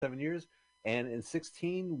7 years. And in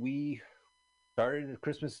 16, we started a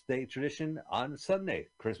Christmas Day tradition on Sunday,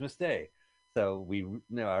 Christmas Day. So we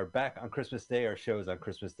are back on Christmas Day. Our show is on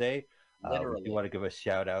Christmas Day. We do Literally. want to give a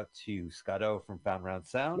shout out to Scotto from Found Round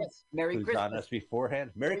Sound, Yes. Merry who's on Christmas. us beforehand.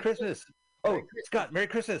 Merry Merry Christmas. Merry Oh, Christmas. Scott, Merry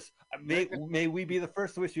Christmas. Merry May Christmas. may we be the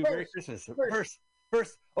first to wish you Merry Christmas. First.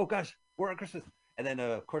 First. Oh gosh, we're on Christmas. And then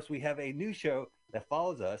of course we have a new show that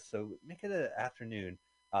follows us. So make it an afternoon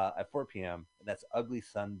at 4 p.m. And that's Ugly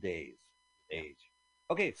Sundays age.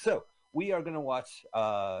 Okay, so we are going to watch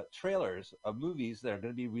trailers of movies that are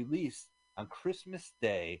going to be released on Christmas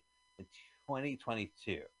Day in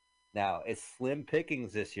 2022. Now, it's slim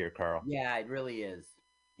pickings this year, Carl. Yeah, it really is.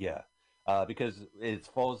 Yeah, because it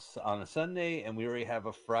falls on a Sunday, and we already have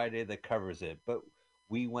a Friday that covers it. But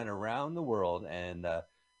we went around the world, and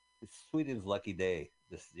it's Sweden's lucky day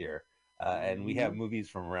this year. And we have movies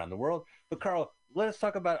from around the world. But, Carl, let us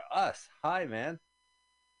talk about us. Hi, man.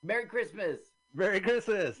 Merry Christmas. Merry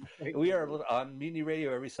Christmas. We are on Mutiny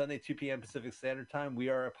Radio every Sunday, 2 p.m. Pacific Standard Time. We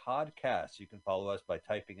are a podcast. You can follow us by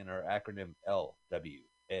typing in our acronym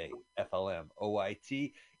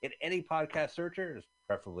LWAFLMOYT in any podcast searcher,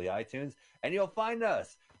 preferably iTunes, and you'll find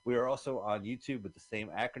us. We are also on YouTube with the same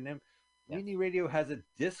acronym. Yes. Mutiny Radio has a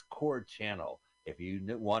Discord channel. If you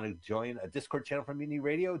want to join a Discord channel from Mutiny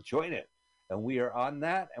Radio, join it. And we are on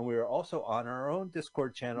that, and we are also on our own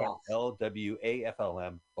Discord channel, yes.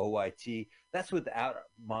 LWAFLMOYT. That's without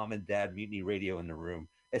Mom and Dad Mutiny Radio in the room.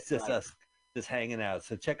 It's just us just hanging out.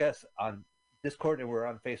 So check us on Discord, and we're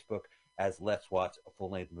on Facebook as Let's Watch a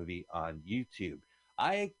Full-Length Movie on YouTube.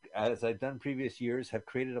 I, as I've done previous years, have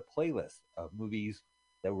created a playlist of movies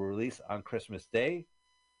that were released on Christmas Day.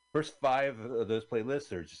 First 5 of those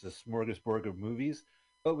playlists are just a smorgasbord of movies,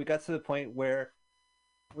 but we got to the point where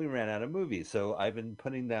we ran out of movies. So I've been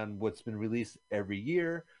putting down what's been released every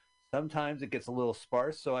year. Sometimes it gets a little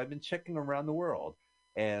sparse, so I've been checking around the world,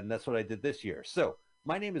 and that's what I did this year. So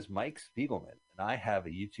my name is Mike Spiegelman, and I have a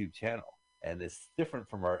YouTube channel, and it's different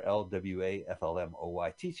from our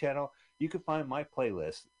LWAFLMOYT channel. You can find my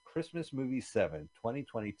playlist, Christmas Movie 7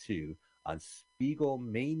 2022, on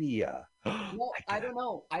Spiegelmania. No, I don't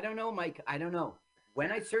know, Mike. I don't know. When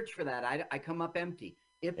I search for that, I come up empty.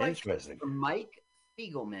 If I search for Mike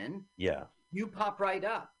Spiegelman, yeah, you pop right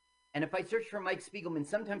up. And if I search for Mike Spiegelman,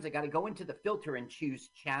 sometimes I got to go into the filter and choose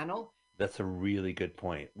channel. That's a really good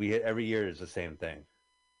point. Every year is the same thing.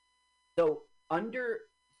 So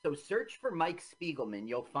search for Mike Spiegelman.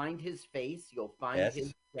 You'll find his face. You'll find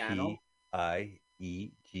his channel. Spiegelman.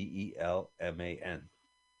 Spiegelman,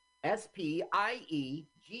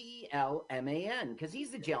 because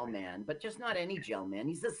he's a gel man, but just not any gel man.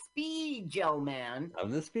 He's a speed gel man.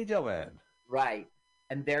 I'm the speed gel man. Right.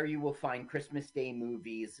 And there you will find Christmas Day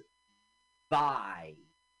movies by.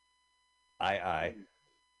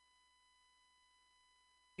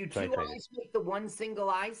 Do 2 eyes make the one single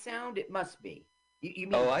eye sound? It must be. You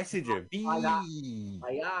mean I see your B.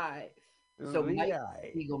 I. So Mike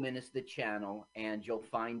Spiegelman is the channel, and you'll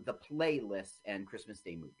find the playlist and Christmas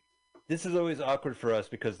Day movies. This is always awkward for us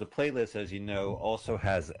because the playlist, as you know, also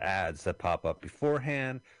has ads that pop up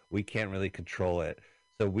beforehand. We can't really control it.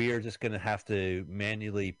 So we are just going to have to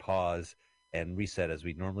manually pause and reset as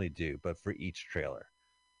we normally do, but for each trailer.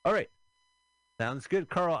 All right. Sounds good.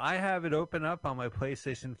 Carl, I have it open up on my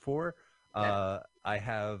PlayStation 4. I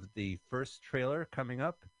have the first trailer coming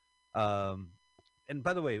up. And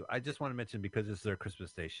by the way, I just want to mention, because this is our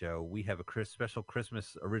Christmas Day show, we have a special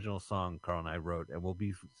Christmas original song Carl and I wrote, and we'll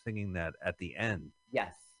be singing that at the end.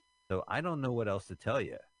 Yes. So I don't know what else to tell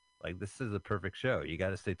you. Like, this is a perfect show. You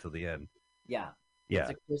got to stay till the end. Yeah. Yeah.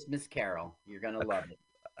 It's a Christmas carol. You're going to love it.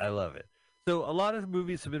 I love it. So a lot of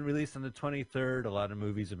movies have been released on the 23rd. A lot of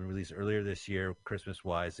movies have been released earlier this year,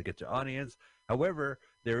 Christmas-wise, to get to audience. However,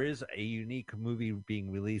 there is a unique movie being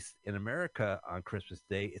released in America on Christmas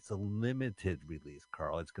Day. It's a limited release,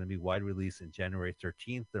 Carl. It's going to be wide release in January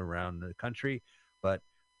 13th around the country. But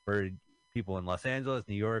for people in Los Angeles,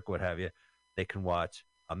 New York, what have you, they can watch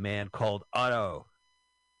A Man Called Otto.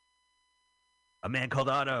 A Man Called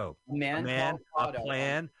Otto. A Man Called Otto. A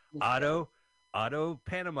Plan, Otto,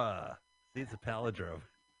 Panama. See, it's a palindrome.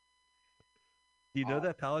 Do you know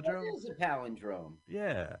that palindrome? It is a palindrome.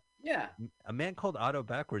 Yeah. Yeah. A Man Called Otto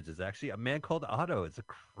backwards is actually A Man Called Otto. It's a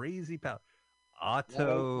crazy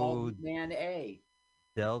Otto. Man A.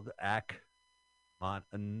 Del Ac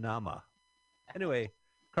Nama. Anyway,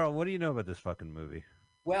 Carl, what do you know about this fucking movie?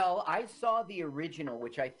 Well, I saw the original,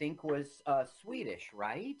 which I think was Swedish,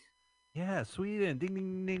 right? Yeah, Sweden. Ding,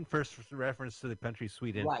 ding, ding. First reference to the country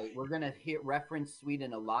Sweden. Right. We're going to reference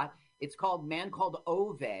Sweden a lot. It's called Man Called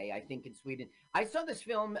Ove, I think, in Sweden. I saw this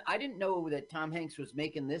film. I didn't know that Tom Hanks was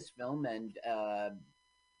making this film, and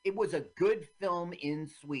it was a good film in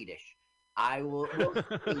Swedish. I will we'll see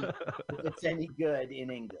if it's any good in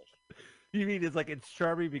English. You mean it's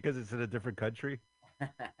charming because it's in a different country?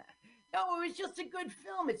 No, it was just a good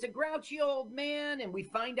film. It's a grouchy old man, and we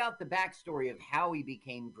find out the backstory of how he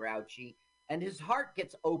became grouchy, and his heart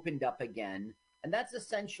gets opened up again. And that's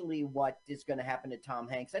essentially what is going to happen to Tom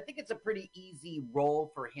Hanks. I think it's a pretty easy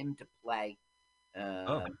role for him to play.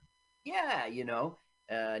 Oh, Yeah,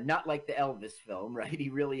 not like the Elvis film, right? He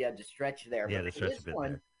really had to stretch there. yeah, But the for stretch this a bit one,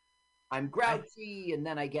 there. I'm grouchy, and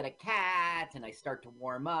then I get a cat, and I start to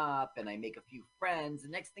warm up, and I make a few friends.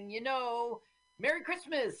 And next thing you know, Merry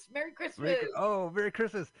Christmas! Merry Christmas! Merry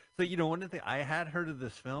Christmas. So, one of the thing, I had heard of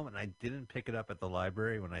this film and I didn't pick it up at the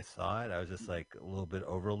library when I saw it. I was just like a little bit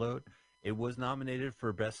overload. It was nominated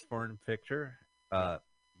for Best Foreign Picture, not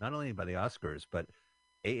only by the Oscars, but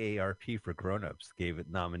AARP for Grown-Ups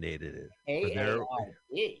nominated it for their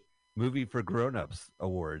AARP. Movie for Grown-Ups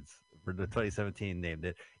Awards for the 2017 named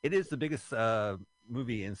it. It is the biggest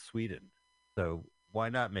movie in Sweden. So why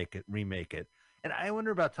not remake it? And I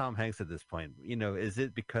wonder about Tom Hanks at this point. Is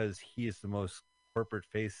it because he is the most corporate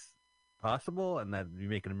face possible and that you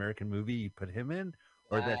make an American movie, you put him in,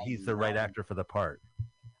 or that he's the right actor for the part?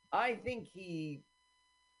 I think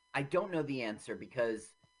I don't know the answer because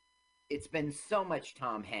it's been so much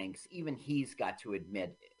Tom Hanks. Even he's got to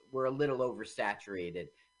admit we're a little oversaturated.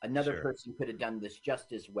 Another person could have done this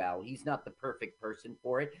just as well. He's not the perfect person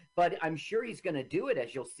for it, but I'm sure he's going to do it,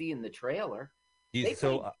 as you'll see in the trailer. Yeah.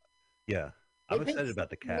 I'm excited about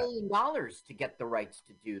the cat. $1 million to get the rights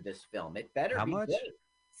to do this film. It better How be much? good.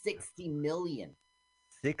 60 million.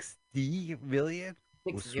 60 million?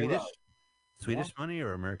 Swedish money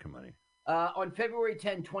or American money? On February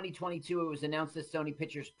 10, 2022, it was announced that Sony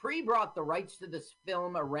Pictures pre-brought the rights to this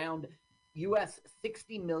film around US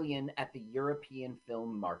 60 million at the European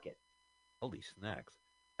film market. Holy snacks.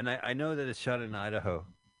 And I know that it's shot in Idaho.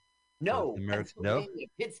 No, Pennsylvania,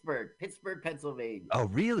 Pittsburgh, Pennsylvania. Oh,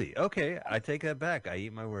 really? Okay, I take that back. I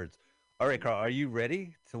eat my words. All right, Carl, are you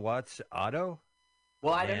ready to watch Otto?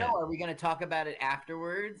 Well, I don't know. Are we going to talk about it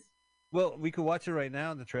afterwards? Well, we could watch it right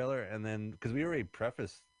now in the trailer, and then because we already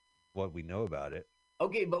prefaced what we know about it.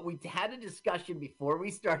 Okay, but we had a discussion before we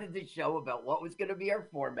started the show about what was going to be our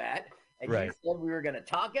format, and you said we were going to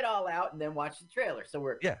talk it all out and then watch the trailer. So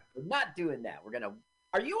we're not doing that. We're going to.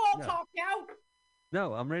 Are you all talked out?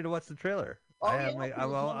 No, I'm ready to watch the trailer. Oh,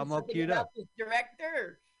 I'm all queued up. This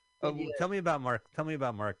director. Tell me about Mark.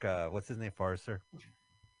 What's his name, Forrester?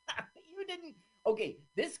 You didn't. Okay,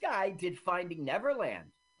 this guy did Finding Neverland.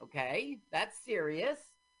 Okay, that's serious.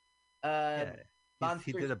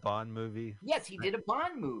 He did a Bond movie. Yes, he did a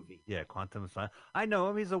Bond movie. Yeah, Quantum of Solace. I know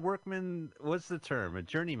him. He's a workman. What's the term? A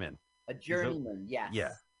journeyman. A journeyman, yes.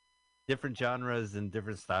 Yeah. Different genres and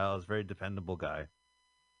different styles. Very dependable guy.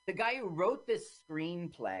 The guy who wrote this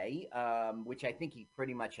screenplay, which I think he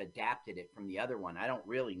pretty much adapted it from the other one. I don't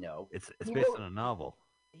really know. It's based on a novel.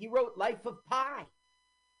 He wrote Life of Pi.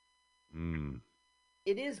 Mm.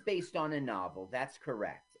 It is based on a novel. That's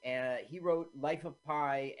correct. He wrote Life of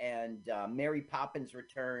Pi and Mary Poppins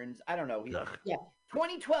Returns. I don't know.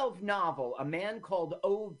 2012 novel, A Man Called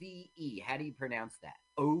O-V-E. How do you pronounce that?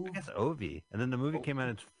 I guess O-V. And then the movie came out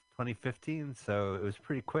in 2015, so it was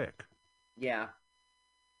pretty quick. Yeah.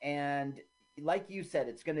 And like you said,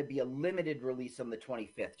 it's going to be a limited release on the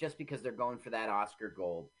 25th just because they're going for that Oscar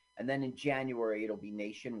Gold. And then in January, it'll be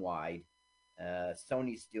nationwide.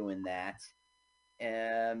 Sony's doing that.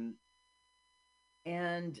 And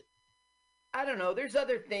I don't know. There's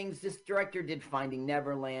other things. This director did Finding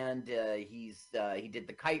Neverland. He did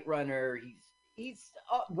The Kite Runner. He's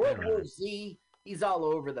World War Z. He's all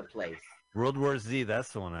over the place. World War Z.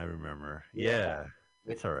 That's the one I remember. Yeah.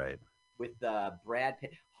 It's all right. With Brad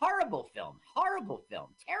Pitt. Horrible film. Terrible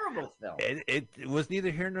film. It was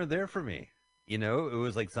neither here nor there for me. It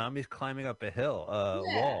was like zombies climbing up a hill,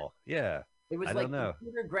 wall. Yeah. It was like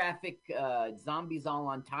computer graphic zombies all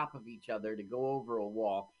on top of each other to go over a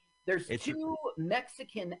wall. There's two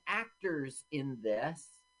Mexican actors in this.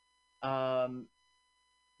 There's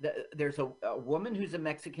a woman who's a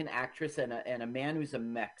Mexican actress and a man who's a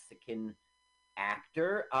Mexican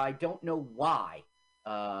actor. I don't know why.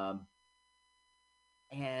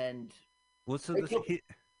 And it's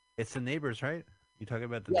the neighbors, right? You talking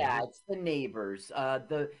about the neighbors? It's the neighbors.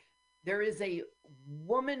 There is a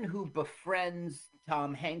woman who befriends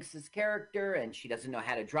Tom Hanks's character, and she doesn't know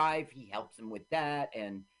how to drive. He helps him with that,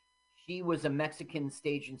 and she was a Mexican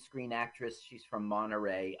stage and screen actress. She's from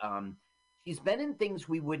Monterey. She's been in things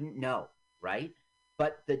we wouldn't know, right?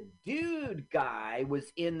 But the dude guy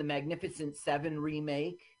was in the Magnificent Seven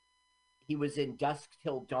remake. He was in Dusk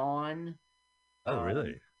Till Dawn. Oh,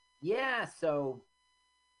 really? Yeah, so.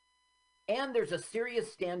 And there's a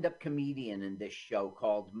serious stand-up comedian in this show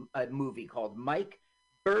a movie called Mike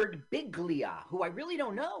Birbiglia, who I really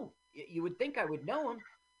don't know. You would think I would know him.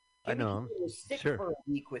 I know him. He was sick Sure. for a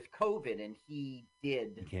week with COVID, and he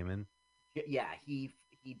did. He came in. Yeah, he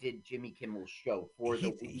did Jimmy Kimmel's show for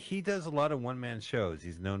the week. He does a lot of one-man shows.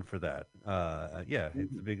 He's known for that. Yeah,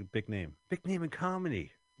 it's a big name. Big name in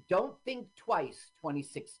comedy. Don't Think Twice,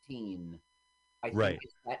 2016. I think Right.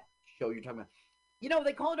 it's that show you're talking about. You know,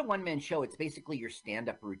 they call it a one-man show. It's basically your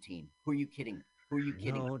stand-up routine. Who are you kidding? Who are you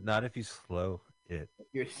kidding? No, not if you slow it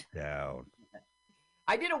down.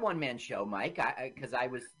 I did a one-man show, Mike, because I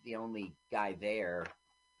was the only guy there.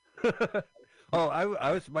 Oh,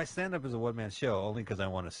 I was. My stand-up is a one-man show only because I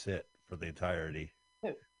want to sit for the entirety.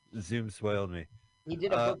 Zoom spoiled me. He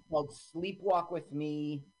did a book called Sleepwalk with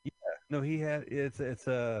Me. Yeah, no, he had. It's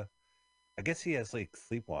a. I guess he has like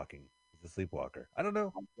sleepwalking. He's a sleepwalker. I don't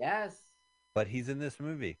know. Yes. But he's in this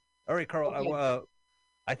movie. All right, Carl. Okay.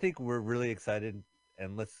 I think we're really excited,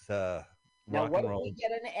 and let's now, rock and roll. If we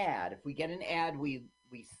get an ad? If we get an ad, we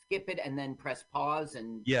skip it and then press pause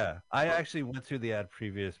and. Yeah, I actually went through the ad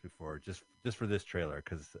previous before, just for this trailer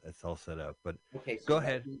because it's all set up. But okay, so go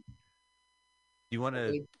ahead. Do you want to?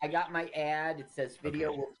 Okay, I got my ad. It says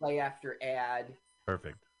video will play after ad.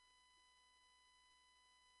 Perfect.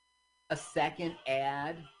 A second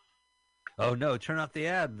ad. Oh no! Turn off the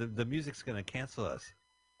ad. The music's gonna cancel us.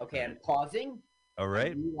 Okay, I'm pausing. All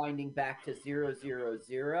right. I'm rewinding back to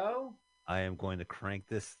 000. I am going to crank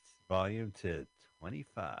this volume to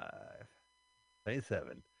 25,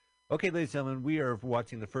 27. Okay, ladies and gentlemen, we are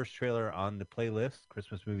watching the first trailer on the playlist,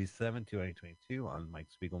 Christmas Movie 7 2022, on Mike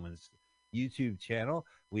Spiegelman's YouTube channel.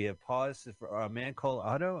 We have paused for A Man Called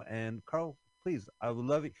Otto. And Carl, please, I would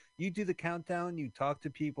love it. You do the countdown. You talk to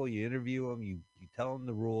people. You interview them. You tell them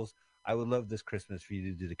the rules. I would love this Christmas for you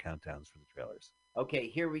to do the countdowns for the trailers. Okay,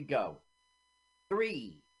 here we go.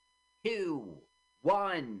 3, 2,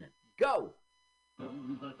 1, go.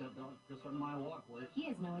 Just on my walkway. He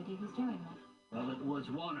has no idea who's doing that. Well, it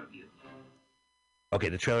was one of you. Okay,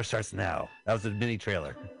 the trailer starts now. That was a mini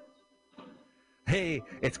trailer. Hey,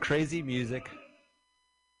 it's crazy music.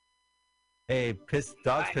 Hey,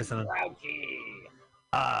 dog's pissing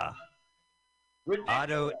on.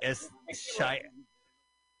 Otto is shy.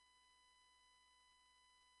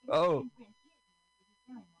 Oh.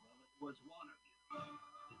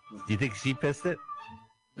 Do you think she pissed it?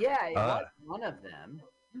 Yeah, it was one of them.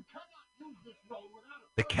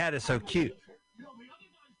 The cat is so cute.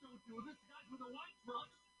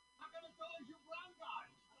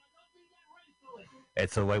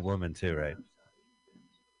 It's a white woman too, right?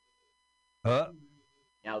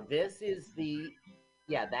 Now this is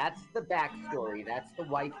that's the backstory. That's the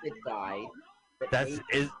wife that died.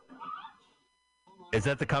 Is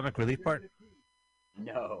that the comic relief part?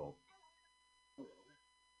 No.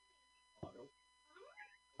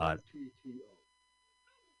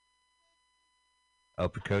 Oh,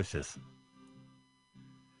 precocious.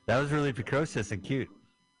 That was really precocious and cute.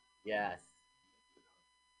 Yes.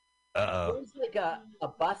 Uh-oh. It was like a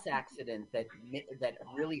bus accident that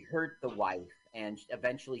really hurt the wife, and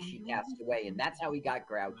eventually she passed away, and that's how he got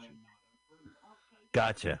grouchy.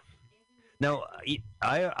 Gotcha. Now,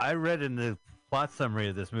 I read in the plot summary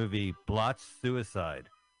of this movie, botched suicide.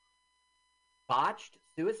 Botched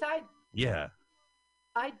suicide? Yeah.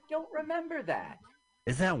 I don't remember that.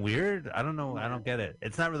 Isn't that weird? I don't know. I don't get it.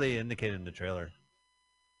 It's not really indicated in the trailer.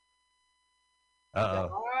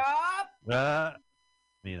 Uh-oh.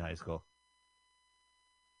 Me in high school.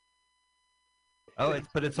 Oh,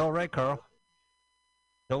 it's all right, Carl.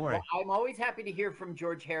 Don't worry. Well, I'm always happy to hear from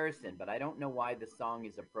George Harrison, but I don't know why the song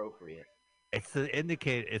is appropriate. It's to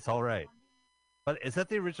indicate it's all right. But is that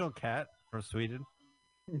the original cat from Sweden?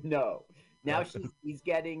 No. Now he's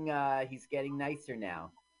getting nicer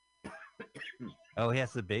now. Oh, he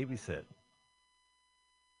has to babysit.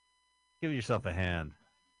 Give yourself a hand.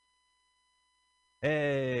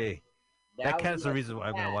 Hey, that cat's the reason why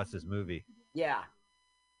I'm going to watch this movie. Yeah.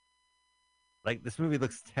 Like, this movie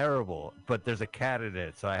looks terrible, but there's a cat in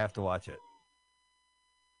it, so I have to watch it.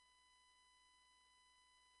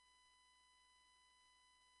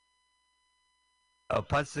 Oh,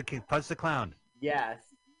 punch the clown. Yes.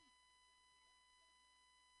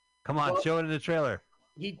 Come on, show it in the trailer.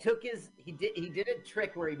 He did a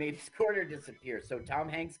trick where he made his quarter disappear. So Tom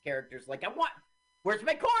Hanks' character's like, where's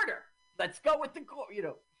my quarter? Let's go with the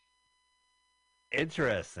quarter,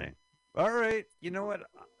 Interesting. All right. You know what?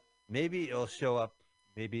 Maybe it'll show up.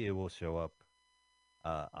 Maybe it will show up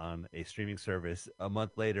on a streaming service a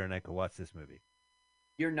month later, and I could watch this movie.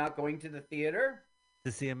 You're not going to the theater?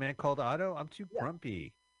 To see A Man Called Otto? I'm too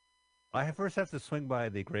grumpy. I first have to swing by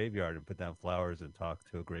the graveyard and put down flowers and talk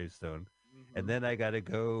to a gravestone, and then I got to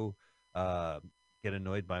go get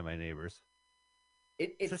annoyed by my neighbors.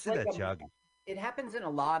 It's like it happens in a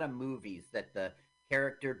lot of movies that the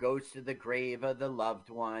character goes to the grave of the loved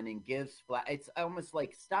one and gives it's almost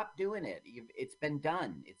like, stop doing it. It's been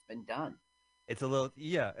done. It's been done. It's a little,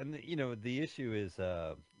 yeah, and the issue is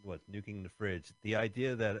what, nuking the fridge. The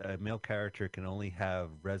idea that a male character can only have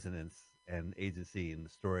resonance and agency in the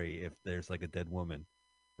story if there's like a dead woman,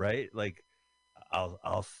 right? Like,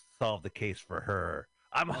 I'll solve the case for her.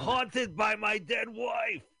 I'm haunted by my dead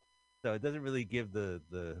wife. So it doesn't really give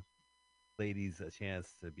the ladies a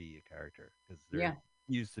chance to be a character because they're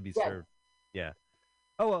used to be served. Yeah.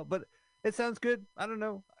 Oh well, but it sounds good. I don't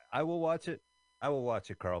know. I will watch it. I will watch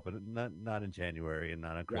it, Carl, but not in January and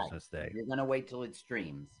not on Christmas Day. You're gonna wait till it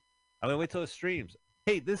streams. I'm gonna wait till it streams.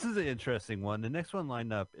 Hey, this is an interesting one. The next one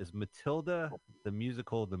lined up is Matilda, the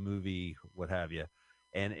musical, the movie, what have you,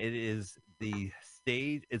 and it is the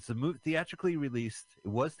stage. It's a theatrically released. It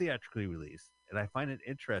was theatrically released, and I find it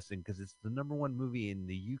interesting because it's the #1 movie in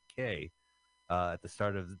the UK at the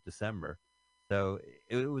start of December. So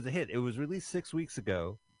it was a hit. It was released 6 weeks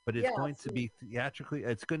ago. But it's going to be theatrically.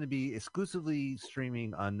 It's going to be exclusively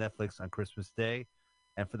streaming on Netflix on Christmas Day,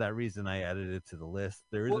 and for that reason, I added it to the list.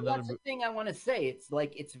 There is another. That's the thing I want to say. It's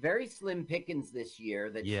like it's very slim pickings this year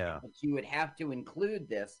that you would have to include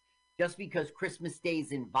this just because Christmas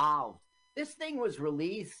Day's involved. This thing was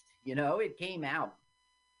released. It came out.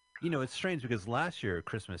 It's strange because last year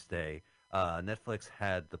Christmas Day, Netflix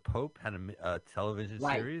had the Pope had a television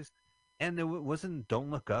series, and it wasn't Don't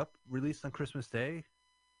Look Up released on Christmas Day.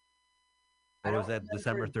 Or was that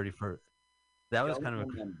December 31st? That was kind of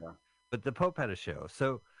but the Pope had a show.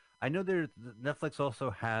 So I know Netflix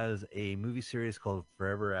also has a movie series called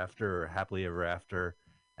Forever After or Happily Ever After,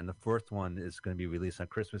 and the fourth one is going to be released on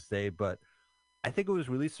Christmas Day. But I think it was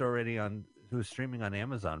released already it was streaming on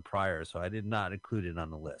Amazon prior, so I did not include it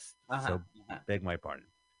on the list. So beg my pardon.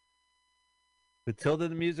 Matilda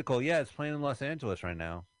the musical, it's playing in Los Angeles right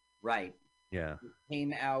now. Right. Yeah. It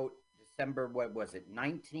came out December, what was it,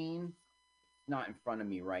 19? Not in front of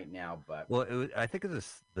me right now, but I think it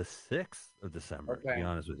was the 6th of December. To be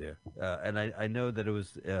honest with you, and I know that it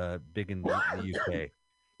was big in the UK.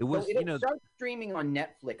 It was, it starts streaming on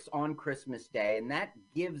Netflix on Christmas Day, and that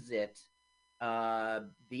gives it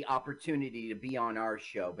the opportunity to be on our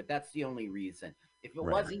show. But that's the only reason. If it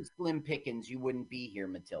wasn't slim pickings, you wouldn't be here,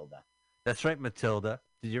 Matilda. That's right, Matilda.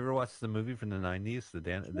 Did you ever watch the movie from the 90s?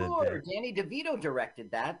 Danny DeVito directed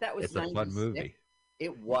that. That was it's a fun movie.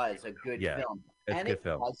 It was a good film. And it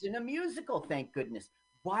wasn't a musical, thank goodness.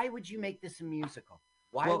 Why would you make this a musical?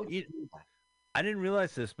 Why would you do that? I didn't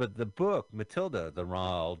realize this, but the book, Matilda, the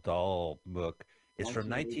Roald Dahl book, is from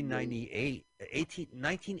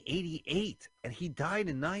 1988, and he died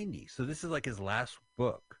in 90. So this is like his last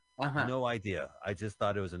book. No idea. I just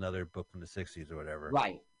thought it was another book from the 60s or whatever.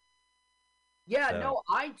 Right. Yeah, no,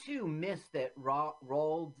 I too missed that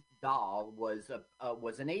Roald Dahl was an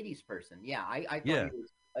 80s person. Yeah, I thought he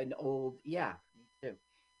was an old, me too.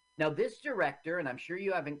 Now, this director, and I'm sure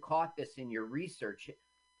you haven't caught this in your research,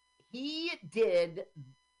 he did,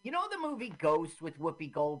 the movie Ghost with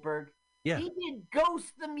Whoopi Goldberg? Yeah. He did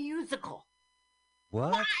Ghost the musical.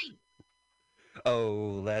 What? Why?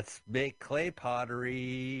 Oh, let's make clay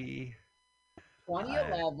pottery.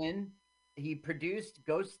 2011, he produced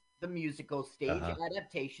Ghost the musical, stage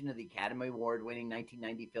adaptation of the Academy Award-winning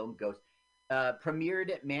 1990 film Ghost,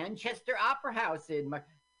 premiered at Manchester Opera House in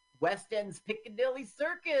West End's Piccadilly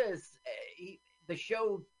Circus. The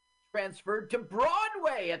show transferred to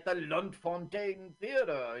Broadway at the Luntfontein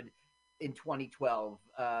Theatre in 2012.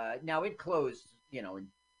 Now, it closed, in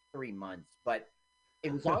 3 months, but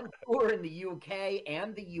it was on tour in the UK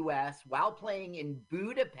and the US while playing in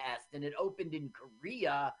Budapest, and it opened in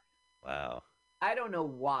Korea. Wow. I don't know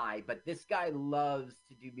why, but this guy loves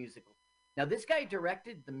to do musicals. Now, this guy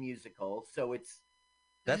directed the musical, so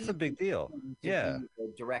that's a big deal. Yeah,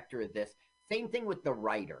 the director of this. Same thing with the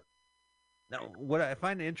writer. Now, what I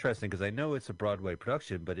find interesting, because I know it's a Broadway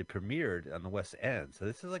production, but it premiered on the West End, so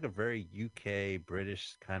this is like a very UK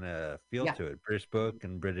British kind of feel to it. British book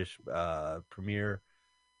and British premiere,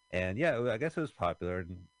 and I guess it was popular.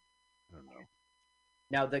 And I don't know.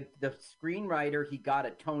 Now, the screenwriter, he got a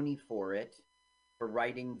Tony for it. For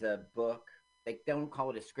writing the book. They don't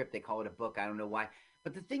call it a script, they call it a book. I don't know why.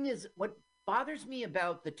 But the thing is, what bothers me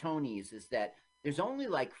about the Tonys is that there's only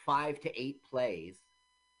like 5 to 8 plays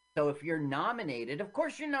So if you're nominated, of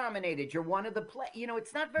course you're nominated. You're one of the play. You know,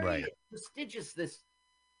 it's not very prestigious. This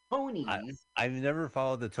Tonys. I've never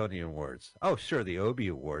followed the Tony Awards. Oh, sure, the Obie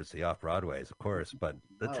Awards, the off Broadways, of course, but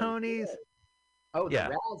the Tonys. Good. Oh, the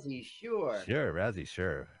Razzies, sure. Sure, Razzie,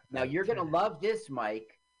 sure. Now you're gonna love this,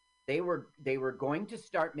 Mike. They were going to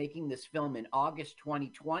start making this film in August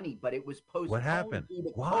 2020, but it was postponed. What happened? Due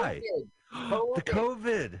to Why? COVID. The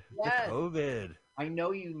COVID. Yes. The COVID. I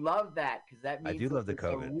know you love that because that means I do love the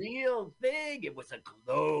COVID. A real thing. It was a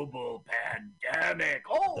global pandemic.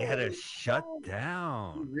 Oh, they had to shut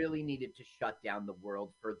down. We really needed to shut down the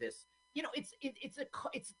world for this. You know, it's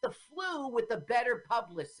the flu with a better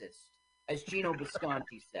publicist, as Gino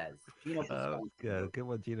Visconti says. Gino Visconti. Good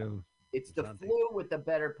one, Gino. It's the flu with a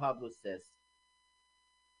better publicist.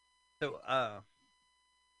 So,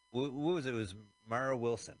 what was it? It was Mara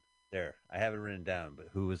Wilson. There, I have it written down, but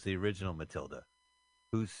who was the original Matilda?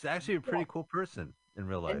 Who's actually a pretty cool person in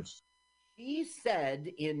real life. And she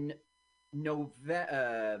said in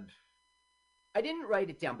November, I didn't write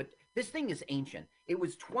it down, but this thing is ancient. It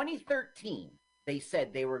was 2013. They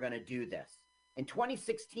said they were going to do this. In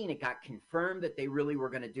 2016, it got confirmed that they really were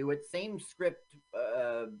going to do it. Same script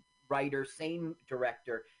writer, same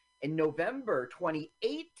director. In November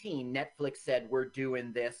 2018, Netflix said, we're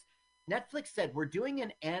doing this. Netflix said, we're doing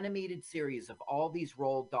an animated series of all these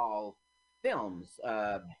Roald Dahl films.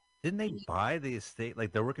 Didn't they buy the estate?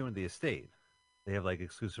 Like, they're working with the estate. They have, like,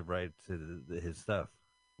 exclusive right to his stuff.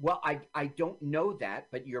 Well, I don't know that,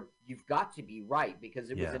 but you've got to be right, because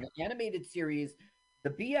it was an animated series. The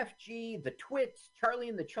BFG, the Twits, Charlie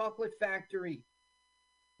and the Chocolate Factory,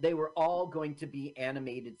 they were all going to be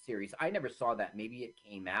animated series. I never saw that. Maybe it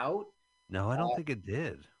came out. No, I don't think it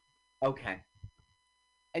did. Okay.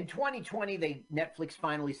 In 2020, Netflix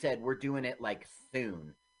finally said, we're doing it, like,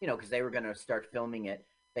 soon. You know, because they were going to start filming it.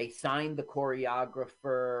 They signed the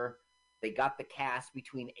choreographer. They got the cast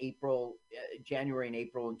between January and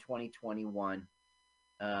April in 2021.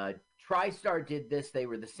 TriStar did this. They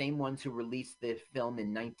were the same ones who released the film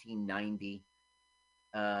in 1990.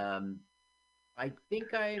 I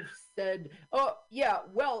think I've said. Oh yeah.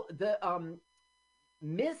 Well, the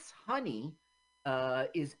Miss Honey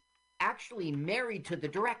is actually married to the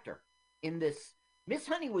director in this. Miss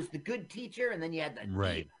Honey was the good teacher, and then you had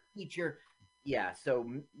the teacher. Yeah, so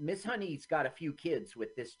Miss Honey's got a few kids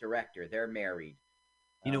with this director. They're married.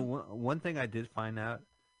 You know, one thing I did find out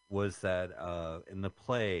was that in the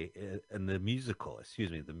play, in the musical, it's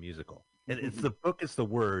the book is the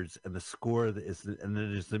words, and the score and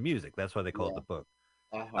then there's the music. That's why they call it the book.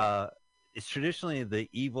 It's traditionally the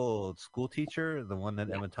evil school teacher, the one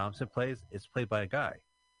that Emma Thompson plays. It's played by a guy.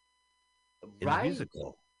 In the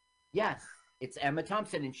musical. Yes. It's Emma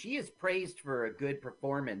Thompson, and she is praised for a good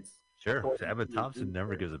performance. Sure. Emma Thompson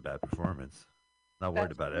never gives a bad performance. Not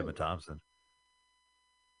worried about Emma Thompson.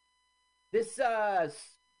 This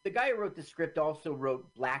the guy who wrote the script also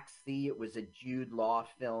wrote Black Sea. It was a Jude Law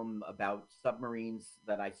film about submarines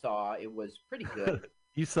that I saw. It was pretty good.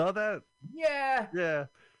 You saw that? Yeah. Yeah.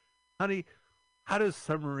 Honey, how does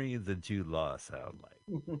submarines and Jude Law sound like?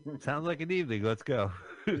 Sounds like an evening. Let's go.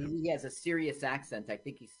 He has a serious accent. I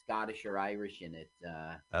think he's Scottish or Irish in it.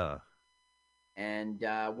 And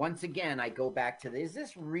once again, I go back to is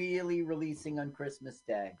this really releasing on Christmas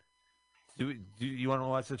Day? Do you want to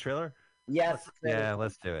watch the trailer? Yes.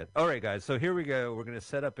 Let's do it. All right, guys. So here we go. We're going to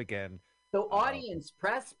set up again. So audience,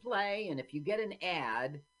 press play, and if you get an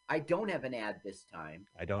ad, I don't have an ad this time.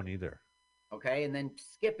 I don't either. Okay, and then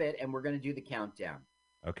skip it, and we're going to do the countdown.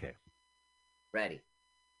 Okay. Ready.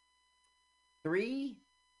 3,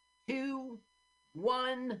 2,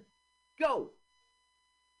 1, go.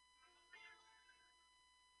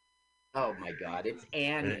 Oh, my God. It's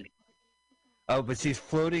Annie. Oh, but she's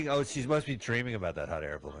floating. Oh, she must be dreaming about that hot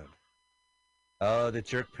air balloon. Oh, the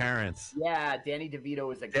jerk parents. Yeah, Danny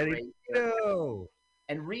DeVito is a great DeVito.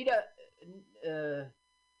 And Rita,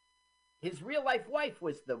 his real-life wife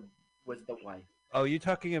was the wife. Oh, you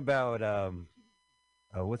talking about,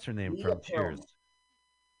 what's her name Rhea from Perlman. Cheers?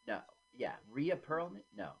 No. Yeah, Rhea Perlman?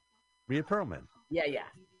 No. Rhea Perlman. Yeah.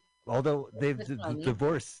 Although they've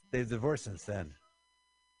divorced since then.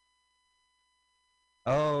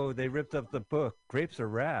 Oh, they ripped up the book, Grapes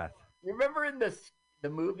of Wrath. Remember in the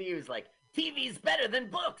movie, it was like, TV's better than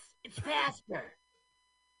books. It's faster.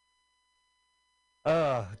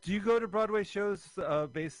 Do you go to Broadway shows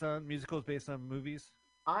based on musicals based on movies?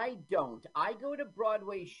 I don't. I go to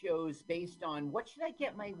Broadway shows based on what should I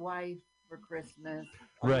get my wife for Christmas?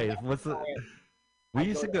 Right. We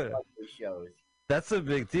used to go to Broadway shows. That's a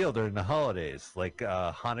big deal during the holidays, like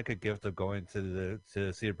Hanukkah gift of going to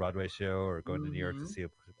see a Broadway show or going to New York to see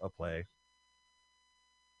a play.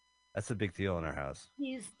 That's a big deal in our house.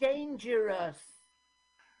 He's dangerous.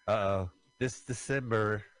 Uh-oh. This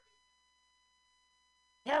December.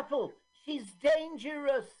 Careful, she's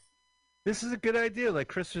dangerous. This is a good idea. Like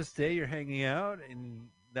Christmas Day, you're hanging out, and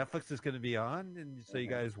Netflix is going to be on, and so you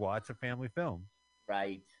guys watch a family film.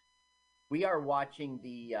 Right. We are watching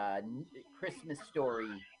the Christmas Story,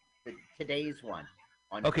 today's one.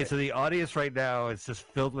 On Okay, so Christmas. the audience right now is just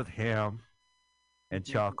filled with ham and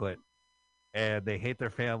chocolate, and they hate their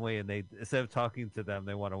family, and they instead of talking to them,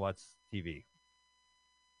 they want to watch TV.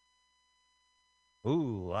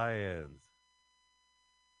 Ooh, lions!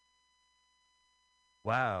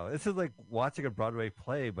 Wow, this is like watching a Broadway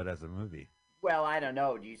play, but as a movie. Well, I don't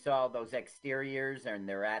know. Do you saw those exteriors, and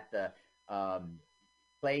they're at the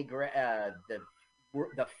playground,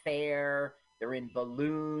 the fair. They're in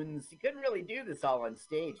balloons. You couldn't really do this all on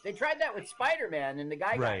stage. They tried that with Spider-Man, and the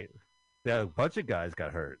guy Right. Yeah, a bunch of guys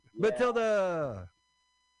got hurt. Yeah. Matilda!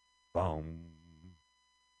 Boom.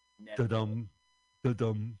 got Da-dum.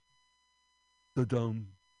 Da-dum. Da-dum.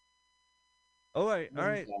 All right.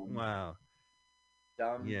 Dum-dum. Wow.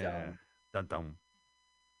 dumb, Yeah. dumb. Dum-dum.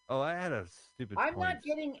 Oh, I had a stupid I'm point. not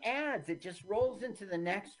getting ads. It just rolls into the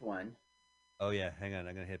next one. Oh, yeah. Hang on.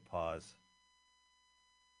 I'm going to hit pause.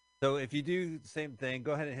 So if you do the same thing,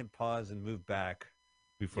 go ahead and hit pause and move back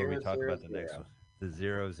before we talk about the next one. The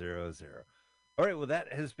 000. All right. Well,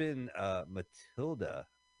 that has been Matilda,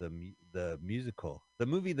 the musical, the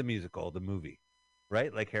movie,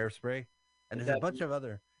 right? Like Hairspray. And there's a bunch of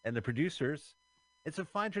other, and the producers. It's a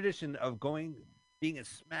fine tradition of being a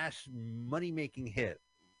smash money-making hit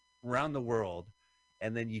around the world,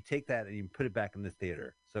 and then you take that and you put it back in the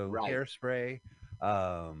theater. So Right. Hairspray,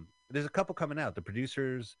 there's a couple coming out. The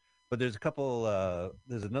producers, but there's a couple.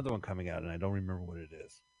 There's another one coming out, and I don't remember what it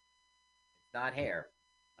is. It's not hair.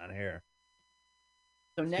 Not Hair.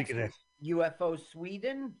 So next Speaking of- is UFO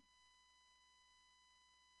Sweden.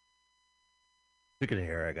 Speaking of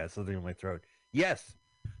hair, I got something in my throat. Yes.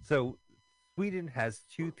 So Sweden has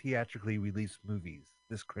 2 theatrically released movies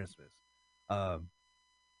this Christmas. And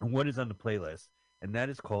one is on the playlist, and that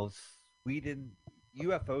is called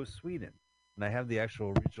UFO Sweden. And I have the actual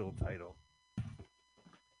original title.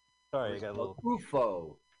 Sorry, I got a little.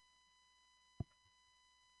 UFO.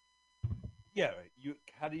 Yeah,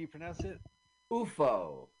 how do you pronounce it?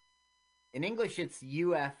 UFO. In English, it's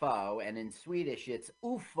UFO, and in Swedish, it's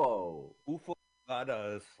UFO. UFO.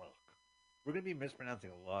 We're going to be mispronouncing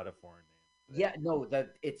a lot of foreign names. Yeah, no,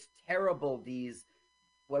 it's terrible.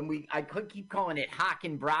 I could keep calling it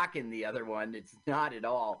Hakenbraken, the other one. It's not at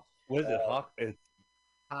all. What is it?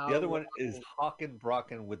 The other one is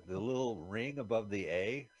Hakenbraken with the little ring above the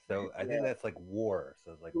A. So I think that's like war.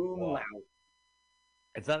 So it's like Umlaut.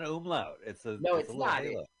 It's not an umlaut. It's a No, it's it's a not.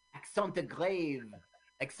 halo. Accent grave.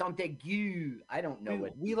 Accent aigu. I don't know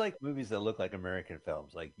what. We like movies that look like American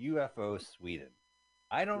films, like UFO Sweden.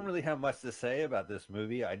 I don't really have much to say about this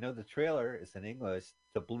movie. I know the trailer is in English.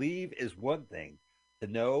 To believe is one thing. To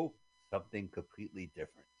know something completely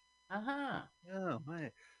different. Oh,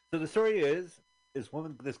 my. So the story is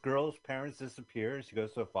this girl's parents disappear. She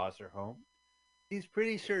goes to a foster home. She's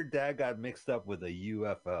pretty sure dad got mixed up with a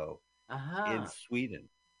UFO in Sweden.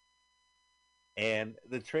 And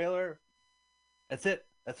the trailer, that's it.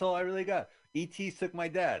 That's all I really got. E.T. took my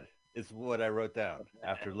dad is what I wrote down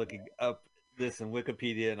after looking up this in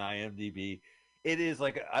Wikipedia and IMDb. It is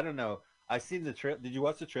like, I don't know. I've seen the trailer. Did you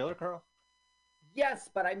watch the trailer, Carl? Yes,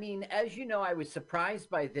 but I mean, as you know, I was surprised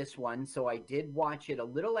by this one, so I did watch it a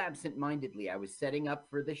little absent-mindedly. I was setting up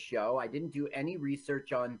for the show. I didn't do any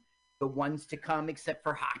research on the ones to come except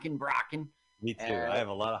for Hakenbraken. Me too. I have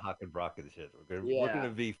a lot of Hakenbraken shit. We're going to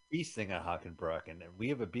be feasting on Hakenbraken, and we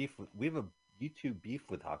have a YouTube beef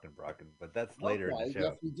with Hakenbraken, but that's later in the show.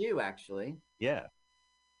 Yes, we do actually. Yeah.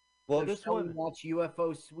 Well, So this shall we one. watch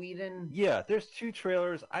UFO Sweden. Yeah, there's 2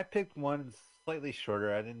 trailers. I picked one slightly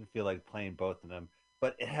shorter. I didn't feel like playing both of them,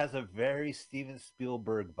 but it has a very Steven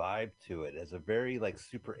Spielberg vibe to it. It has a very like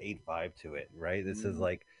Super 8 vibe to it, right? This is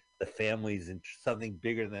like the family's in something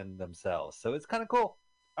bigger than themselves. So it's kind of cool.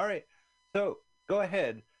 All right. So go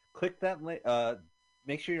ahead, click that.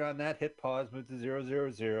 Make sure you're on that. Hit pause. Move to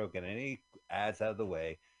 000. Get any ads out of the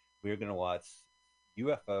way. We're gonna watch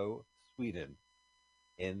UFO Sweden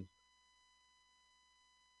in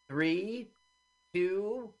 3,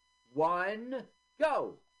 2, 1,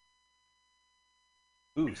 go.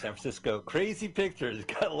 Ooh, San Francisco. Crazy pictures.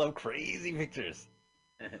 Gotta love crazy pictures.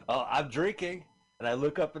 Oh, I'm drinking, and I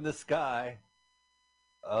look up in the sky.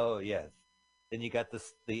 Oh, yes. Then you got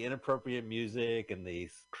the inappropriate music and the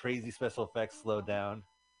crazy special effects slow down.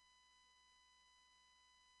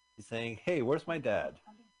 He's saying, hey, where's my dad?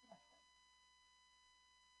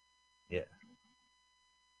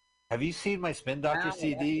 Have you seen my Spin Doctor Wow,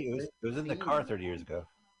 CD? that's It was in the scene. car 30 years ago.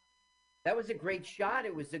 That was a great shot.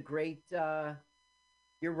 It was a great.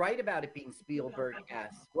 You're right about it being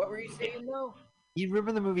Spielberg-esque. What were you saying, though? You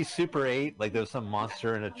remember the movie Super 8? Like there was some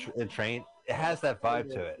monster in a train. It has that vibe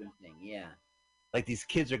to it. Yeah. Like these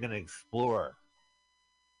kids are going to explore,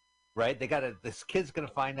 right? This kid's going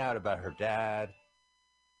to find out about her dad.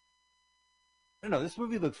 I don't know. This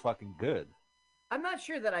movie looks fucking good. I'm not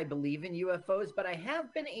sure that I believe in UFOs, but I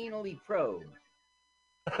have been anally probed.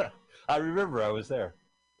 I remember I was there.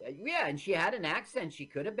 Yeah, and she had an accent. She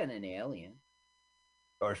could have been an alien.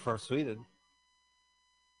 Or from Sweden.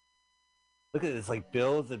 Look at this, like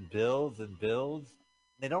builds and builds and builds.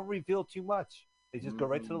 They don't reveal too much. They just go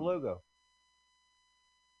right to the logo.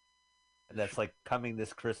 And that's like coming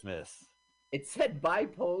this Christmas. It said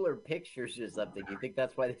bipolar pictures or something. You think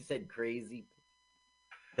that's why they said crazy?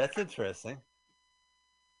 That's interesting.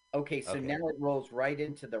 Okay, so now it rolls right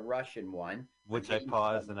into the Russian one. Which I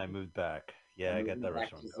paused and I moved back. Yeah, I got that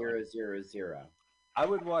Russian one. 000. I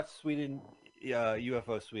would watch Sweden,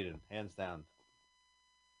 UFO Sweden, hands down.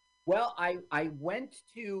 Well, I went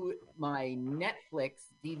to my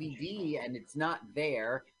Netflix DVD and it's not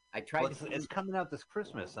there. I tried Well, it's coming out this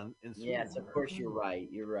Christmas in Sweden. Yes, of course you're right.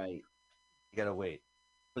 You're right. You gotta wait.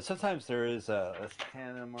 But sometimes there is a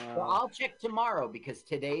Panama. Well, I'll check tomorrow because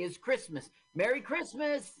today is Christmas. Merry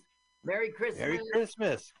Christmas! Merry Christmas! Merry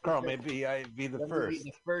Christmas, Carl. Maybe I'd be the first. Be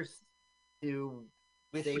the first to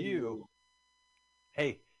wish you.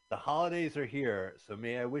 Hey, the holidays are here, so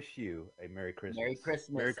may I wish you a Merry Christmas. Merry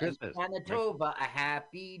Christmas. Merry Christmas. And Manitoba, a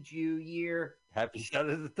Happy Jew Year. Happy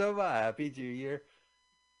Manitoba, Happy Jew Year.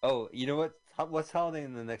 Oh, you know what? What's holiday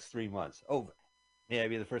in the next 3 months? Oh, may I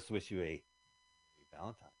be the first to wish you a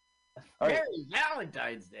Valentine. Merry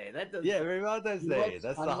Valentine's Day. That doesn't. Yeah, Merry Valentine's Day.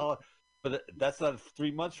 That's the holiday. But that's not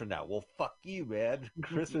 3 months from now. Well, fuck you, man.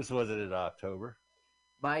 Christmas wasn't in October.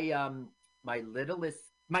 My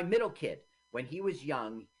middle kid, when he was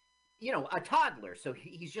young, a toddler, so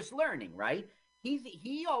he's just learning, right?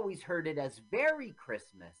 He always heard it as very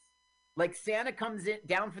Christmas. Like Santa comes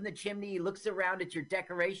down from the chimney, he looks around at your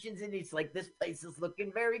decorations, and he's like, "This place is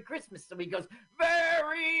looking very Christmas." So he goes,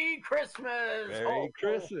 "Merry Christmas, Merry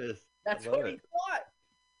Christmas." That's what he thought.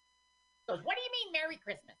 He goes, "What do you mean, Merry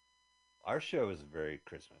Christmas?" Our show is very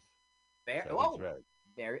Christmas. Very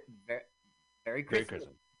Christmas.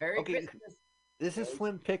 Very Christmas. This is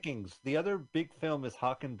slim pickings. The other big film is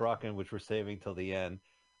Hawk and Brocken, which we're saving till the end.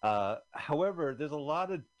 However, there's a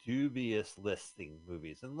lot of dubious listing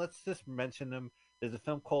movies, and let's just mention them. There's a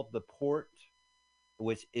film called The Port,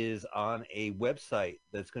 which is on a website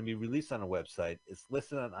that's going to be released on a website. It's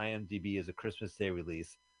listed on IMDb as a Christmas Day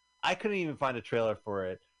release. I couldn't even find a trailer for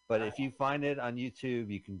it, but if you find it on YouTube,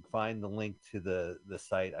 you can find the link to the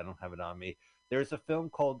site. I don't have it on me. There's a film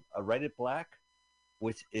called Write It Black,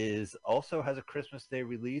 which also has a Christmas Day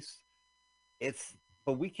release.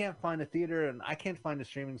 But we can't find a theater, and I can't find a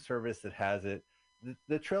streaming service that has it.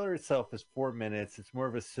 The trailer itself is 4 minutes. It's more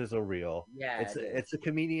of a sizzle reel. Yeah, it's a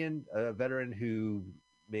comedian, a veteran who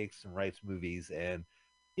makes and writes movies, and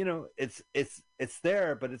it's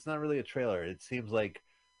there, but it's not really a trailer. It seems like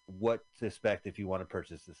what to expect if you want to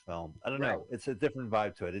purchase this film. I don't know. It's a different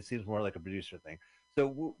vibe to it. It seems more like a producer thing.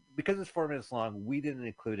 So because it's 4 minutes long, we didn't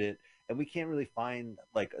include it, and we can't really find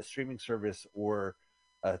like a streaming service or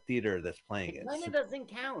a theater that's playing it. It kind of doesn't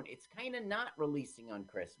count. It's kind of not releasing on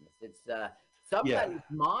Christmas. It's somebody's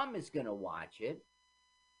mom is going to watch it.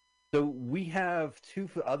 So we have two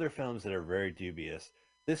other films that are very dubious.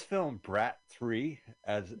 This film, Brat 3,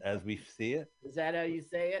 as we see it. Is that how you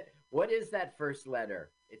say it? What is that first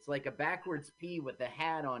letter? It's like a backwards P with a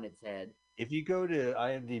hat on its head. If you go to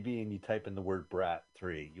IMDb and you type in the word Brat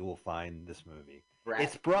 3, you will find this movie.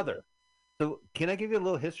 It's Brat. Brother. So can I give you a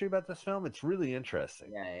little history about this film? It's really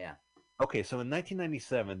interesting. Yeah. Okay, so in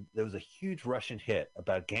 1997, there was a huge Russian hit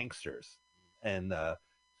about gangsters and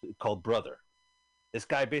called Brother. This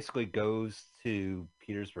guy basically goes to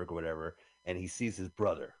Petersburg or whatever, and he sees his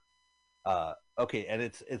brother. And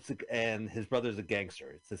his brother's a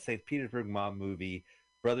gangster. It's a St. Petersburg mob movie.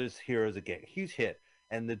 Brother's hero is a huge hit,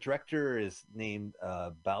 and the director is named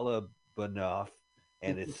Balabanov,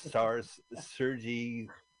 and it stars Sergei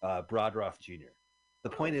Brodroff Jr. The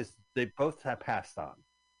point is, they both have passed on.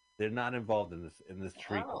 They're not involved in this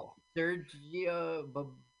treacle. Sergio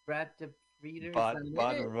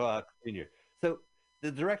Brodroff Jr. So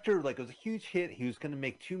the director, it was a huge hit. He was going to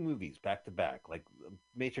make two movies back to back, like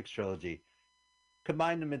Matrix trilogy.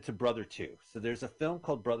 Combined them into Brother 2. So there's a film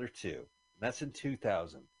called Brother 2. That's in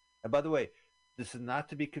 2000. And by the way, this is not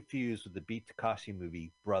to be confused with the Beat Takashi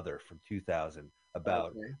movie Brother from 2000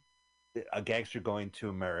 about a gangster going to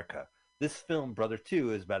America. This film, Brother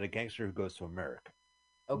 2, is about a gangster who goes to America.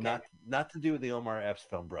 Okay. Not to do with the Omar Epps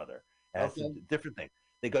film Brother. That's a Okay. different thing.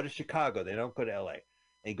 They go to Chicago. They don't go to L.A. And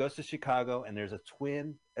he goes to Chicago, and there's a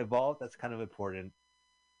twin involved. That's kind of important.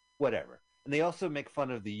 Whatever. And they also make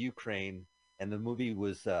fun of the Ukraine, and the movie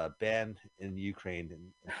was banned in Ukraine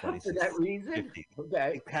in For that reason?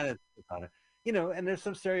 Okay. It kind of, and there's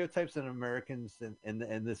some stereotypes in Americans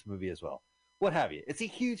in this movie as well. What have you? It's a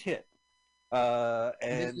huge hit. And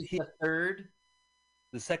this is the third.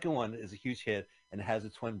 The second one is a huge hit and has a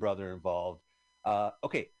twin brother involved.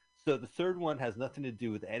 Okay, so the third one has nothing to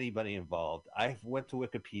do with anybody involved. I went to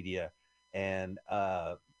Wikipedia, and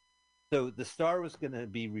so the star was going to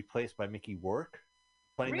be replaced by Mickey Rourke,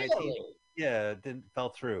 2019. Really? Yeah, it didn't fell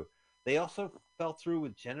through. They also fell through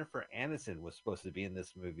with Jennifer Aniston was supposed to be in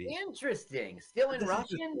this movie. Interesting. Still in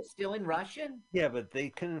Russian? Still in Russian? Yeah, but they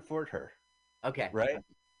couldn't afford her. Okay. Right?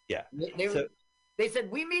 Yeah. They said,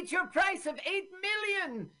 we meet your price of 8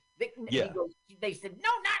 million. They said, no,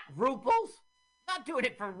 not ruples. Not doing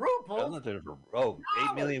it for ruples. I'm not doing it for, no.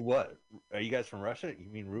 8 million what? Are you guys from Russia? You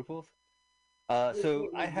mean ruples? So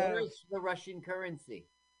I have the Russian currency.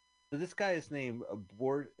 So this guy is named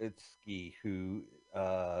Boritsky, who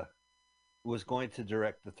was going to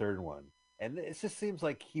direct the third one, and it just seems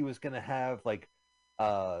like he was going to have like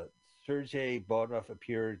Sergei Bodrov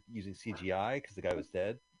appear using CGI because the guy was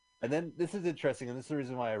dead. And then this is interesting, and this is the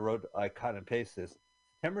reason why I cut and paste this.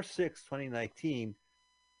 September 6, 2019,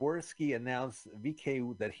 Boritsky announced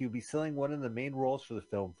VK that he would be selling one of the main roles for the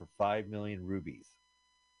film for 5 million rubies.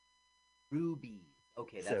 Rubies.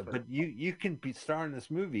 Okay, that's but you can be star in this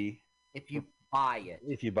movie if you buy it.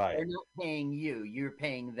 If you buy it. They're not paying you, you're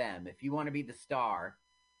paying them. If you want to be the star.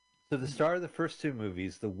 So the star of the first two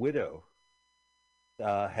movies, The Widow,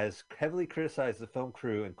 has heavily criticized the film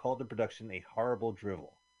crew and called the production a horrible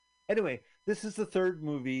drivel. Anyway, this is the third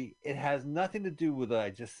movie. It has nothing to do with what I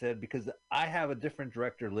just said because I have a different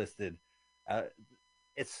director listed.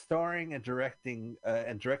 It's starring and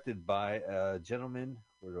directed by a gentleman.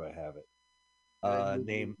 Where do I have it?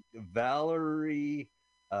 Named Valery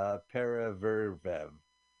Perevervev.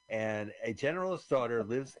 And a general's daughter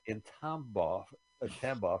lives in Tambov,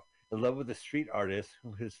 in love with a street artist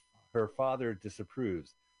who her father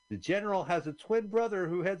disapproves. The general has a twin brother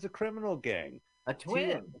who heads a criminal gang. A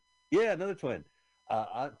twin? Yeah, another twin.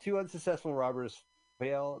 Two unsuccessful robbers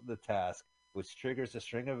fail the task, which triggers a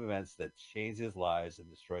string of events that change his lives and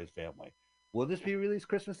destroys family. Will this be released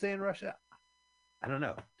Christmas Day in Russia? I don't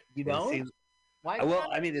know. You don't? Why? Well,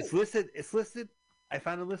 I mean, it's listed. It's listed. I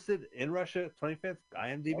found it listed in Russia, 25th,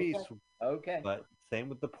 IMDb. Okay. But same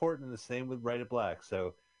with the port and the same with Right at Black.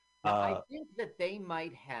 So I think that they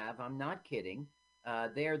might have, I'm not kidding,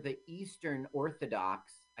 they're the Eastern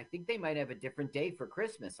Orthodox. I think they might have a different day for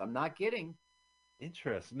Christmas. I'm not kidding.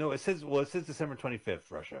 Interesting. No, it says December 25th,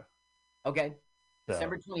 Russia. Okay. So.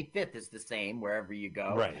 December 25th is the same wherever you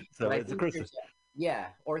go. Right. So but it's a Christmas.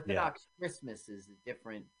 Orthodox Christmas is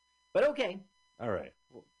different. But okay. All right.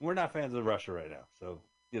 We're not fans of Russia right now. So,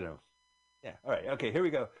 Yeah. All right. Okay, here we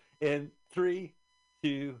go. In 3,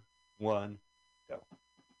 2, 1, go.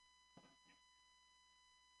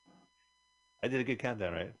 I did a good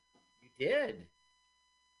countdown, right? You did.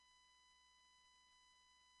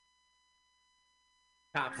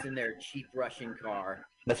 Cops in their cheap Russian car.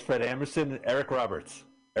 That's Fred Emerson and Eric Roberts.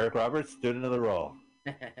 Eric Roberts doing another role.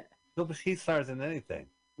 He stars in anything.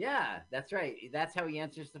 Yeah, that's right. That's how he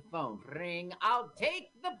answers the phone. Ring, I'll take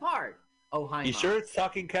the part. Oh, hi, You Mom. sure it's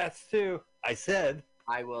Talking Cats too? I said.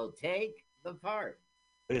 I will take the part.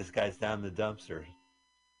 This guy's down the dumpster.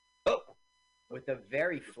 Oh! With a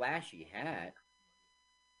very flashy hat.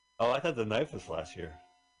 Oh, I thought the knife was last year.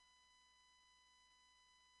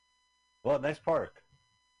 Well, nice park.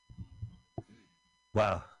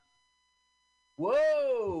 Wow.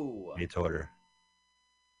 Whoa! It's order.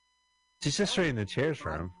 She's just straightening the chairs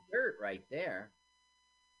for him. Dirt right there.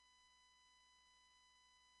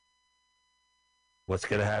 What's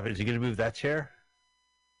going to happen? Is he going to move that chair?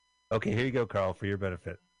 Okay, here you go, Carl, for your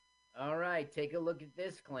benefit. All right, take a look at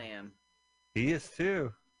this clam. He is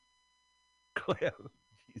too. Clam.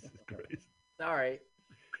 Jesus Christ. Sorry.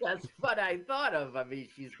 That's what I thought of. I mean,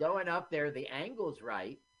 she's going up there. The angle's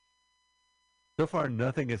right. So far,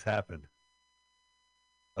 nothing has happened.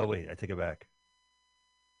 Oh, wait, I take it back.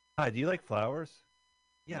 Hi, do you like flowers?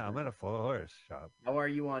 Yeah, I'm at a florist shop. How are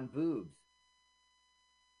you on boobs?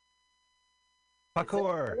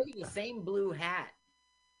 Parkour. The same blue hat.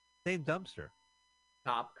 Same dumpster.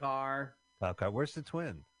 Cop car. Cop car. Where's the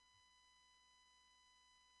twin?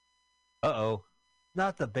 Uh-oh.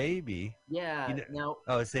 Not the baby. Yeah.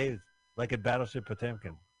 Oh, it's saved like a Battleship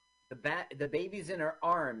Potemkin. the baby's in her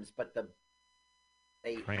arms, but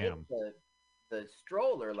they hit Cram. the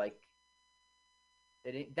stroller like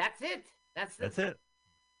that's it. That's it.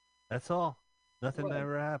 That's all. Nothing What a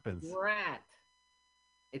ever happens. rat.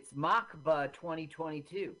 It's Machba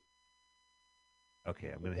 2022. Okay,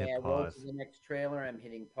 I'm gonna Okay, I hit roll pause. to the next trailer. I'm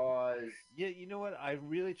hitting pause. Yeah, you know what? I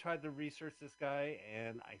really tried to research this guy,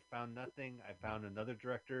 and I found nothing. I found another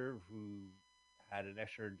director who had an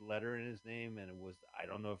extra letter in his name, and I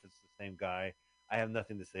don't know if it's the same guy. I have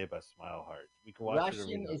nothing to say about Smile Heart. We can watch it.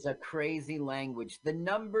 Russian is a crazy language. The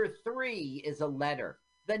number 3 is a letter.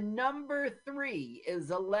 The number 3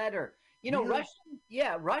 is a letter. You know, Really?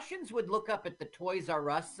 Russians would look up at the Toys R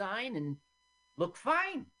Us sign and look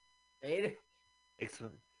fine.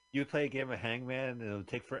 Excellent. You would play a game of Hangman, and it would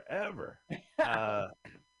take forever.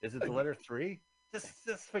 Is it the letter 3?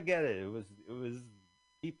 Just forget it. It was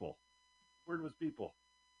people. Word was people.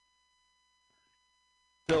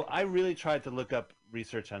 So I really tried to look up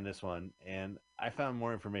research on this one, and I found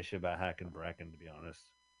more information about Hack and Bracken, to be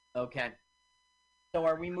honest. Okay. So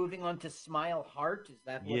are we moving on to Smile Heart? Is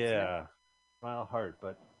that what's Yeah, Smile Heart,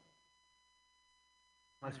 but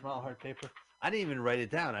my Smile Heart paper. I didn't even write it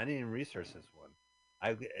down. I didn't even research this one.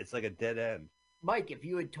 It's like a dead end. Mike, if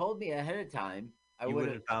you had told me ahead of time, I You would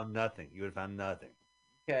would have found nothing. You would have found nothing.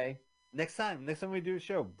 Okay. Next time we do a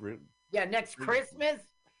show, Yeah, next Christmas?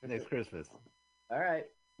 next Christmas. All right.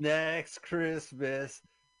 Next Christmas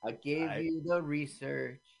I gave you the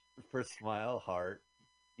research. for Smile Heart.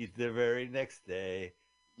 The very next day,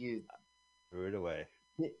 You threw it away.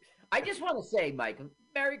 I just want to say, Mike,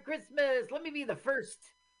 Merry Christmas. Let me be the first.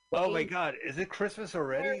 Oh my God, is it Christmas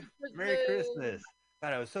already? Merry Merry Christmas.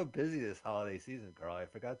 God, I was so busy this holiday season, Carl. I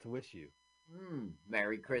forgot to wish you.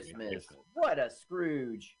 Merry Christmas. Christmas. What a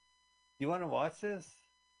Scrooge. You want to watch this?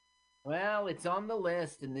 Well, it's on the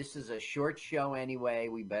list, and this is a short show anyway.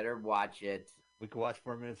 We better watch it. We could watch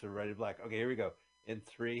 4 minutes of Red and Black. Okay, here we go. In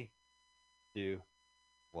 3, 2,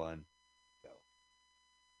 1, go.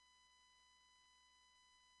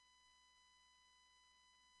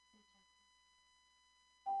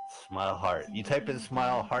 Smile Heart. You type in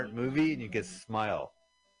Smile Heart movie and you get Smile.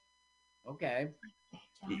 Okay.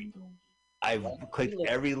 I've clicked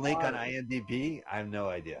every link on IMDb. I have no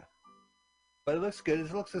idea. But it looks good.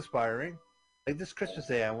 It looks inspiring. Like this Christmas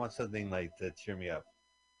Day, I want something like to cheer me up.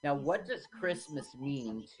 Now, what does Christmas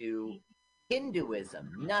mean to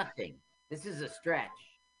Hinduism? Nothing. This is a stretch.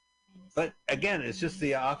 But again, it's just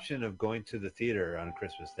the option of going to the theater on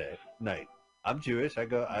Christmas Day night. I'm Jewish. I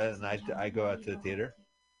go out to the theater.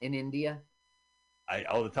 In India?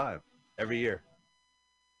 All the time, every year.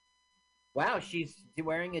 Wow, she's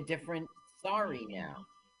wearing a different sari now.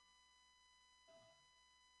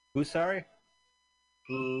 Who's sorry?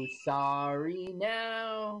 Who's sorry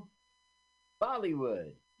now?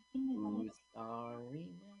 Bollywood. Who's sorry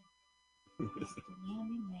now?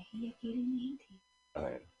 All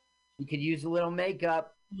right. You could use a little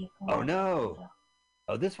makeup. Oh no!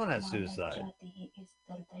 Oh, this one has suicide.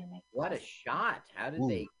 What a shot! How did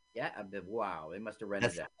they? Yeah, wow! They must have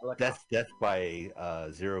rented that. That's death by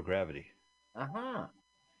zero gravity. Yeah,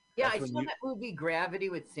 That's I saw that movie Gravity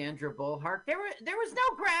with Sandra Bullock. There was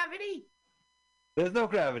no gravity. There's no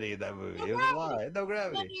gravity in that movie. No it was gravity. a lie. No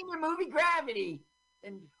gravity. In the movie Gravity.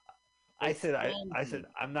 And I said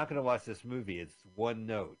I'm not gonna watch this movie. It's one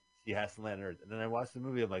note. She has to land Earth. And then I watched the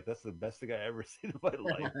movie. I'm like, that's the best thing I ever seen in my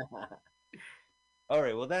life. All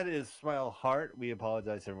right. Well, that is Smile Heart. We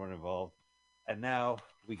apologize to everyone involved. And now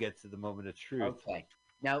we get to the moment of truth. Okay.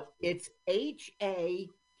 Now it's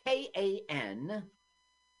HAKAN.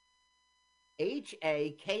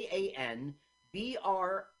 HAKAN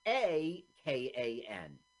BRAKAN.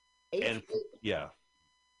 And yeah.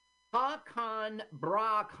 Hakan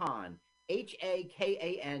Brakan.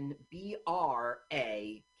 HAKAN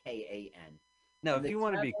BRAKAN. Now, if you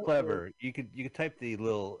want to be clever, you could type the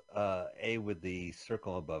little A with the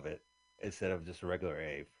circle above it instead of just a regular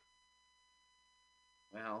A.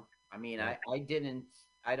 Well, I mean, I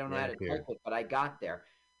don't know how to type it, but I got there.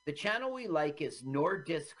 The channel we like is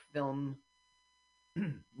Nordisk Film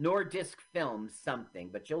something,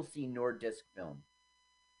 but you'll see Nordisk Film.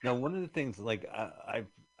 Now, one of the things, like I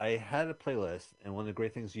had a playlist, and one of the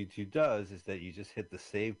great things YouTube does is that you just hit the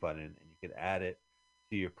save button and you can add it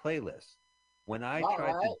to your playlist. When I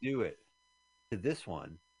tried to do it to this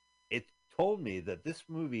one, it told me that this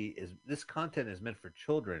content is meant for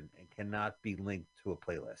children and cannot be linked to a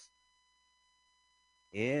playlist.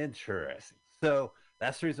 Interesting. So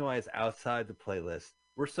that's the reason why it's outside the playlist.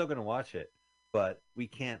 We're still going to watch it, but we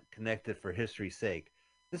can't connect it for history's sake.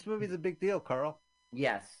 This movie's a big deal, Carl.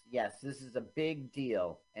 Yes, yes, this is a big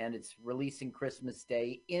deal, and it's releasing Christmas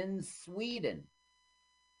Day in Sweden.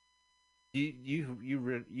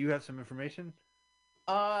 You have some information?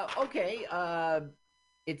 Okay.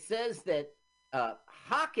 It says that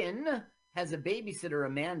Haken has a babysitter,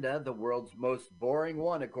 Amanda, the world's most boring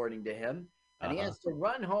one, according to him, and he Uh-huh. has to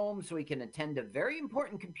run home so he can attend a very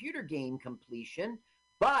important computer game completion.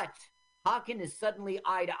 But Haken is suddenly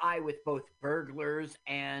eye to eye with both burglars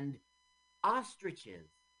and ostriches.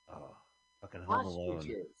 Oh, fucking Home Alone.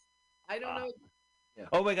 Ostriches. I don't Ah. know. Yeah.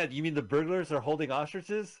 Oh my God! You mean the burglars are holding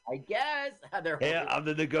ostriches? I guess they're Yeah, holding. I'm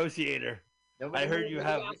the negotiator. Nobody I heard knows you where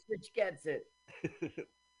have. the ostrich gets it.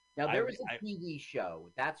 Now I, there was I a TV show.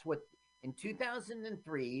 That's what in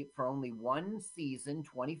 2003 for only one season,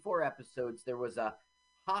 24 episodes, there was a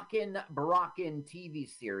Haken Brocken TV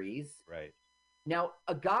series. right. Now,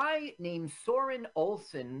 a guy named Soren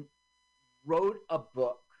Olsen wrote a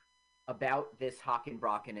book about this Haken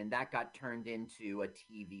Brocken, and that got turned into a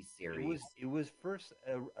TV series. It was first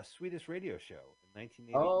a Swedish radio show in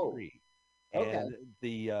Oh, 1983, okay. and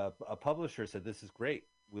the a publisher said this is great.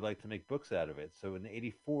 We like to make books out of it. So in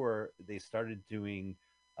 '84 they started doing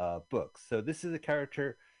books. So this is a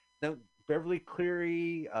character. Now Beverly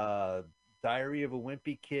Cleary, Diary of a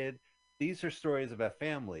Wimpy Kid. These are stories about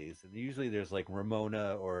families, and usually there's like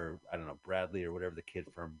Ramona or I don't know Bradley or whatever the kid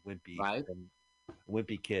Right. from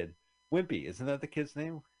Wimpy Kid. Wimpy, isn't that the kid's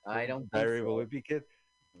name? I don't think Diary of a so. Wimpy Kid.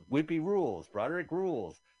 Wimpy rules. Broderick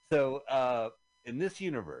rules. So in this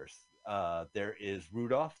universe, there is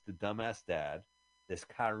Rudolph, the dumbass dad. There's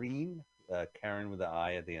Karen, Karen with the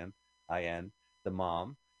I at the end, I-N, the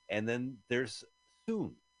mom. And then there's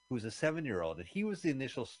Soon, who's a 7-year-old. And he was the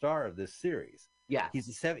initial star of this series. Yes.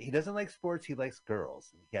 He doesn't like sports. He likes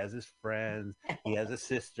girls. He has his friends. He has a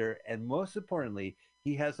sister. And most importantly,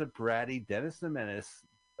 he has a bratty Dennis the Menace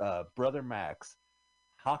brother Max,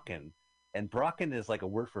 Haken, and Brocken is like a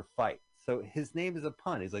word for fight. So his name is a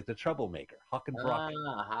pun. He's like the troublemaker, Haken Brocken.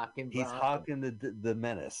 Haken He's Brocken. Haken the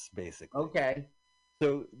menace, basically. Okay.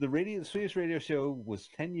 So the Swedish radio show was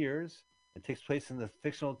 10 years. It takes place in the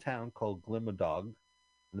fictional town called Glimmadog, and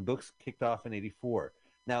the books kicked off in '84.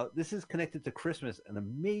 Now this is connected to Christmas in a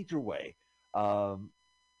major way,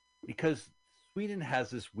 because Sweden has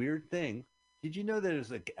this weird thing. Did you know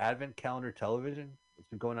there's an advent calendar television? It's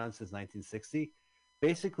been going on since 1960.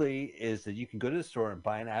 Basically, is that you can go to the store and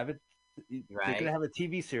buy an advent. They're going to have a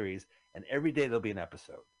TV series, and every day there'll be an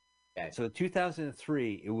episode. Okay. So in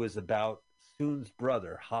 2003, it was about Soon's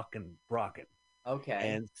brother, Haken Brocken.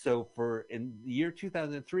 Okay. And so in the year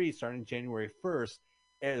 2003, starting January 1st,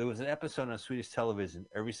 there was an episode on Swedish television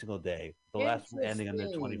every single day, the last one ending on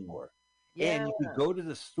the 24. Yeah. And you could go to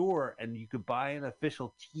the store and you could buy an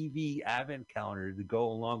official TV advent calendar to go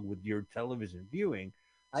along with your television viewing.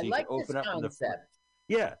 So I you like could open this up concept.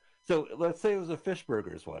 Yeah. So let's say it was a Fish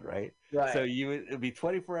Burgers one, right? Right. So it'd be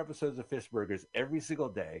 24 episodes of Fish Burgers every single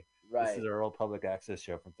day. Right. This is our old public access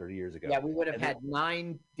show from 30 years ago. Yeah, we would have had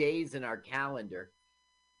 9 days in our calendar.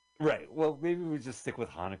 Right. Well, maybe we just stick with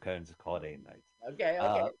Hanukkah and just call it 8 nights. Okay.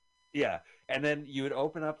 Okay. Yeah. And then you would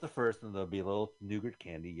open up the first, and there'll be a little nougat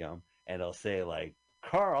candy, yum, and it'll say like,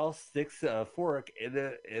 Carl sticks a fork in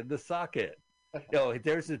the socket.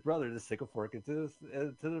 There's his brother to stick a fork into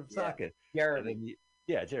the socket. Jeremy.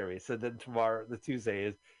 Yeah, Jeremy. So then tomorrow, the Tuesday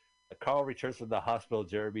is Carl returns from the hospital.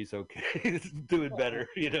 Jeremy's okay. He's doing better,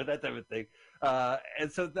 that type of thing.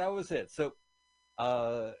 And so that was it. So,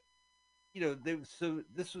 so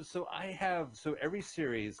every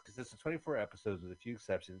series, because it's 24 episodes with a few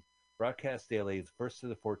exceptions, broadcast daily, the 1st to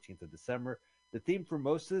the 14th of December. The theme for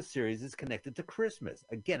most of the series is connected to Christmas.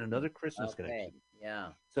 Again, another Christmas connection. Yeah.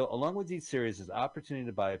 So along with these series, there's opportunity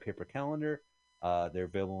to buy a paper calendar. They're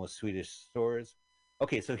available in Swedish stores.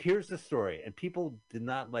 Okay, so here's the story. And people did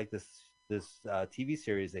not like this TV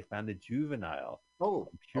series. They found it juvenile. Oh,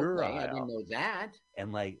 puerile. Okay. I didn't know that.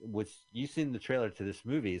 And which you've seen the trailer to this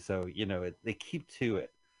movie, so they keep to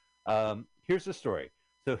it. Here's the story.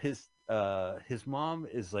 So his mom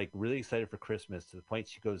is like really excited for Christmas to the point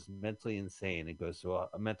she goes mentally insane and goes to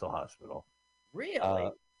a mental hospital. Really?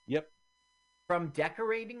 Yep. From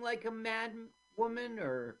decorating like a mad woman,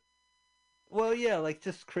 or? Well, yeah, like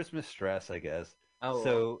just Christmas stress, I guess. Oh.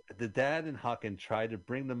 So the dad and Haken tried to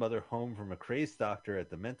bring the mother home from a crazed doctor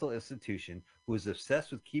at the mental institution who was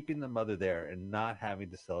obsessed with keeping the mother there and not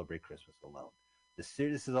having to celebrate Christmas alone. This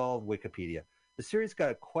is all Wikipedia. The series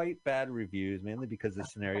got quite bad reviews, mainly because the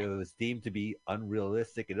scenario was deemed to be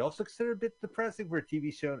unrealistic. It also considered a bit depressing for a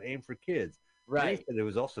TV show aimed for kids. Right. They said it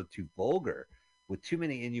was also too vulgar, with too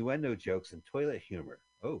many innuendo jokes and toilet humor.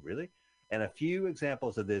 Oh, really? And a few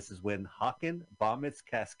examples of this is when Haken vomits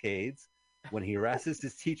cascades, when he harasses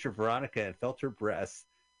his teacher Veronica and felt her breasts,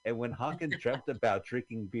 and when Haken dreamt about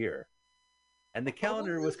drinking beer. And the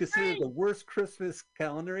calendar was considered the worst Christmas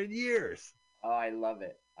calendar in years. Oh, I love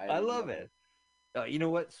it. I love it. You know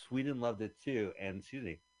what? Sweden loved it too. And excuse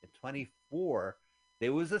me, in 24,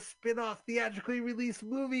 there was a spin-off theatrically released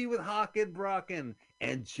movie with Haken Brocken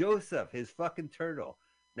and Joseph, his fucking turtle.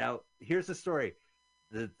 Now, here's the story.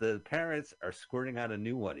 The parents are squirting out a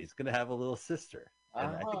new one. He's going to have a little sister.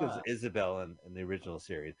 And I think it was Isabel in the original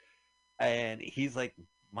series. And he's like,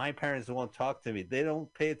 my parents won't talk to me. They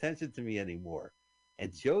don't pay attention to me anymore.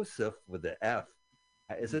 And Joseph, with the F,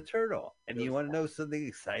 is a turtle. And you want to know something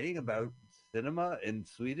exciting about cinema in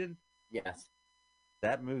Sweden? Yes.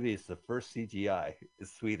 That movie is the first CGI in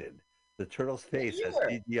Sweden. The turtle's face has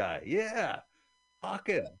CGI. Yeah.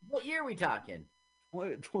 Haken. What year are we talking?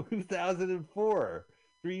 2004.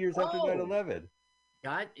 3 years after 9/11.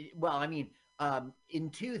 God, well, I mean,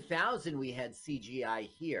 in 2000 we had CGI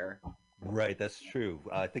here. Right, that's true.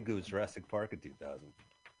 I think it was Jurassic Park in 2000.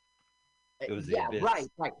 It was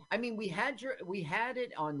right. I mean, we had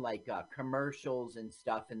it on like commercials and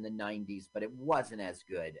stuff in the 90s, but it wasn't as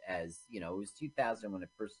good as, it was 2000 when it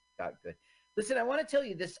first got good. Listen, I want to tell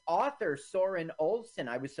you, this author Soren Olsen,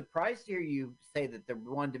 I was surprised to hear you say that they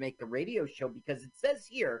wanted to make the radio show, because it says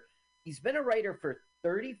here he's been a writer for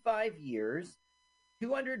 35 years,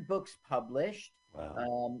 200 books published.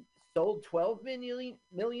 Wow. Sold 12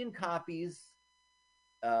 million copies.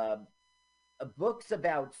 Books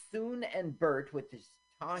about Soon and Bert with his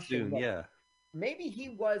Tasha. Soon, yeah. Maybe he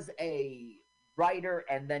was a writer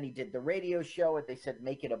and then he did the radio show and they said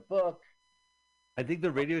make it a book. I think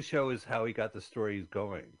the radio show is how he got the stories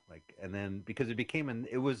going. And then because it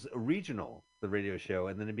was a regional, the radio show,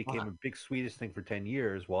 and then it became a big Swedish thing for 10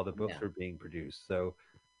 years while the books were being produced. So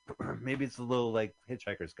maybe it's a little like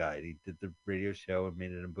Hitchhiker's Guide. He did the radio show and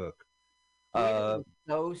made it a book. It's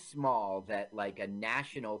so small that like a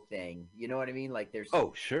national thing, you know what I mean? Like there's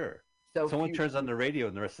sure. So someone turns on the radio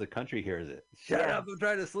and the rest of the country hears it. Shut up! I'm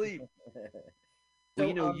trying to sleep.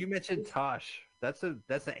 Well, you mentioned Tosh. That's an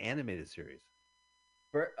animated series.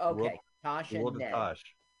 Tosh and Ned. Tosh.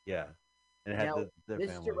 Yeah. And it had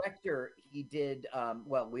this family. Director, he did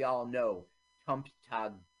we all know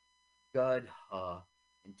Tumptag Gudha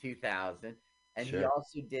in 2000, and he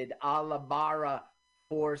also did Alabara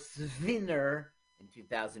Forsvinner in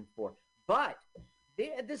 2004. But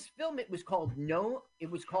this film, it was called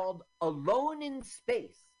Alone in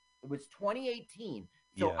Space. It was 2018.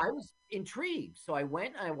 So I was intrigued. So I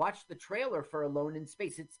went and I watched the trailer for Alone in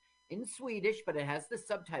Space. It's in Swedish, but it has the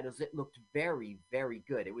subtitles. It looked very, very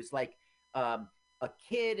good. It was like a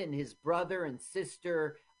kid and his brother and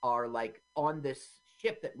sister are like on this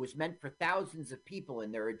ship that was meant for thousands of people,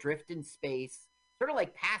 and they're adrift in space, sort of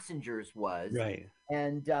like Passengers was. Right.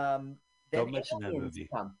 And don't mention that movie.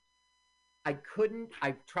 I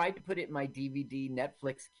tried to put it in my DVD,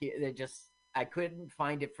 Netflix. I couldn't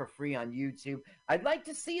find it for free on YouTube. I'd like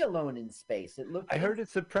to see Alone in Space. I heard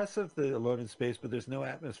it's impressive, the Alone in Space, but there's no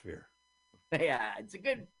atmosphere. Yeah, it's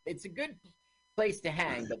a good place to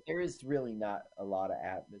hang, but there is really not a lot of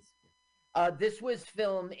atmosphere. This was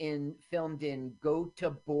filmed in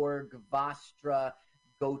Göteborg, Västra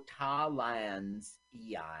Götalands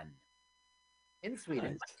in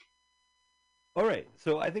Sweden. Nice. All right,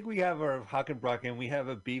 so I think we have our Haken Brocken. We have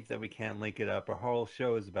a beef that we can't link it up. Our whole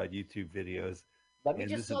show is about YouTube videos. Let me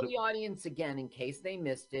just tell the audience again, in case they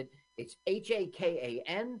missed it. It's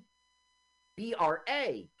HakanBrakan,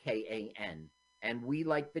 and we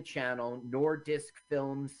like the channel Nordisk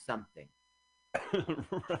Films something.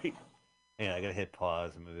 Right. Yeah, I gotta hit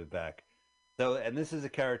pause and move it back. So, and this is a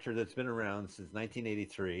character that's been around since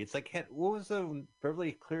 1983. It's like, what was the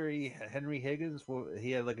Beverly Cleary, Henry Higgins?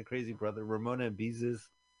 He had like a crazy brother, Ramona and Beezus.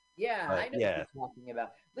 Yeah, I know what you're talking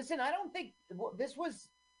about. Listen, I don't think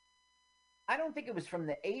it was from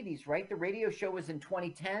the 80s, right? The radio show was in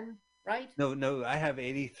 2010, right? No, I have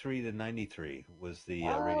 83 to 93 was the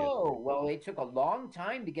radio. Oh, well, they took a long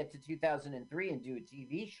time to get to 2003 and do a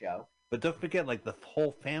TV show. But don't forget, like, the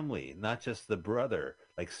whole family, not just the brother.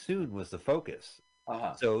 Like, Soon was the focus.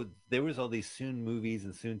 So there was all these Soon movies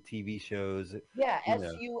and Soon TV shows. Yeah,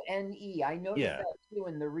 Sune. I noticed that, too,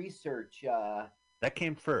 in the research. That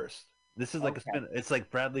came first. This is like a spin. It's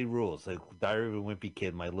like Bradley Rules, like Diary of a Wimpy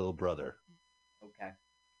Kid, my little brother. Okay.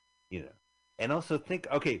 And also think,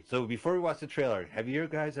 so before we watch the trailer, have you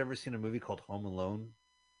guys ever seen a movie called Home Alone?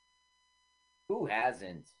 Who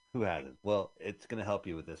hasn't? Well, it's going to help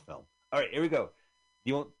you with this film. All right, here we go.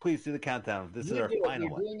 Please do the countdown. This is our final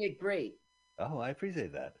one. You're doing it great. Oh, I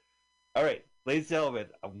appreciate that. All right, ladies and gentlemen,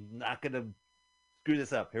 I'm not going to screw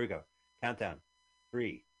this up. Here we go. Countdown.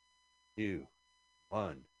 3, 2,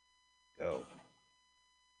 1, go.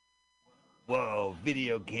 Whoa,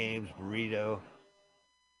 video games, burrito.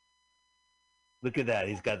 Look at that.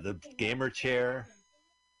 He's got the gamer chair.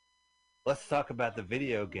 Let's talk about the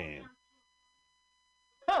video game.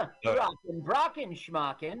 Huh. Brocken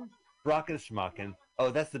schmocken. Brocken schmocken. Oh,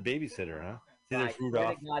 that's the babysitter, huh? See, there's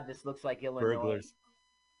Rudolph. God, this looks like Illinois. Burglars.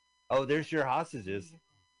 Oh, there's your hostages.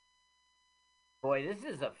 Boy, this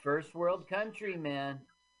is a first world country, man.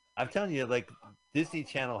 I'm telling you, like, Disney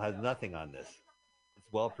Channel has nothing on this.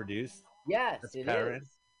 It's well produced. Yes, That's it Karen. is.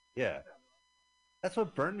 Yeah. That's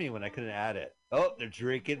what burned me when I couldn't add it. Oh, they're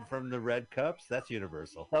drinking from the red cups. That's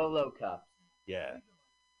universal. Solo cups. Yeah.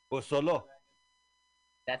 Oh, solo.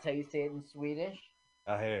 That's how you say it in Swedish?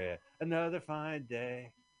 Oh, here, another fine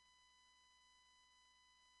day.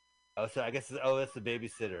 Oh, so I guess, that's the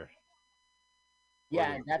babysitter.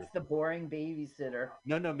 Yeah, and that's the boring babysitter.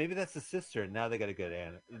 No, maybe that's the sister. Now they got a good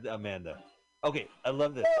Amanda. Okay, I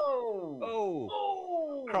love this. Oh.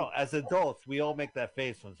 Carl, as adults, we all make that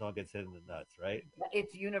face when someone gets hit in the nuts, right?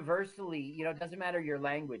 It's universally, it doesn't matter your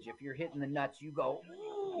language. If you're hitting the nuts, you go,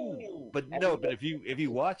 ooh. But no, but if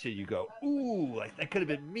you watch it, you go, ooh, like that could have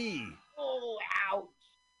been me. Oh, ouch.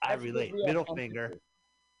 I relate. Middle finger.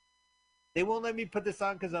 They won't let me put this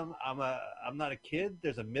on because I'm not a kid.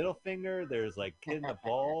 There's a middle finger. There's like kid in the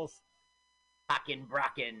balls. Hakken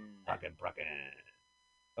Bracken.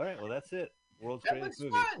 All right, well that's it. World's That greatest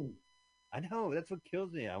looks movie. fun. I know, that's what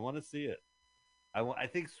kills me. I want to see it. I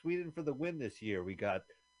think Sweden for the win this year. We got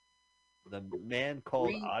The Man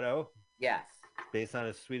Called Otto. Yes. Based on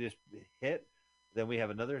a Swedish hit. Then we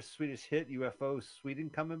have another Swedish hit, UFO Sweden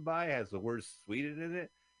coming by, has the word Sweden in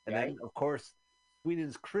it. And then, of course,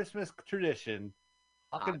 Sweden's Christmas tradition,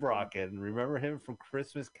 Hakken Bracken. Remember him from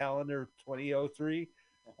Christmas calendar 2003?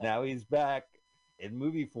 Now he's back in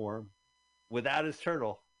movie form without his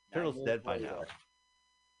turtle. Turtle's dead by now.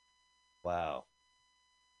 Wow.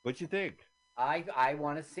 What'd you think? I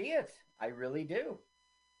want to see it. I really do.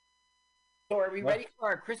 So are we ready for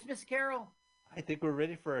our Christmas Carol? I think we're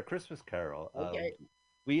ready for a Christmas Carol. Okay.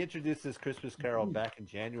 We introduced this Christmas Carol back in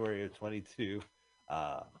January of 22,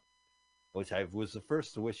 which I was the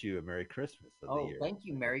first to wish you a Merry Christmas of the year. Thank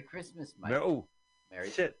you. Merry Christmas, Mike.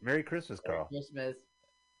 Merry Christmas, Carl. Merry Christmas.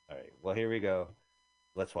 All right. Well, here we go.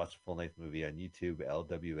 Let's watch a full-length movie on YouTube,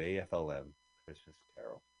 LWAFLM, Christmas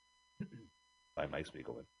Carol, by Mike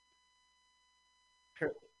Spiegelman.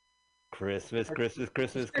 Christmas, Christmas,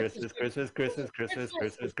 Christmas, Christmas, Christmas, Christmas, Christmas,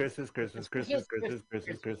 Christmas, Christmas, Christmas, Christmas, Christmas,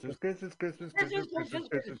 Christmas, Christmas, Christmas, Christmas, Christmas,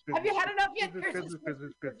 Christmas. Have you had enough yet? Christmas,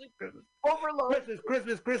 Christmas, Christmas, overload.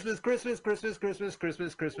 Christmas, Christmas, Christmas, Christmas, Christmas,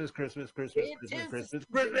 Christmas, Christmas, Christmas, Christmas, Christmas,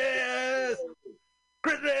 Christmas,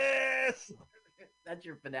 Christmas. That's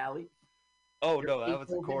your finale. Oh no, that was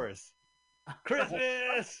the chorus.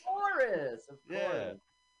 Christmas. Chorus, of course.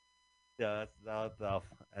 Yeah, I'll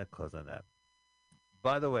close on that.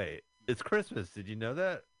 By the way, it's Christmas. Did you know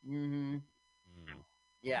that? Mm-hmm.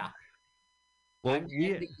 Yeah. Well, time to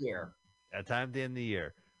end the year. Time to end the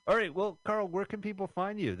year. All right. Well, Carl, where can people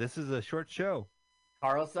find you? This is a short show.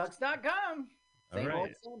 CarlSucks.com. Same old,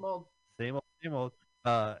 same old. Same old, same old.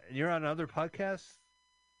 You're on other podcasts?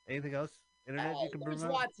 Anything else? Internet you can promote?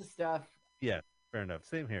 There's lots of stuff. Yeah, fair enough.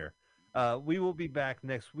 Same here. We will be back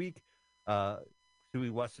next week. Should we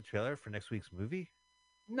watch the trailer for next week's movie?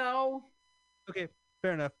 No. Okay,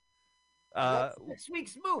 fair enough. What's next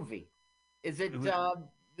week's movie? Is it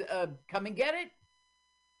Come and Get It?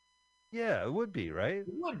 Yeah, it would be, right? It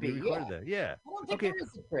would be, yeah. I don't think there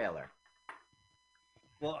is a trailer.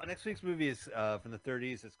 Well, next week's movie is from the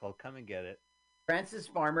 30s. It's called Come and Get It. Francis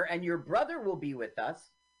Farmer, and your brother will be with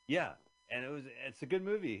us. Yeah, and it's a good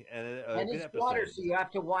movie. And his daughter, so you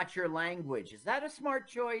have to watch your language. Is that a smart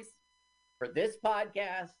choice for this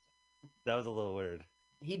podcast? That was a little weird.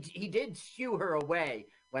 He did shoo her away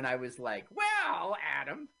when I was like, well,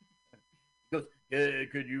 Adam. He goes, hey,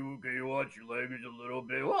 can you watch your language a little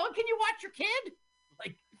bit? Well, can you watch your kid?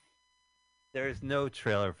 Like, there's no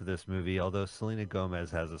trailer for this movie, although Selena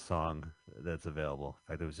Gomez has a song that's available.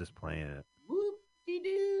 In fact, I was just playing it.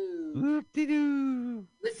 Whoop-de-doo. Whoop-de-doo.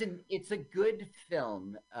 Listen, it's a good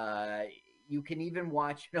film. You can even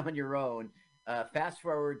watch it on your own. Fast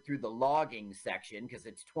forward through the logging section because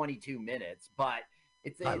it's 22 minutes, but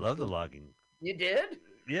I love the logging. You did?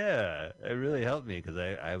 Yeah, it really helped me because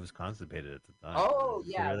I was constipated at the time. Oh,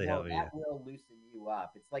 yeah. Really that will loosen you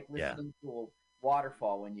up. It's like listening to a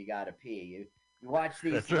waterfall when you got to pee. You watch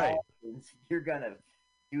these lessons, you're going to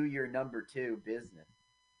do your number 2 business.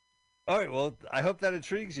 All right, well, I hope that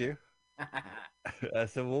intrigues you.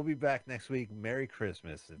 So we'll be back next week. Merry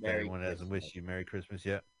Christmas. If anyone hasn't wished you Merry Christmas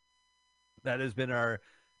yet. That has been our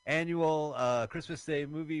annual Christmas Day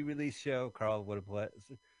movie release show. Carl, what a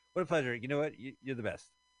pleasure. You know what? You're the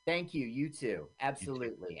best. Thank you. You too. You too.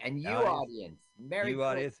 Absolutely. And you, Audience, audience, Merry you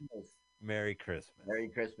audience, Christmas. Merry Christmas. Merry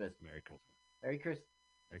Christmas. Merry Christmas. Merry Christmas.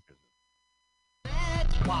 Merry Christmas.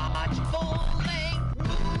 Let's watch full-length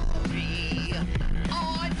movie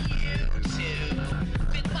on YouTube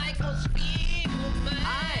with Michael Spiegelman.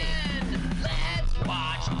 Hi. Let's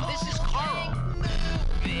watch. This is Carl.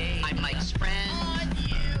 Movie. I'm Mike's friend. On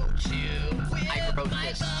YouTube. I wrote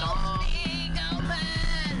this song.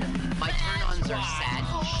 Spiegelman. My turn-ons are sad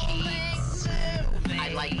sheets.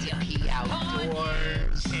 I like to pee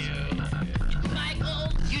outdoors.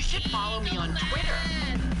 You should follow me on Twitter.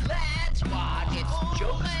 Let's watch. It's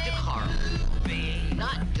Jokes de Carl.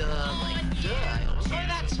 Not duh like duh. Oh,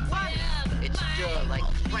 that's funny. It's duh like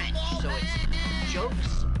French, so it's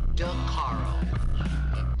Jokes de Carl.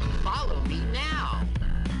 Follow me now.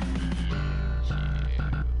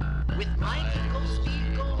 With Michael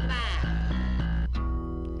Spiegelman.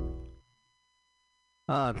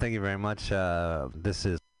 Thank you very much. This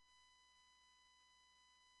is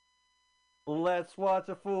Let's Watch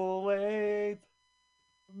a Full-Length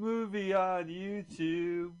Movie on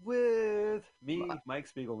YouTube with me, Mike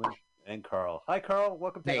Spiegelman, and Carl. Hi, Carl.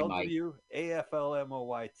 Welcome to Hey, Mike.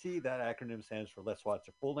 LWAFLMOYT. That acronym stands for Let's Watch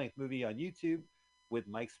a Full-Length Movie on YouTube with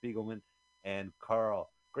Mike Spiegelman and Carl.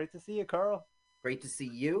 Great to see you, Carl. Great to see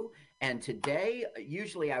you. And today,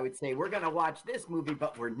 usually I would say we're going to watch this movie,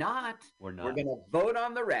 but we're not. We're not. We're going to vote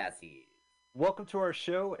on the Razzies. Welcome to our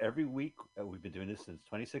show. Every week, we've been doing this since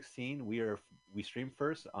 2016. We stream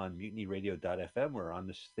first on MutinyRadio.fm. We're on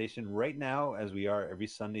the station right now, as we are every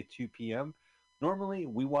Sunday, 2 p.m. Normally,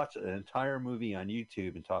 we watch an entire movie on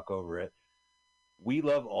YouTube and talk over it. We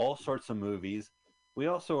love all sorts of movies. We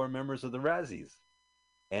also are members of the Razzies.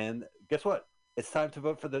 And guess what? It's time to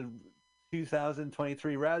vote for the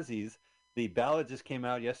 2023 Razzies. The ballot just came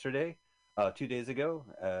out yesterday. 2 days ago,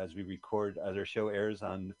 as our show airs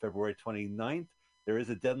on February 29th. There is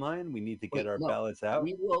a deadline. We need to get our ballots out.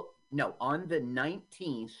 On the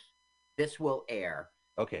 19th, this will air.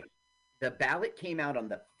 Okay. The ballot came out on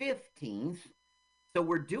the 15th. So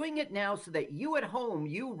we're doing it now so that you at home,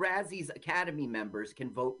 you Razzies Academy members, can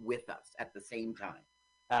vote with us at the same time.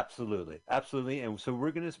 Absolutely. Absolutely. And so we're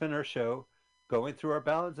going to spend our show going through our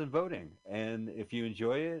ballots and voting. And if you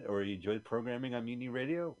enjoy it or you enjoy the programming on Mutiny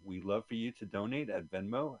Radio, we'd love for you to donate at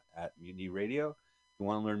Venmo at Mutiny Radio. If you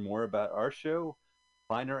want to learn more about our show,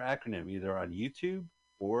 find our acronym either on YouTube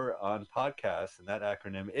or on podcasts. And that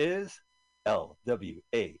acronym is LWAFLMOYT.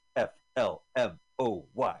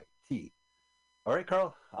 All right,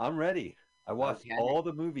 Carl, I'm ready. I watched all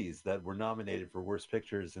the movies that were nominated for Worst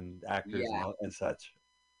Pictures and Actors and such.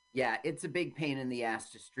 Yeah, it's a big pain in the ass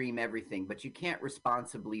to stream everything, but you can't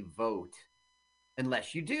responsibly vote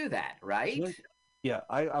unless you do that, right? Yeah,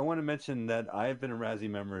 I want to mention that I've been a Razzie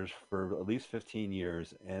member for at least 15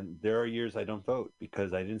 years, and there are years I don't vote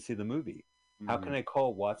because I didn't see the movie. How can I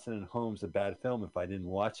call Watson and Holmes a bad film if I didn't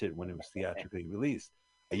watch it when it was theatrically released?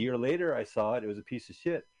 A year later, I saw it. It was a piece of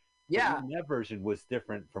shit. Yeah. That version was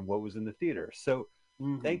different from what was in the theater. So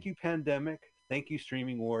thank you, pandemic. Thank you,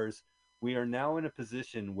 streaming wars. We are now in a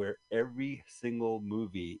position where every single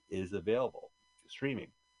movie is available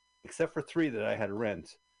streaming, except for 3 that I had to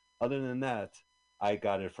rent. Other than that, I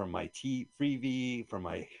got it from my Freevee, from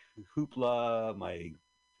my Hoopla, my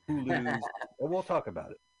Hulu's, and we'll talk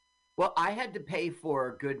about it. Well, I had to pay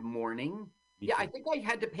for Good Morning. I think I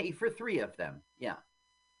had to pay for 3 of them. Yeah.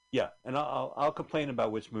 Yeah, and I'll complain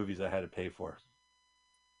about which movies I had to pay for.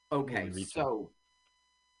 Okay, so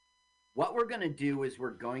what we're going to do is we're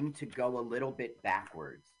going to go a little bit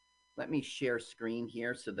backwards. Let me share screen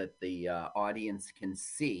here so that the audience can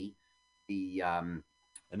see the... And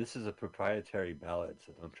this is a proprietary ballot,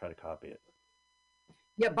 so don't try to copy it.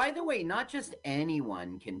 Yeah, by the way, not just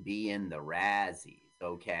anyone can be in the Razzies,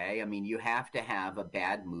 okay? I mean, you have to have a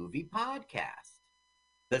bad movie podcast.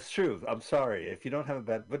 That's true. I'm sorry. If you don't have a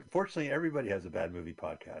bad... But fortunately, everybody has a bad movie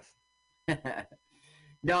podcast.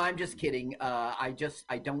 No, I'm just kidding. I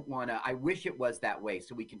don't want to. I wish it was that way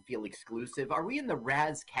so we can feel exclusive. Are we in the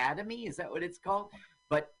Raz Academy? Is that what it's called?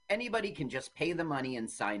 But anybody can just pay the money and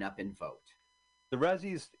sign up and vote. The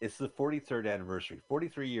Razzies, it's the 43rd anniversary.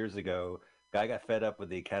 43 years ago, guy got fed up with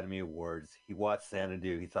the Academy Awards. He watched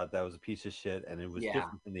Xanadu. He thought that was a piece of shit, and it was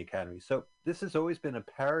different from the Academy. So this has always been a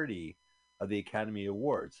parody of the Academy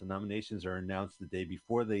Awards. The nominations are announced the day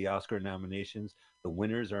before the Oscar nominations. The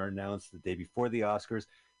winners are announced the day before the Oscars.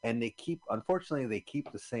 And unfortunately, they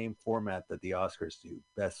keep the same format that the Oscars do.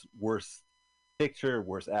 Best, worst picture,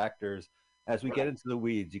 worst actors. As we get into the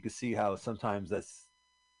weeds, you can see how sometimes that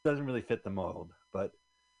doesn't really fit the mold. But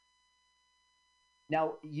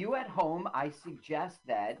Now, you at home, I suggest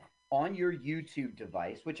that on your YouTube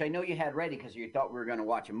device, which I know you had ready because you thought we were going to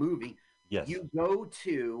watch a movie, Yes. you go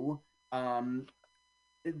to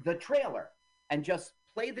the trailer and just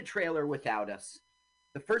play the trailer without us.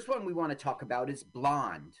 The first one we want to talk about is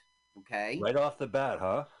Blonde. Okay. Right off the bat,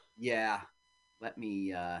 huh? Yeah. Let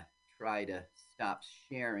me try to stop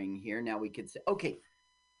sharing here. Now we could say, okay.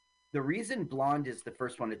 The reason Blonde is the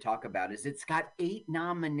first one to talk about is it's got 8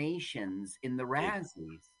 nominations in the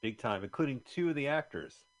Razzies. Big time, including 2 of the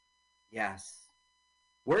actors. Yes.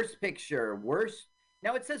 Worst picture, worst.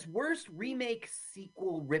 Now it says worst remake,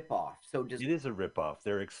 sequel, ripoff. So does it is a ripoff?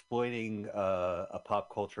 They're exploiting a pop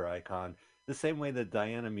culture icon the same way the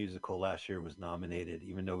Diana musical last year was nominated,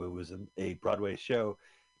 even though it was a Broadway show.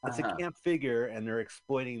 It's a camp figure, and they're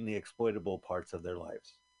exploiting the exploitable parts of their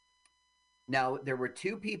lives. Now, there were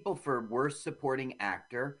 2 people for worst supporting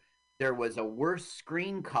actor. There was a worst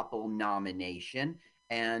screen couple nomination,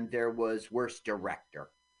 and there was worst director.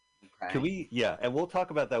 Okay. Can we? Yeah, and we'll talk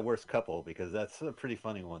about that worst couple because that's a pretty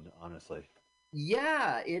funny one, honestly.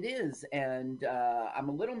 Yeah, it is, and I'm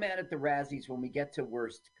a little mad at the Razzies when we get to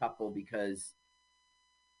worst couple because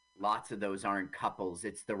lots of those aren't couples.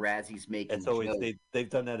 It's the Razzies making. It's always they've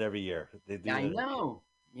done that every year. They do. I know.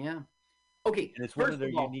 Yeah. Okay. And it's one of their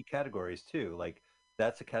unique categories too. Like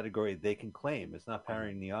that's a category they can claim. It's not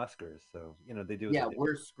parrying the Oscars, so they do. Yeah,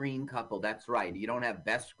 worst screen couple. That's right. You don't have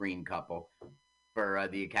best screen couple for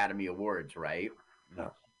the Academy Awards, right?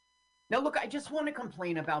 No. Now, look, I just want to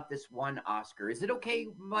complain about this one Oscar. Is it okay,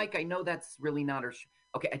 Mike? I know that's really not our...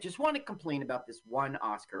 Okay, I just want to complain about this one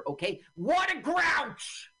Oscar, okay? What a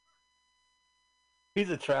grouch! He's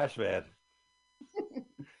a trash man.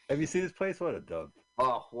 Have you seen this place? What a dump.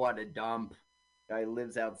 Oh, what a dump. Guy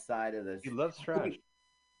lives outside of this. He loves trash. Okay.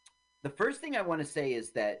 The first thing I want to say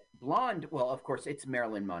is that Blonde, well, of course, it's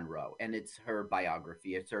Marilyn Monroe, and it's her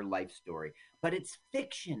biography. It's her life story. But it's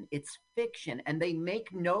fiction. It's fiction. And they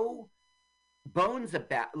make no bones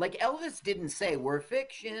about... Like, Elvis didn't say, we're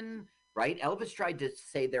fiction, right? Elvis tried to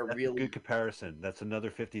say they're That's really... a good comparison. That's another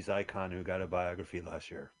 50s icon who got a biography last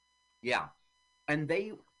year. Yeah. And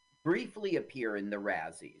they briefly appear in the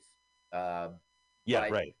Razzies.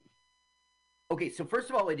 Right. Okay, so first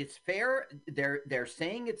of all, it is fair. They're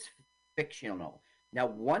saying it's fictional. Now,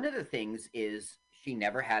 one of the things is she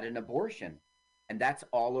never had an abortion, and that's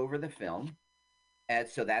all over the film. And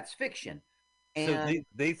so that's fiction. And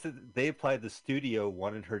so they applied the studio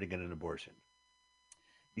wanted her to get an abortion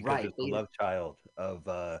because it's the love child of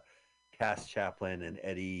Cass Chaplin and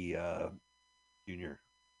Eddie Jr.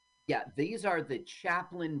 Yeah, these are the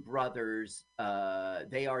Chaplin brothers.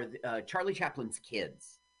 They are Charlie Chaplin's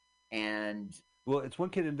kids. And well, it's one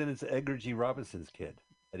kid, and then it's Edgar G. Robinson's kid,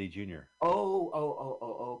 Eddie Jr.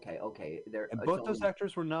 Okay. And both those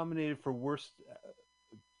actors were nominated for worst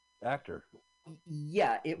actor.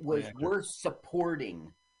 Yeah, it was worst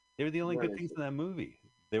supporting. They were the only good things in that movie.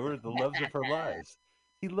 They were the loves of her lives.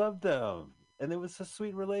 He loved them, and it was a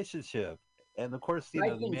sweet relationship. And of course,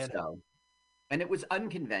 I think so. And it was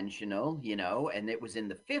unconventional, and it was in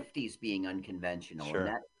the 50s being unconventional. Sure.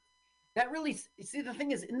 And that really, see, the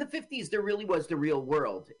thing is, in the 50s, there really was the real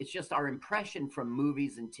world. It's just our impression from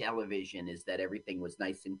movies and television is that everything was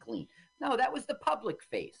nice and clean. No, that was the public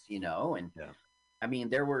face, and I mean,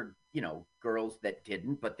 there were, girls that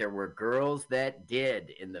didn't, but there were girls that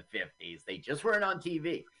did in the 50s. They just weren't on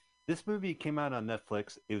TV. This movie came out on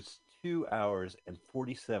Netflix. It was 2 hours and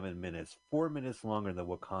 47 minutes, 4 minutes longer than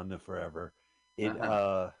Wakanda Forever. It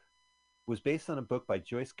was based on a book by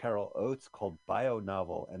Joyce Carol Oates called Bio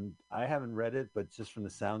Novel, and I haven't read it, but just from the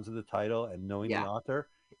sounds of the title and knowing the author,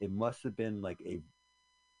 it must have been like a,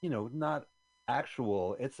 not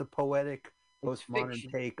actual. It's a poetic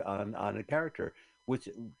postmodern take on a character, which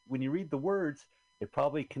when you read the words, it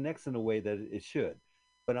probably connects in a way that it should,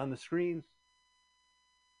 but on the screen.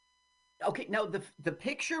 Okay, now the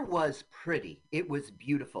picture was pretty. It was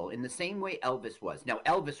beautiful in the same way Elvis was. Now,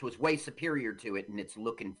 Elvis was way superior to it in its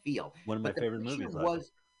look and feel. One of my favorite movies.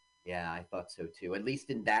 Yeah, I thought so too. At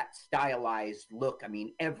least in that stylized look. I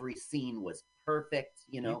mean, every scene was perfect,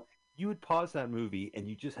 You would pause that movie and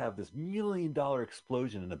you just have this $1 million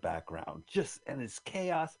explosion in the background. And it's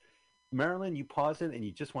chaos. Marilyn, you pause it and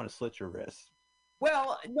you just want to slit your wrists.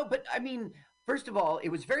 Well, no, but I mean... First of all, it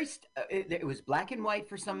was it was black and white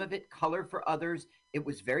for some of it, color for others. It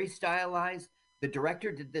was very stylized. The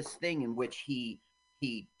director did this thing in which he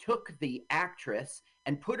took the actress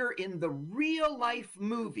and put her in the real life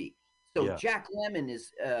movie. So Jack Lemmon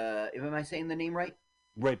is, am I saying the name right?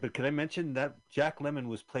 Right, but can I mention that Jack Lemmon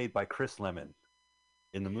was played by Chris Lemmon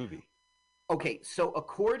in the movie? Okay, so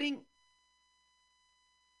according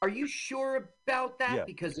Are you sure about that? Yeah,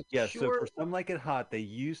 Because it's yeah. So sure for Some Like It Hot, they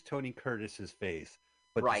used Tony Curtis's face,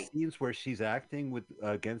 but the right. scenes where she's acting with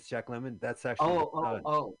against Jack Lemmon, that's actually Oh, the oh, son.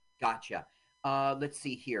 oh, gotcha. Let's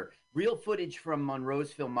see here. Real footage from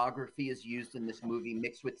Monroe's filmography is used in this movie,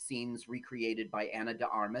 mixed with scenes recreated by Anna de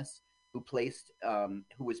Armas, who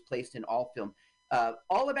was placed in all film.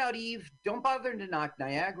 All About Eve, Don't Bother to Knock,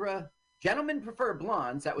 Niagara, Gentlemen Prefer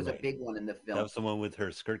Blondes. That was a Right. big one in the That film. was the one with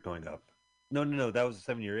her skirt going up. No, no, no. That was a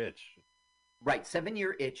 7-Year Itch. Right, 7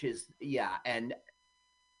 Year Itch is and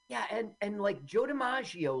like Joe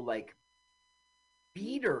DiMaggio like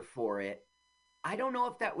beat her for it. I don't know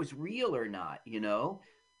if that was real or not, you know?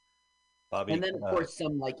 Bobby. And then, of course,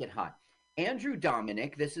 Some Like It Hot. Andrew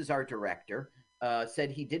Dominic, this is our director,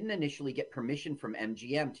 said he didn't initially get permission from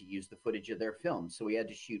MGM to use the footage of their film, so he had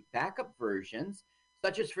to shoot backup versions,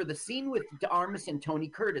 such as for the scene with DeArmas and Tony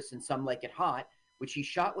Curtis in Some Like It Hot, which he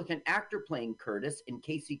shot with an actor playing Curtis in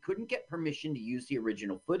case he couldn't get permission to use the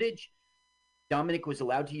original footage. Dominic was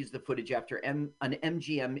allowed to use the footage after an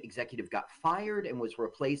MGM executive got fired and was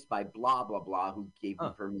replaced by blah, blah, blah, who gave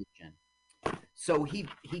him permission. So he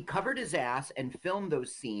covered his ass and filmed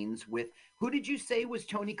those scenes with, who did you say was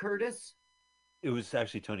Tony Curtis? It was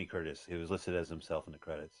actually Tony Curtis. He was listed as himself in the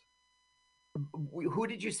credits. Who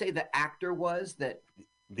did you say the actor was that?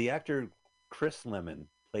 The actor Chris Lemmon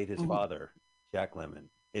played his father, Jack Lemmon,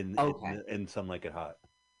 in Some Like It Hot.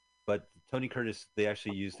 But Tony Curtis, they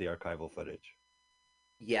actually used the archival footage.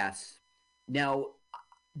 Yes. Now,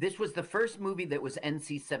 this was the first movie that was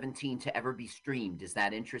NC-17 to ever be streamed. Is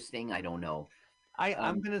that interesting? I don't know.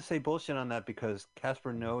 I'm going to say bullshit on that because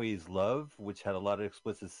Caspar Noé's Love, which had a lot of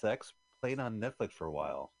explicit sex, played on Netflix for a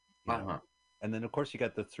while. You know? And then, of course, you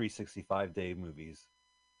got the 365-day movies.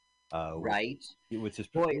 Right. Which is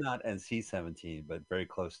probably not NC-17, but very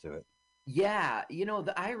close to it. Yeah. You know,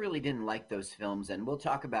 I really didn't like those films, and we'll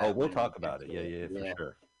talk about it. Oh, we'll talk about it. Yeah, for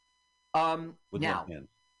sure. Now,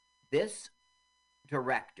 this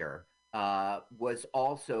director was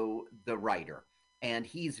also the writer, and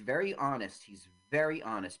he's very honest. He's very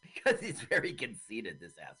honest because he's very conceited,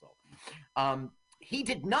 this asshole. He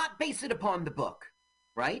did not base it upon the book,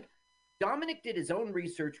 right? Dominic did his own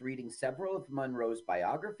research reading several of Monroe's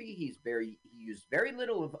biography. He used very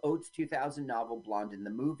little of Oates' 2000 novel Blonde in the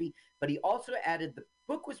movie, but he also added the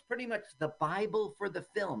book was pretty much the Bible for the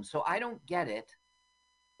film. So I don't get it.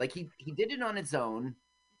 Like he did it on his own.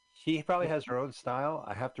 She probably has her own style.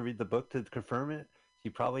 I have to read the book to confirm it. She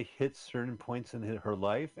probably hit certain points in her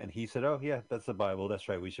life, and he said, "Oh yeah, that's the Bible. That's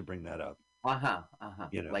right. We should bring that up."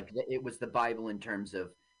 You know, like it was the Bible in terms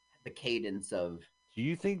of the cadence of. Do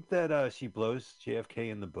you think that she blows JFK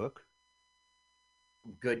in the book?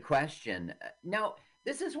 Good question. Now,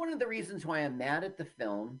 this is one of the reasons why I'm mad at the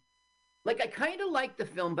film. Like, I kind of like the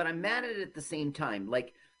film, but I'm mad at it at the same time.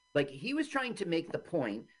 Like he was trying to make the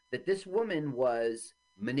point that this woman was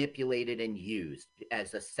manipulated and used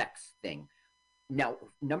as a sex thing. Now,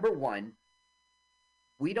 number one,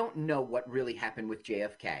 we don't know what really happened with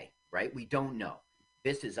JFK, right? We don't know.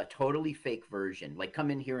 This is a totally fake version. Like,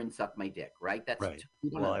 come in here and suck my dick, right? That's right.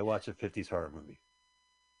 Well, I watched a 50s horror movie.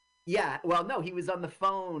 Yeah. Well, no, he was on the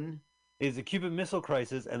phone. It's a Cuban Missile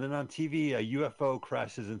Crisis, and then on TV, a UFO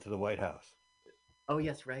crashes into the White House. Oh,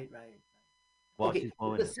 yes, right. Okay,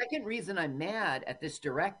 the second reason I'm mad at this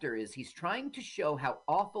director is he's trying to show how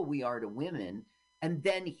awful we are to women, and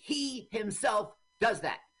then he himself does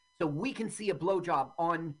that. So we can see a blowjob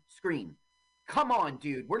on screen. Come on,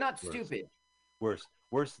 dude. We're not stupid. Worse,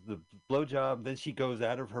 the blowjob. Then she goes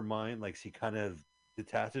out of her mind, like she kind of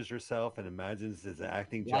detaches herself and imagines it's an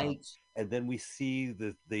acting job. And then we see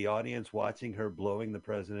the audience watching her blowing the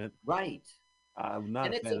president. Right. I'm not.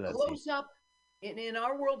 And it's a close up. In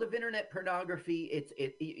our world of internet pornography,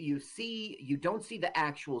 you don't see the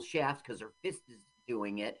actual shaft because her fist is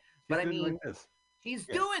doing it. But I mean, she's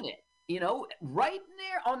doing it. You know, right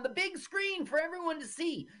there on the big screen for everyone to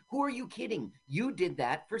see. Who are you kidding? You did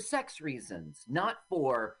that for sex reasons, not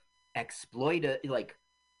for like,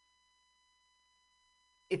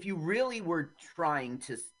 if you really were trying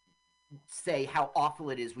to say how awful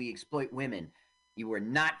it is we exploit women, you were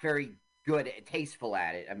not very good tasteful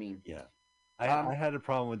at it. I mean, yeah. I had a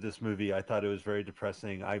problem with this movie. I thought it was very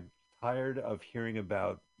depressing. I'm tired of hearing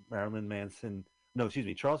about Charles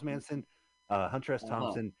Manson, Hunter S.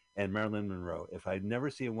 Thompson, and Marilyn Monroe. If I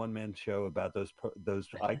never see a one-man show about those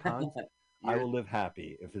icons, I will live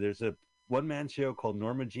happy. If there's a one-man show called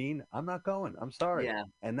Norma Jean, I'm not going. I'm sorry. Yeah.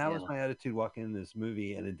 And that was my attitude walking in this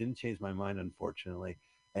movie, and it didn't change my mind, unfortunately.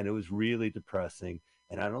 And it was really depressing.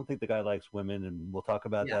 And I don't think the guy likes women, and we'll talk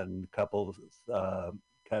about that in a couple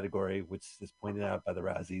category, which is pointed out by the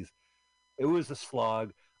Razzies. It was a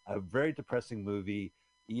slog. a very depressing movie.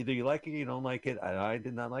 Either you like it, or you don't like it. I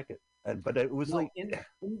did not like it, but it was like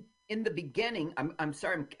in the beginning. I'm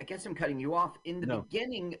sorry. I guess I'm cutting you off. In the No.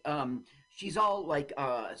 beginning, she's all like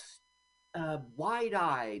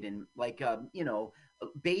wide-eyed and like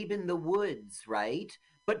babe in the woods, right?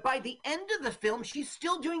 But by the end of the film, she's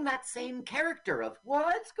still doing that same character of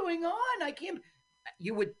what's going on. I can't.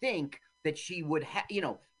 You would think that she would have,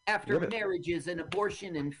 after marriages and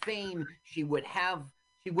abortion and fame, she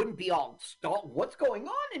wouldn't be all what's going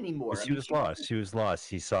on anymore. She was lost. She was lost.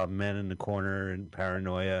 She saw men in the corner and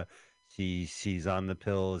paranoia. She's on the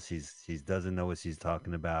pills. She doesn't know what she's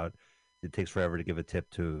talking about. It takes forever to give a tip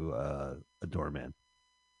to a doorman.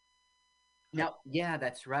 Now, yeah,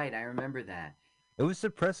 that's right. I remember that. It was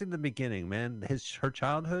depressing in the beginning, man. Her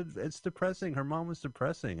childhood, it's depressing. Her mom was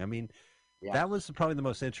depressing. I mean, that was probably the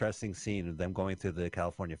most interesting scene of them going through the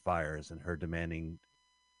California fires and her demanding,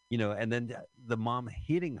 and then the mom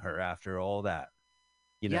hitting her after all that.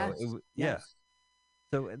 Yes.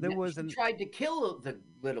 So there wasn't. She tried to kill the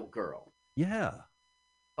little girl. Yeah.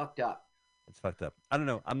 Fucked up. It's fucked up. I don't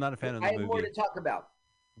know. I'm not a fan of the movie. I have more to talk about.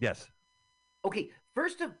 Yes. Okay.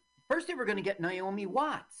 First they were going to get Naomi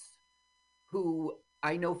Watts, who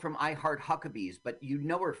I know from I Heart Huckabees, but you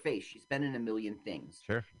know her face. She's been in a million things.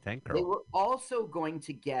 Sure. Tank Girl. They were also going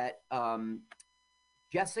to get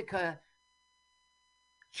Jessica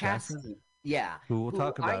Chastain. Yeah. Who we'll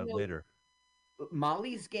talk about later.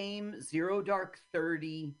 Molly's Game, Zero Dark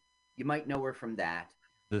 30. You might know her from that.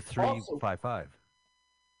 The 355.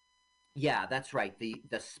 Yeah, that's right. The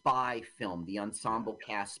spy film, the ensemble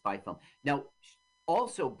cast spy film. Now,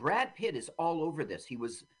 also, Brad Pitt is all over this. He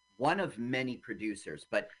was one of many producers,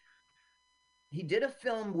 but he did a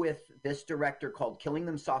film with this director called Killing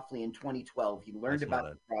Them Softly in 2012. He learned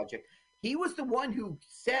about the project. He was the one who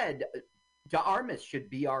said De Armas should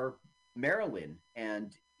be our Marilyn,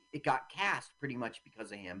 and it got cast pretty much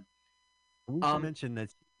because of him. We should mention that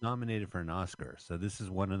she's nominated for an Oscar, so this is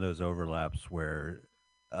one of those overlaps where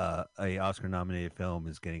a Oscar-nominated film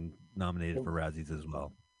is getting nominated for Razzies as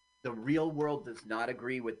well. The real world does not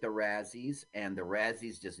agree with the Razzies, and the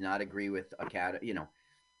Razzies does not agree with Academy.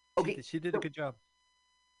 Okay, she did a good job.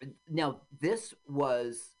 Now, this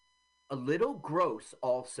was a little gross.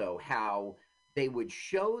 Also, how they would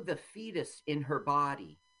show the fetus in her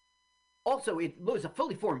body. Also, it was a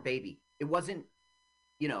fully formed baby. It wasn't,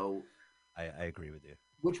 I agree with you.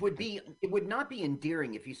 It would not be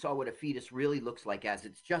endearing if you saw what a fetus really looks like as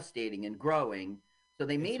it's gestating and growing. So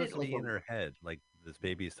they made it like in her head, like this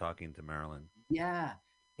baby is talking to Marilyn. Yeah,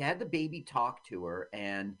 they had the baby talk to her,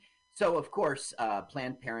 and so of course,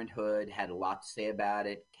 Planned Parenthood had a lot to say about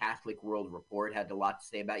it. Catholic World Report had a lot to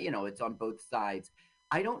say about it. It's on both sides.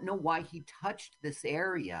 I don't know why he touched this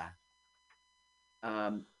area.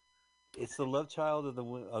 It's the love child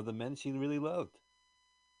of the men she really loved,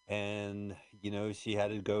 and she had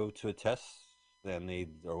to go to a test, and they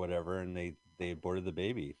aborted the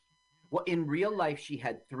baby. Well, in real life, she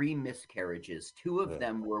had 3 miscarriages. 2 of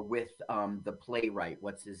them were with the playwright.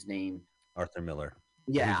 What's his name? Arthur Miller.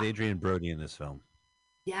 Yeah. Who's Adrian Brody in this film.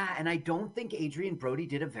 Yeah, and I don't think Adrian Brody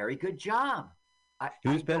did a very good job. He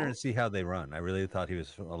was better in See How They Run. I really thought he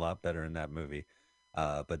was a lot better in that movie.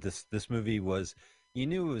 But this movie was, you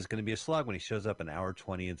knew it was going to be a slog when he shows up an hour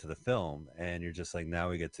 20 into the film, and you're just like, now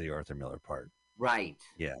we get to the Arthur Miller part. Right.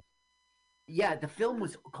 Yeah. Yeah, the film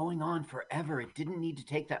was going on forever. It didn't need to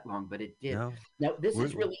take that long, but it did. No. Now, this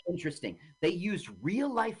is really interesting. They used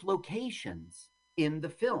real-life locations in the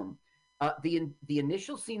film. The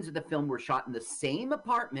initial scenes of the film were shot in the same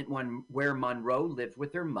apartment where Monroe lived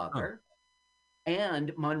with her mother. Oh.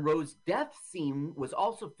 And Monroe's death scene was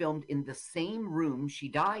also filmed in the same room she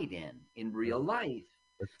died in real life.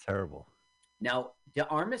 That's terrible. Now, De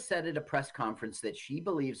Armas said at a press conference that she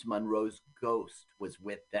believes Monroe's ghost was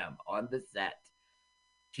with them on the set.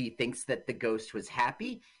 She thinks that the ghost was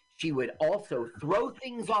happy. She would also throw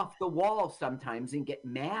things off the wall sometimes and get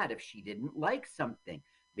mad if she didn't like something.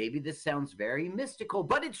 Maybe this sounds very mystical,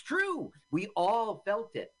 but it's true. We all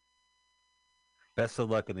felt it. Best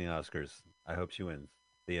of luck in the Oscars. I hope she wins.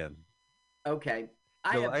 The end. Okay.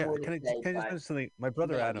 Can I just mention something? My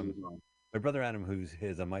brother Adam,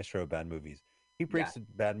 who's a maestro of bad movies, he breaks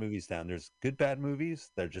bad movies down. There's good bad movies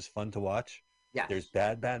that are just fun to watch. Yes. There's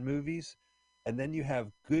bad movies, and then you have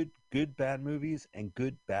good bad movies and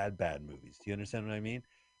good bad movies. Do you understand what I mean?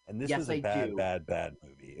 And this was a bad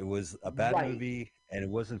movie. It was a bad movie, and it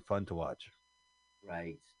wasn't fun to watch.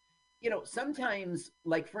 Right. Sometimes,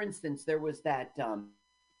 like for instance, there was that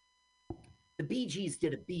the Bee Gees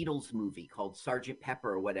did a Beatles movie called Sergeant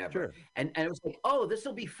Pepper or whatever. Sure. And it was like, oh, this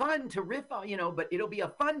will be fun to riff on, but it'll be a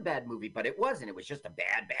fun bad movie. But it wasn't. It was just a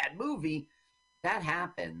bad movie. That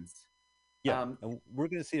happens. Yeah, and we're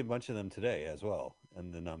going to see a bunch of them today as well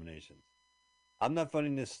in the nominations. I'm not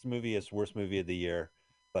voting this movie as worst movie of the year,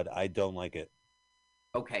 but I don't like it.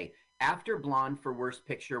 Okay. After Blonde for Worst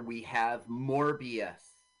Picture, we have Morbius.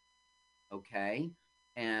 Okay.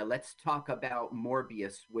 And let's talk about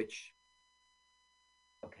Morbius, which...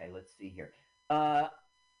 Okay, let's see here.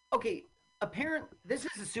 Okay, apparently, this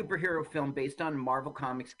is a superhero film based on Marvel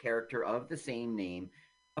Comics character of the same name.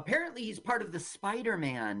 Apparently, he's part of the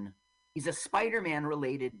Spider-Man. He's a Spider-Man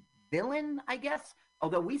related villain, I guess.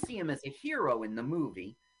 Although we see him as a hero in the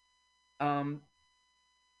movie.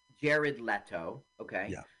 Jared Leto. Okay.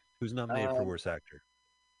 Yeah. Who's nominated for Worst Actor?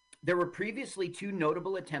 There were previously 2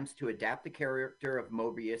 notable attempts to adapt the character of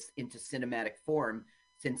Mobius into cinematic form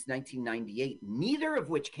since 1998, neither of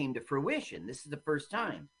which came to fruition. This is the first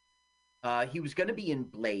time. He was going to be in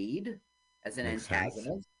Blade as an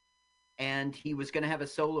antagonist, and he was going to have a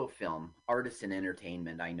solo film, Artisan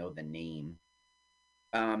Entertainment. I know the name.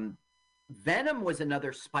 Venom was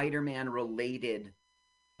another Spider-Man related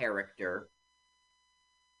character.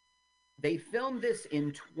 They filmed this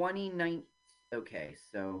in 2019. Okay,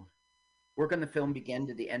 so work on the film began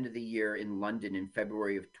to the end of the year in London in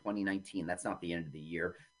February of 2019. That's not the end of the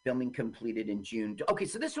year. Filming completed in June. Okay,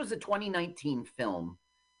 so this was a 2019 film.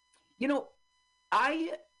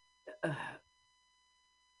 I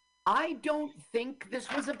don't think this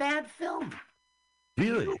was a bad film.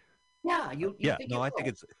 Really? Yeah, yeah. No, I think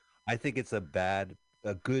it's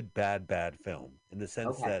a good bad film in the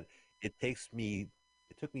sense that it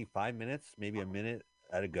took me 5 minutes, maybe a minute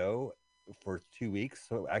at a go for 2 weeks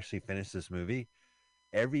to actually finish this movie.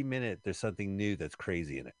 Every minute there's something new that's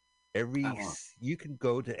crazy in it. You can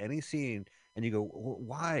go to any scene and you go,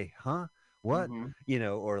 why, huh? What?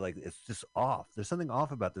 Or like it's just off. There's something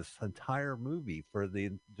off about this entire movie for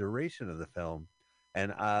the duration of the film,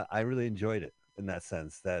 and I really enjoyed it in that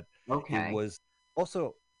sense. That it was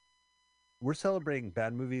also, we're celebrating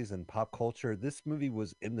bad movies and pop culture. This movie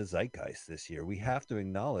was in the zeitgeist this year. We have to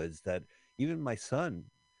acknowledge that even my son,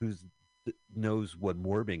 who knows what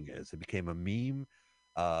morbing is, it became a meme.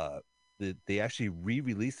 They actually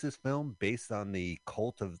re-released this film based on the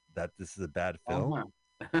cult of that this is a bad film.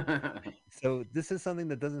 So this is something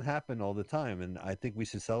that doesn't happen all the time, and I think we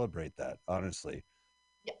should celebrate that, honestly.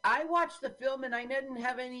 Yeah, I watched the film and I didn't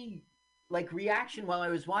have any reaction while I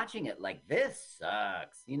was watching it. Like, this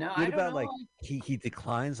sucks. What about like he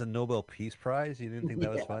declines a Nobel Peace Prize? You didn't think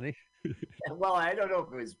that was funny? Well, I don't know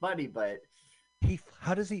if it was funny, but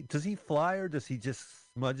does he fly, or does he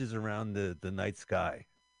just smudges around the night sky?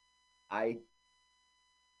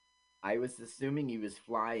 I was assuming he was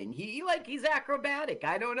flying. He's acrobatic.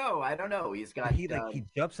 I don't know. He's got he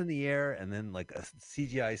jumps in the air and then like a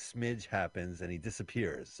CGI smidge happens and he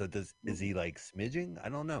disappears. So is he like smidging? I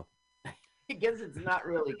don't know. I guess it's not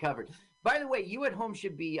really covered. By the way, you at home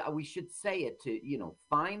should be, we should say it to,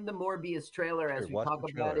 find the Morbius trailer as we talk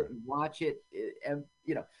about it and watch it. And,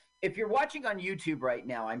 if you're watching on YouTube right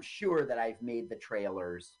now, I'm sure that I've made the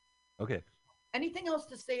trailers. Okay. Anything else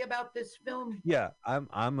to say about this film? Yeah,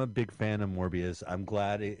 I'm a big fan of Morbius. I'm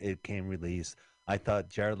glad it came released. I thought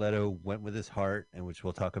Jared Leto went with his heart, and which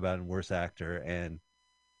we'll talk about in Worst Actor, and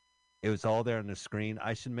it was all there on the screen.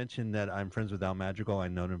 I should mention that I'm friends with Al Madrigal.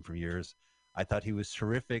 I've known him for years. I thought he was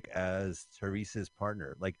terrific as Therese's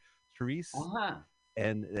partner. Like, Therese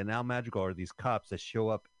and Al Madrigal are these cops that show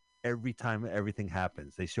up every time everything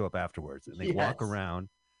happens. They show up afterwards, and they walk around.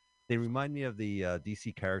 They remind me of the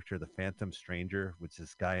DC character, the Phantom Stranger, which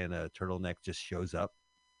this guy in a turtleneck just shows up.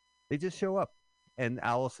 They just show up. And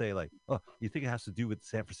Al will say, like, oh, you think it has to do with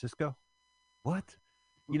San Francisco? What?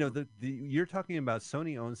 You're talking about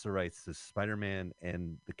Sony owns the rights to Spider-Man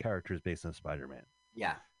and the characters based on Spider-Man.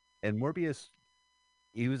 Yeah. And Morbius,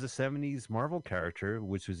 he was a 70s Marvel character,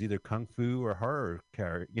 which was either Kung Fu or horror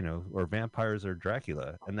character, or vampires or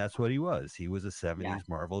Dracula. And that's what he was. He was a 70s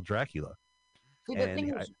Marvel Dracula. See, the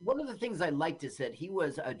thing is, one of the things I liked is that he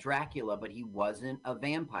was a Dracula, but he wasn't a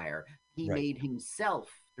vampire. He made himself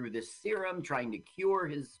through this serum, trying to cure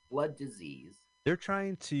his blood disease. They're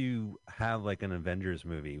trying to have like an Avengers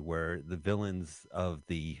movie where the villains of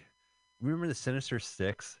remember the Sinister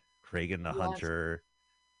Six, Kragan the Hunter,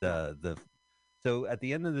 so at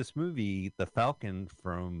the end of this movie, the Falcon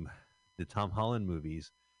from the Tom Holland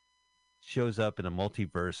movies shows up in a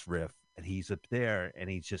multiverse riff. And he's up there, and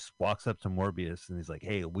he just walks up to Morbius, and he's like,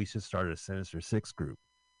 "Hey, we should start a Sinister Six group."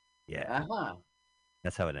 Yeah,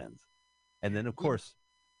 that's how it ends. And then, of course,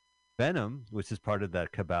 Venom, which is part of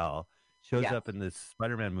that cabal, shows Yes. up in this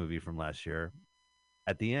Spider-Man movie from last year.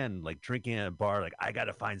 At the end, like drinking at a bar, like I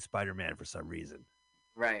gotta find Spider-Man for some reason.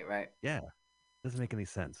 Right, right. Yeah, doesn't make any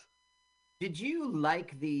sense. Did you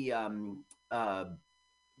like the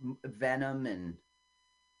Venom and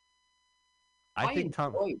I think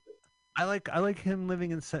Tom. enjoyed it. I like him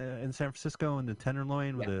living in San Francisco in the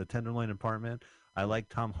Tenderloin with Yeah. a Tenderloin apartment. I like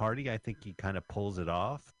Tom Hardy. I think he kind of pulls it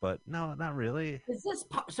off, but no, not really. Is this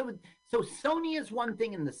so Sony is one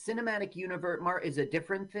thing and the cinematic universe is a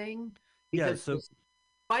different thing? Yeah, Because so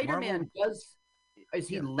Spider-Man Marvel, is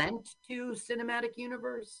he yeah, lent to cinematic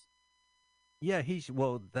universe? yeah,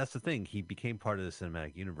 well, that's the thing. He became part of the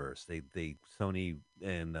cinematic universe. They Sony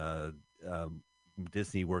and um,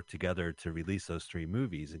 Disney worked together to release those three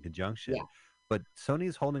movies in Yeah, conjunction. But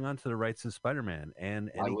Sony's holding on to the rights of Spider-Man and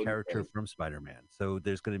I any wouldn't character say. from Spider-Man. So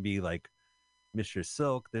there's going to be like Mr.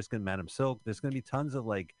 Silk. There's going to Madam Silk. There's going to be tons of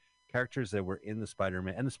like characters that were in the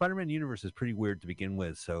Spider-Man, and the Spider-Man universe is pretty weird to begin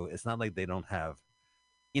with. So it's not like they don't have,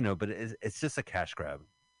 but it's just a cash grab.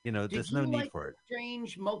 Did There's no you need like for the it.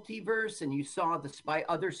 Strange Multiverse and you saw the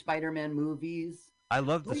other Spider-Man movies? I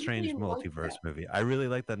love the I Strange really like Multiverse that. movie. I really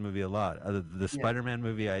like that movie a lot. The Yeah. Spider-Man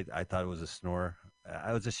movie, I thought it was a snore.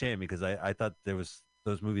 I was ashamed because I thought those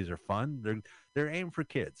movies are fun. They're aimed for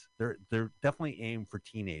kids. They're definitely aimed for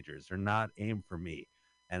teenagers. They're not aimed for me,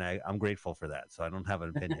 and I'm grateful for that. So I don't have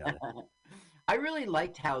an opinion on it. I really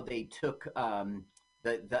liked how they took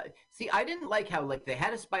the see. I didn't like how like they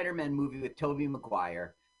had a Spider-Man movie with Tobey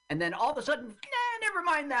Maguire, and then all of a sudden, nah, never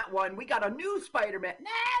mind that one. We got a new Spider-Man. Nah,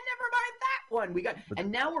 never mind that one. But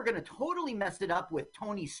And now we're gonna totally mess it up with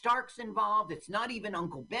Tony Stark's involved. It's not even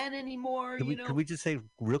Uncle Ben anymore. could we just say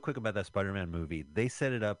real quick about that Spider-Man movie? They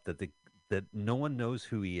set it up that no one knows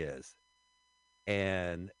who he is,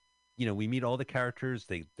 and we meet all the characters.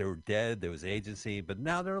 They were dead. There was agency, but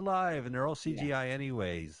now they're alive and they're all Yeah. CGI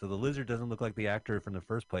anyway. So the lizard doesn't look like the actor from the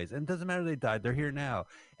first place, and it doesn't matter they died. They're here now,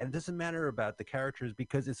 and it doesn't matter about the characters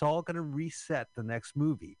because it's all going to reset the next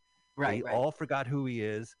movie. Right, They right. all forgot who he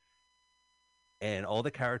is, and all the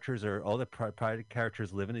private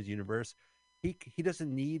characters live in his universe. He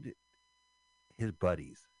doesn't need his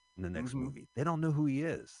buddies in the next Hmm. movie. They don't know who he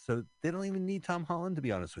is. So they don't even need Tom Holland, to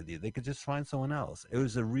be honest with you. They could just find someone else. It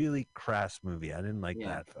was a really crass movie. I didn't like Yeah.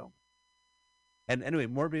 that film. And anyway,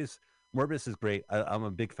 Morbius is great. I'm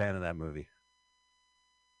a big fan of that movie.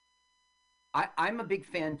 I'm a big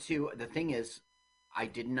fan too. The thing is, I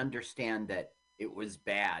didn't understand that it was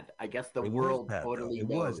bad. I guess the It was world bad, though. totally It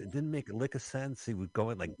knows. was. It didn't make a lick of sense. He would go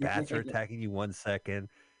in like bats are attacking you 1 second.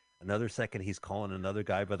 Another second, he's calling another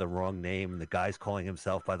guy by the wrong name, and the guy's calling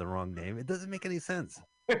himself by the wrong name. It doesn't make any sense.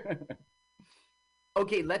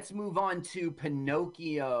 Okay, let's move on to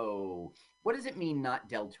Pinocchio. What does it mean, not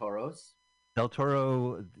Del Toro's? Del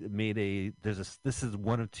Toro made this is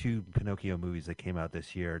one of two Pinocchio movies that came out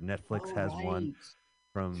this year. Netflix Oh, has one right.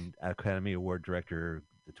 from Academy Award director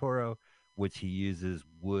Del Toro, which he uses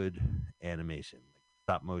wood animation, like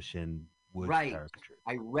stop motion wood Right. caricature.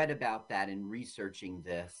 I read about that in researching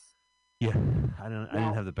this. Yeah, I didn't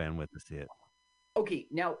Now, have the bandwidth to see it. okay,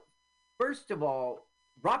 now, first of all,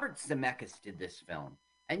 Robert Zemeckis did this film.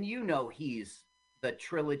 And he's the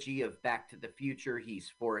trilogy of Back to the Future. He's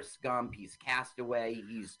Forrest Gump. He's Castaway.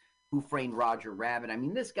 He's Who Framed Roger Rabbit. I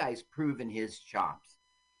mean, this guy's proven his chops.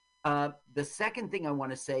 The second thing I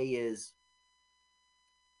want to say is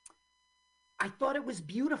I thought it was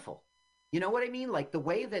beautiful. You know what I mean? Like the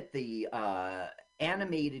way that the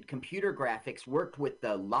animated computer graphics worked with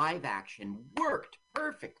the live action worked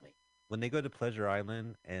perfectly. When they go to Pleasure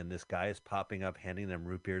Island and this guy is popping up, handing them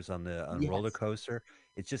root beers on the Yes. roller coaster,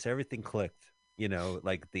 it's just everything clicked.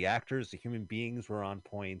 Like the actors, the human beings were on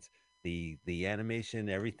point. The animation,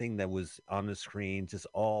 everything that was on the screen, just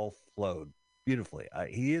all flowed beautifully.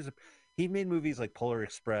 He made movies like Polar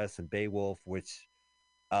Express and Beowulf, which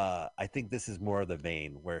I think this is more of the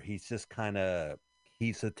vein where he's just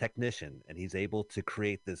he's a technician and he's able to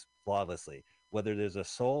create this flawlessly. Whether there's a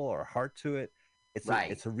soul or heart to it,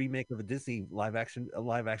 Right. it's a remake of a Disney live action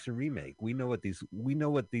remake. We know what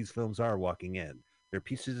these films are walking in. They're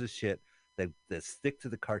pieces of shit that stick to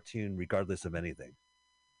the cartoon regardless of anything.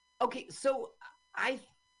 Okay, so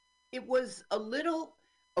it was a little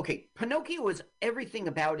okay. Pinocchio was everything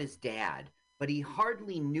about his dad, but he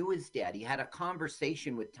hardly knew his dad. He had a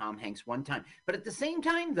conversation with Tom Hanks one time, but at the same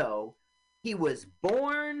time, though, he was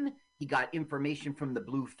born. He got information from the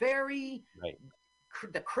Blue Fairy. Right.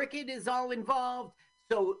 The cricket is all involved,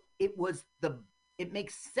 so it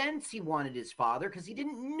makes sense he wanted his father because he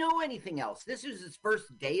didn't know anything else. This was his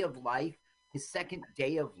first day of life, his second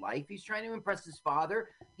day of life. He's trying to impress his father.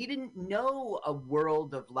 He didn't know a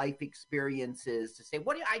world of life experiences to say,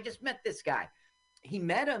 I just met this guy. He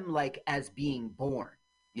met him like as being born,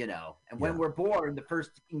 and when we're born, the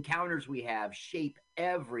first encounters we have shape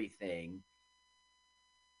everything.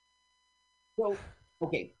 So,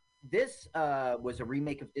 okay, this was a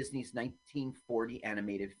remake of Disney's 1940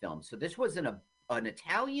 animated film. So this was an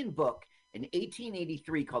Italian book in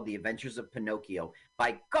 1883 called The Adventures of Pinocchio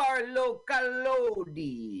by Carlo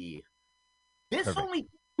Collodi. This Perfect. only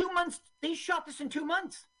 2 months. They shot this in 2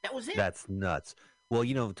 months. That was it. That's nuts. Well,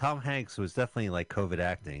 Tom Hanks was definitely like COVID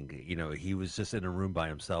acting. He was just in a room by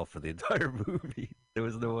himself for the entire movie. There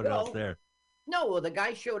was no one else there. No, well, the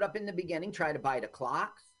guy showed up in the beginning, tried to buy the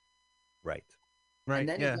clocks. Right. And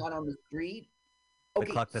then he got on the street. Okay,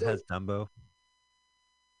 the clock that has Dumbo.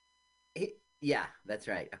 Yeah, that's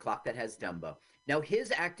right. A clock that has Dumbo. Now,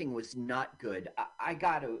 his acting was not good. I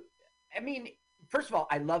mean, first of all,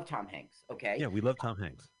 I love Tom Hanks, okay? Yeah, we love Tom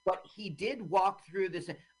Hanks. But he did walk through this,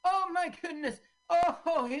 oh, my goodness.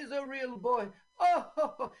 Oh, he's a real boy.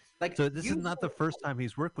 Oh, so this is not the first time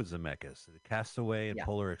he's worked with Zemeckis, Castaway and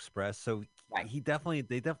Polar Express. So they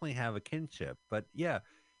definitely have a kinship. But yeah,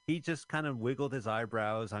 he just kind of wiggled his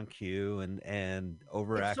eyebrows on cue and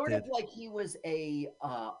overacted. It's sort of like he was an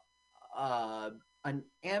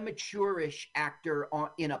amateurish actor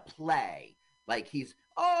in a play. Like he's,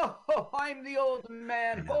 I'm the old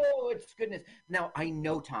man. Oh, it's goodness. Now, I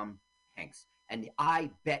know Tom Hanks, and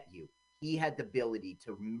I bet you he had the ability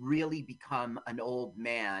to really become an old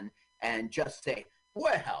man and just say,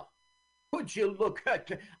 well, would you look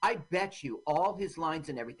at, I bet you all his lines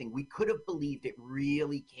and everything, we could have believed it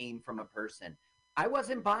really came from a person. I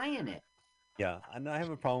wasn't buying it. Yeah, and I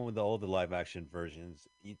have a problem with the older live action versions.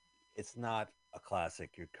 It's not a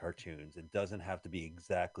classic, your cartoons. It doesn't have to be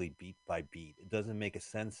exactly beat by beat. It doesn't make a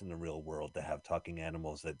sense in the real world to have talking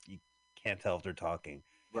animals that you can't tell if they're talking.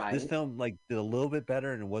 Right. This film did a little bit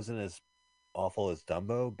better and it wasn't as awful as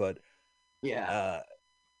Dumbo, but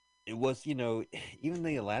it was, even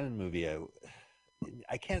the Aladdin movie,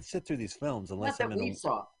 I can't sit through these films unless not that we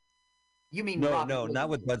saw. You mean no, not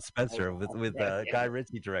with Bud Spencer, with Guy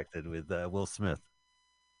Ritchie directed with Will Smith.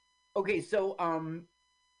 Okay, so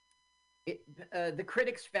the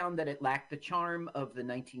critics found that it lacked the charm of the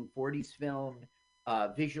 1940s film,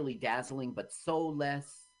 visually dazzling but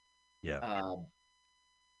soulless. Yeah.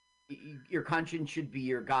 Your conscience should be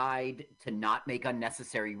your guide to not make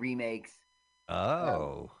unnecessary remakes.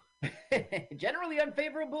 Oh. Generally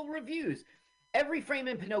unfavorable reviews. Every frame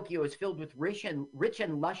in Pinocchio is filled with rich and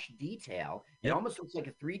lush detail. It almost looks like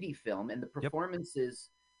a 3D film, and the performances,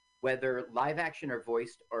 whether live action or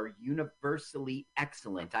voiced, are universally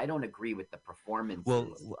excellent. I don't agree with the performances.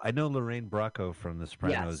 Well, I know Lorraine Bracco from The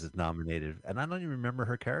Sopranos is nominated, and I don't even remember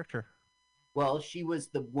her character. Well, she was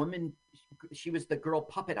the woman. She was the girl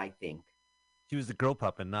puppet, I think. She was the girl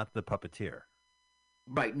puppet, not the puppeteer.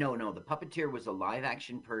 Right. No. The puppeteer was a live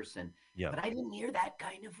action person. Yeah. But I didn't hear that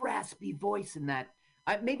kind of raspy voice in that.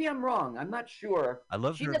 Maybe I'm wrong. I'm not sure. I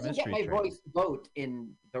love she her doesn't get my mystery train. voice vote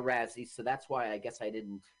in the Razzies, so that's why I guess I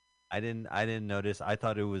didn't. I didn't notice. I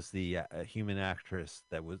thought it was the human actress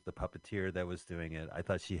that was the puppeteer that was doing it. I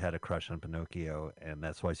thought she had a crush on Pinocchio, and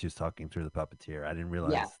that's why she was talking through the puppeteer. I didn't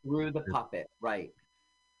realize. Yeah, through the puppet, right.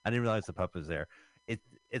 I didn't realize the puppet was there.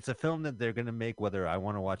 It's a film that they're going to make whether I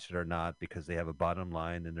want to watch it or not because they have a bottom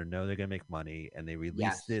line and they're going to make money. And they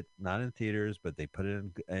released it not in theaters, but they put it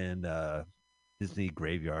in Disney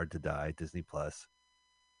Graveyard to Die, Disney Plus.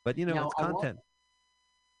 But now, it's content.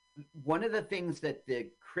 One of the things that the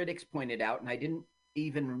critics pointed out, and I didn't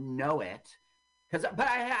even know it, but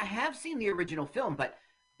I have seen the original film, but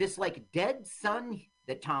this dead son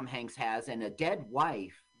that Tom Hanks has and a dead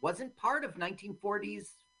wife wasn't part of 1940s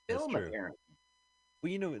film, apparently.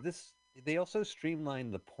 Well, they also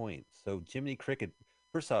streamlined the point. So Jiminy Cricket,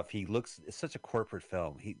 first off, it's such a corporate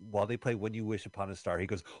film. While they play When You Wish Upon a Star, he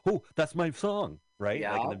goes, "Oh, that's my song," right?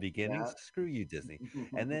 Yeah, in the beginning, screw you, Disney.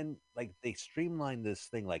 And then they streamlined this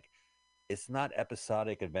thing, it's not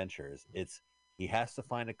episodic adventures. It's he has to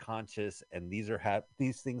find a conscious, and these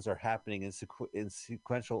things are happening in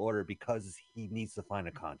sequential order because he needs to find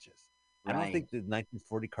a conscious. Right. I don't think the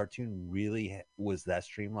 1940 cartoon really was that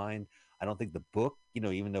streamlined. I don't think the book,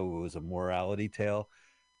 even though it was a morality tale,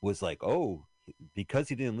 was because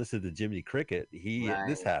he didn't listen to Jiminy Cricket,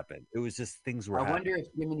 this happened. It was just things were happening. I wonder if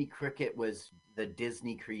Jiminy Cricket was the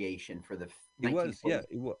Disney creation for the. It was, yeah.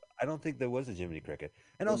 I don't think there was a Jiminy Cricket.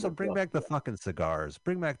 And also, bring back the fucking cigars.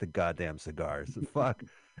 Bring back the goddamn cigars. Fuck.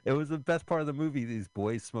 It was the best part of the movie. These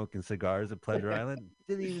boys smoking cigars at Pleasure Island.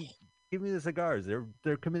 Didn't even give me the cigars.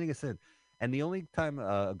 They're committing a sin. And the only time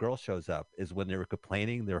a girl shows up is when they were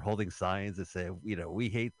complaining. They're holding signs that say, we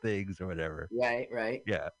hate things or whatever. Right.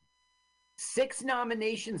 Yeah. 6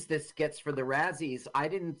 nominations this gets for the Razzies. I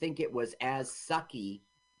didn't think it was as sucky.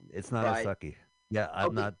 It's not as sucky. Yeah,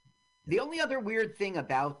 I'm not. The only other weird thing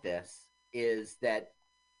about this is that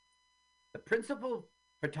the principal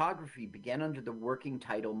photography began under the working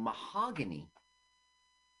title Mahogany.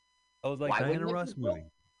 Oh, like Diana Ross movie.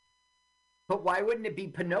 But why wouldn't it be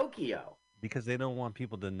Pinocchio? Because they don't want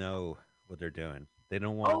people to know what they're doing. They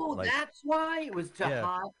don't want. Oh, that's why it was to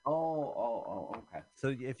hide. Oh, okay.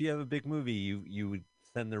 So if you have a big movie, you would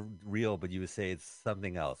send the reel, but you would say it's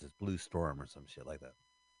something else. It's Blue Storm or some shit like that.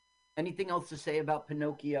 Anything else to say about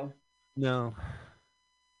Pinocchio? No.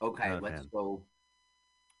 Okay, let's go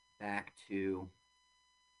back to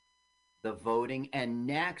the voting. And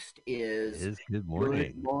next is Good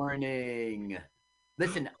Morning. Good Morning.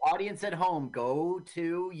 Listen, audience at home, go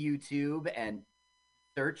to YouTube and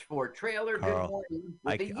search for trailer Carl, Good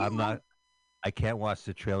Morning. I can't watch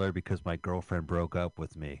the trailer because my girlfriend broke up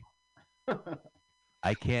with me.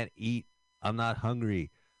 I can't eat. I'm not hungry.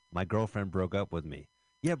 My girlfriend broke up with me.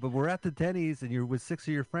 Yeah, but we're at the Denny's and you're with 6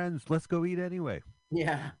 of your friends. Let's go eat anyway.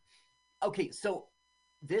 Yeah. Okay, so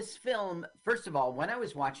this film, first of all, when I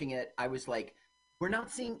was watching it, I was like, we're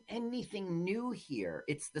not seeing anything new here.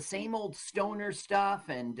 It's the same old stoner stuff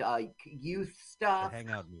and youth stuff. The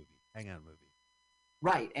hangout movie.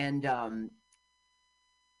 Right, and that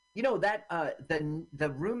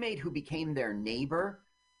the roommate who became their neighbor,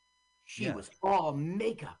 she was all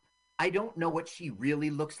makeup. I don't know what she really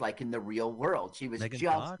looks like in the real world. She was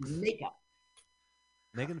makeup.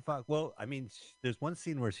 Megan Fox. Well, I mean, there's one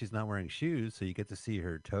scene where she's not wearing shoes, so you get to see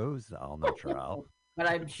her toes all natural. But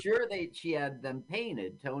I'm sure she had them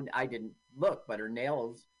painted. I didn't look, but her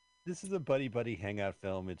nails. This is a buddy hangout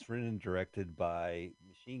film. It's written and directed by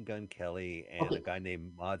Machine Gun Kelly and a guy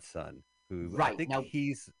named Modson, who I think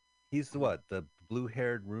he's the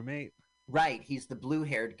blue-haired roommate. Right, he's the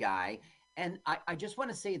blue-haired guy. And I just want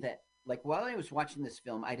to say that, like, while I was watching this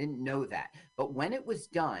film, I didn't know that. But when it was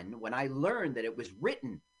done, when I learned that it was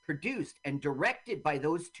written, produced, and directed by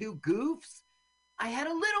those two goofs, I had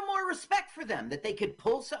a little more respect for them, that they could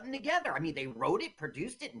pull something together. I mean, they wrote it,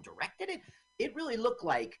 produced it, and directed it. It really looked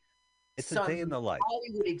like it's a day in the life.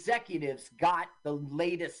 Hollywood executives got the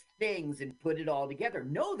latest things and put it all together.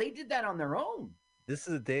 No, they did that on their own. This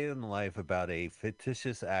is a day in the life about a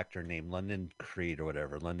fictitious actor named London Creed or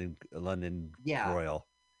whatever, London Broyle.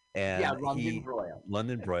 And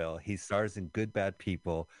London Broyle. He stars in Good Bad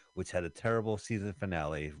People, which had a terrible season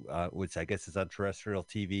finale, which I guess is on terrestrial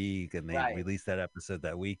TV, and they released that episode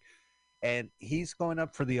that week. And he's going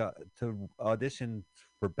up for to audition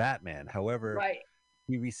for Batman. However,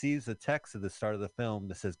 he receives a text at the start of the film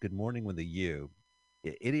that says "Good morning" with a U.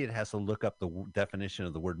 Idiot has to look up the definition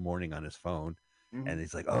of the word "morning" on his phone. Mm-hmm. And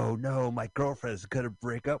he's like, "Oh no, my girlfriend is gonna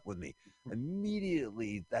break up with me."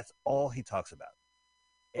 Immediately, that's all he talks about.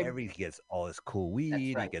 He gets all this cool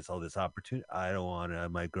weed. He gets all this opportunity. I don't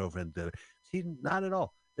want my girlfriend to. She not at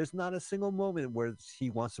all. There's not a single moment where she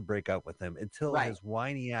wants to break up with him until his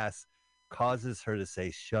whiny ass causes her to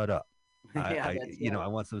say, "Shut up." I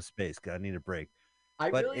want some space. I need a break. I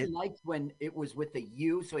really liked when it was with the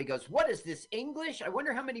U. So he goes, "What is this, English?" I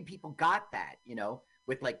wonder how many people got that.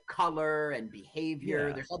 With like color and behavior.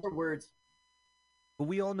 Yeah. There's other words. But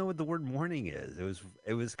we all know what the word "morning" is.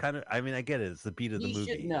 It was kind of. I mean, I get it. It's the beat of the movie. He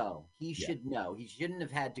should know. He should know. He shouldn't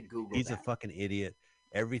have had to Google. He's a fucking idiot.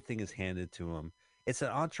 Everything is handed to him. It's an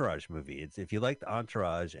Entourage movie. It's if you like the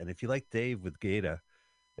Entourage and if you like Dave with Gata,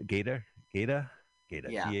 Gata, Gata,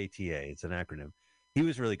 G-A-T-A. It's an acronym. He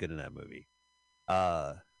was really good in that movie.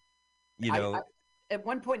 At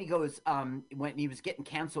one point he goes, when he was getting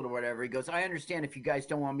canceled or whatever, he goes, "I understand if you guys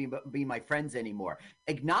don't want me to be my friends anymore,"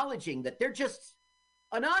 acknowledging that they're just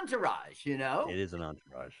an entourage, It is an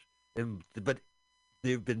entourage. But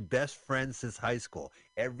they've been best friends since high school.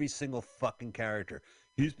 Every single fucking character.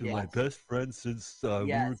 He's been my best friend since we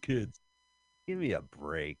were kids. Give me a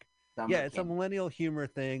break. It's a millennial humor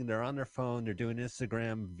thing. They're on their phone. They're doing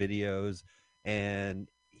Instagram videos. And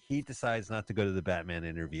he decides not to go to the Batman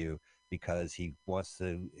interview because he wants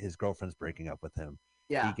to. His girlfriend's breaking up with him.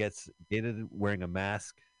 Yeah, he gets dated wearing a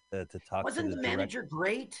mask to talk. Wasn't the manager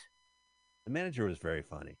great? The manager was very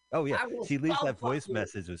funny. Oh yeah, she leaves that voice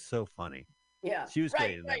message. It was so funny. Yeah, she was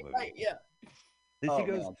great in that movie. Right, yeah. Then she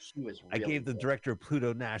goes, she was really I gave the director of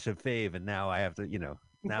Pluto Nash a fave, and now I have to,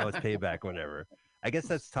 now it's payback, whatever. I guess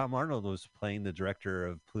that's Tom Arnold was playing the director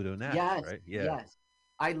of Pluto Nash, right? Yeah. Yes.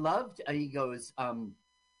 I loved. He goes.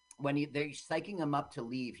 When they're psyching him up to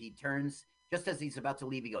leave, he turns just as he's about to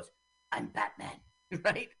leave. He goes, "I'm Batman.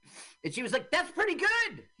 right? And she was like, "That's pretty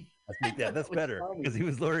good." That's better because he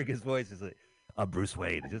was lowering his voice. He's like, "I'm Bruce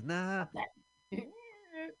Wayne." He says, "Nah."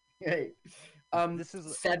 Hey. This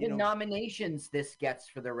is 7 nominations this gets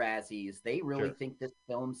for the Razzies. They really think this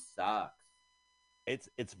film sucks.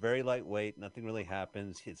 It's very lightweight. Nothing really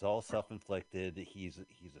happens. It's all self-inflicted. He's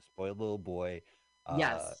a spoiled little boy.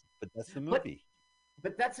 Yes, but that's the movie.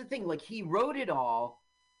 But that's the thing. Like, he wrote it all.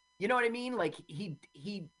 You know what I mean? Like,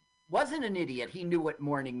 he wasn't an idiot. He knew what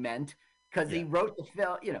morning meant because he wrote the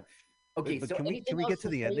film. You know. Okay, but so can we get to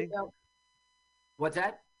the ending? What's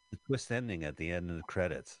that? The twist ending at the end of the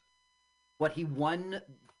credits. What, he won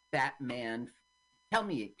Batman? Tell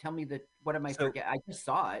me what am I forgetting? I just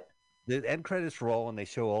saw it. The end credits roll and they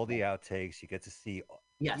show all the outtakes. You get to see,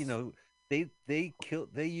 you know, they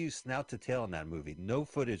used snout to tail in that movie. No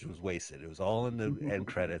footage was wasted. It was all in the end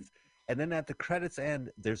credits. And then at the credits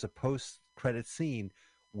end, there's a post-credit scene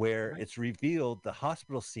where it's revealed the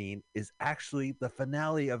hospital scene is actually the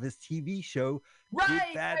finale of his TV show, Good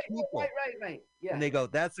Bad People. Right. Yeah. And they go,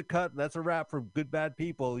 "That's a cut. That's a wrap for Good Bad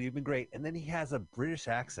People. You've been great." And then he has a British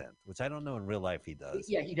accent, which I don't know in real life he does.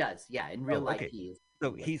 Yeah, he does. Yeah, in real life he is.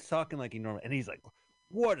 So he's talking like he normally, and he's like,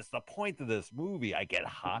 "What is the point of this movie? I get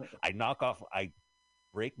hot. I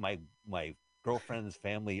break my girlfriend's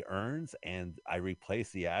family urns, and I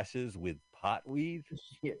replace the ashes with pot weed."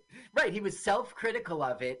 Yeah. Right. He was self-critical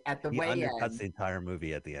of it at the way end. He undercuts the entire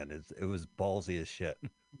movie at the end. It was ballsy as shit.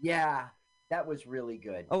 Yeah, that was really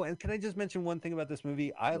good. Oh, and can I just mention one thing about this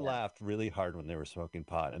movie? I laughed really hard when they were smoking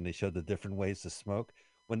pot, and they showed the different ways to smoke.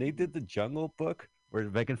 When they did the Jungle Book, where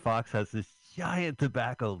Megan Fox has this giant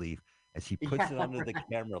tobacco leaf, and she puts it under the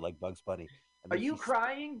camera like Bugs Bunny. Are you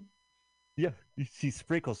crying? Yeah, she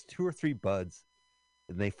sprinkles 2 or 3 buds,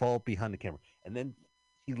 and they fall behind the camera. And then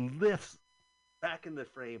she lifts back in the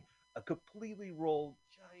frame a completely rolled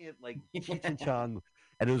giant like Cheech and Chong,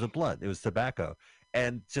 and it was a blunt. It was tobacco,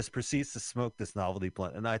 and just proceeds to smoke this novelty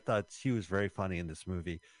blunt. And I thought she was very funny in this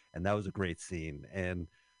movie, and that was a great scene. And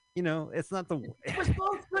you know, it's not the. It was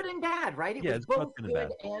both good and bad, right? It was both good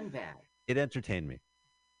and bad. It entertained me.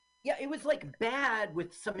 Yeah, it was like bad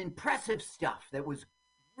with some impressive stuff that was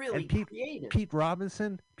really creative. Pete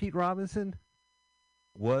Robinson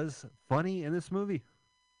was funny in this movie.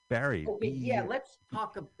 Barry. Okay, let's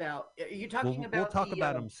talk about. Are you talking about? We'll talk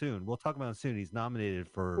about him soon. We'll talk about him soon. He's nominated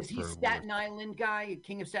for. Is he Staten Island guy,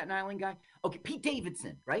 King of Staten Island guy? Okay, Pete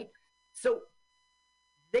Davidson, right? So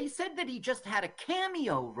they said that he just had a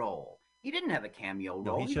cameo role. He didn't have a cameo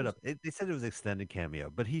role. No, he showed up. They said it was extended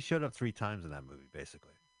cameo, but he showed up 3 times in that movie,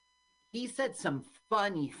 basically. He said some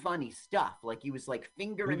funny stuff, like he was like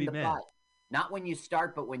finger in the butt. Not when you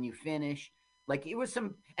start, but when you finish. Like it was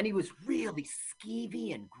some, and he was really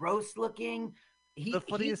skeevy and gross looking. The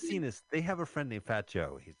funniest scene is they have a friend named Fat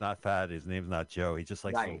Joe. He's not fat. His name's not Joe. He just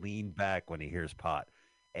likes to lean back when he hears pot.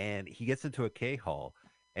 And he gets into a K-hole,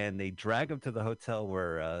 and they drag him to the hotel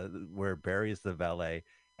where Barry is the valet.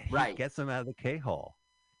 And he gets him out of the K-hole.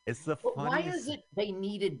 It's the funniest. Why is it they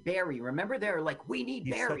needed Barry? Remember, they're like, we need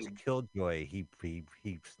Barry. He's such a killjoy. He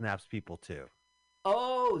snaps people too.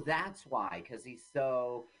 Oh, that's why. Because he's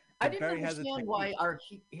so. I didn't understand why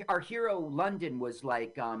our hero London was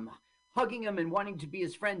like hugging him and wanting to be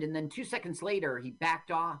his friend, and then 2 seconds later he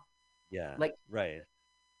backed off. Yeah, like right.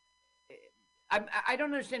 I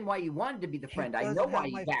don't understand why he wanted to be the friend. I know why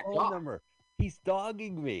he backed off. Number. He's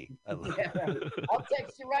dogging me. Yeah, I'll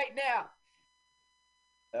text you right now.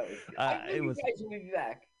 I knew you guys would be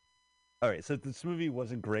back. All right, so this movie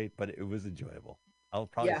wasn't great, but it was enjoyable. I'll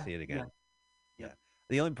probably see it again. Yeah.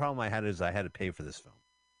 The only problem I had is I had to pay for this film.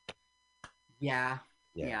 Yeah,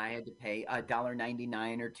 I had to pay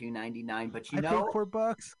 $1.99 or $2.99, but I paid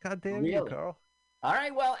 $4. God damn you, Carl! All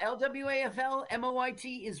right, well, LWAFL MOIT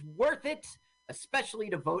is worth it,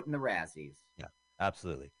 especially to vote in the Razzies. Yeah,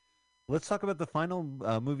 absolutely. Let's talk about the final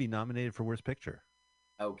movie nominated for Worst Picture.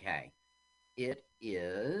 Okay, it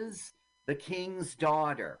is The King's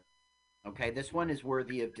Daughter. Okay, this one is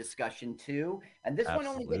worthy of discussion too, and this one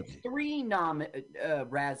only gets 3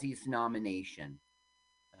 Razzies nomination.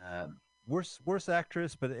 Worst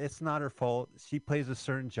actress, but it's not her fault. She plays a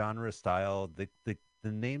certain genre style. The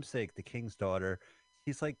namesake, The King's Daughter,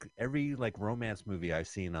 she's like every romance movie I've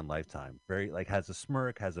seen on Lifetime. Very has a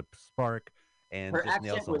smirk, has a spark, and her just accent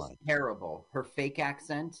nails the was line. terrible. Her fake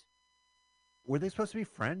accent. Were they supposed to be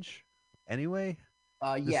French? Anyway.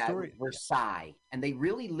 Versailles, and they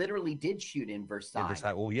really literally did shoot in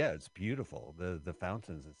Versailles. Well, yeah, it's beautiful. The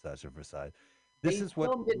fountains and such of Versailles. They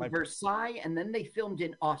filmed in Versailles, and then they filmed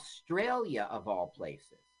in Australia, of all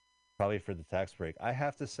places. Probably for the tax break. I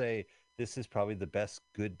have to say, this is probably the best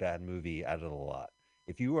good bad movie out of the lot.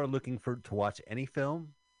 If you are looking to watch any film,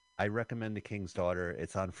 I recommend The King's Daughter.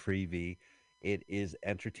 It's on Freevee. It is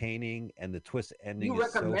entertaining, and the twist ending You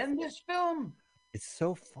is so. recommend this film? It's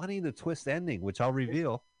so funny, the twist ending, which I'll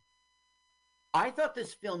reveal. I thought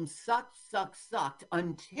this film sucked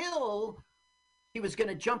until he was going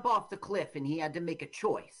to jump off the cliff and he had to make a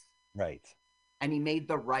choice. Right. And he made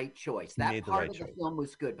the right choice. That part of the film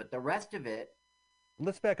was good, but the rest of it.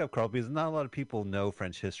 Let's back up, Carl, because not a lot of people know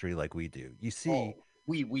French history like we do. You see,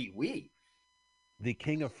 we. The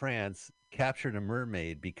King of France captured a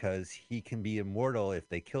mermaid because he can be immortal if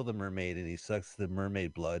they kill the mermaid and he sucks the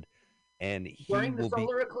mermaid blood. And he during the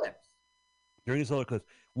solar eclipse. During the solar eclipse,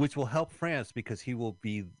 which will help France because he will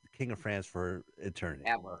be King of France for eternity.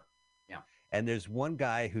 Ever. Yeah. And there's one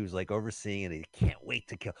guy who's like overseeing it. He can't wait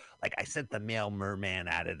to kill. Like, I sent the male merman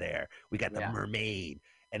out of there. We got the mermaid.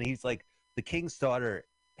 And he's like, the King's Daughter.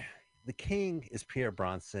 The king is Pierre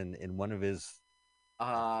Bronson in one of his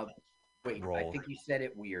wait, roles. I think you said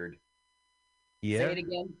it weird. Yeah. Say it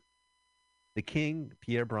again. The king,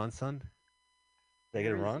 Pierre Bronson. Did I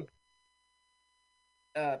get it wrong?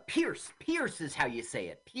 Pierce is how you say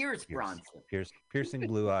it. Pierce Bronson. Piercing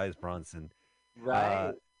blue eyes Bronson.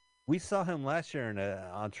 Right. We saw him last year in an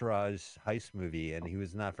Entourage heist movie, and he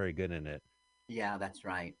was not very good in it. Yeah, that's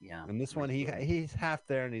right. Yeah. And this one, he's half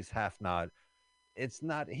there and he's half not. It's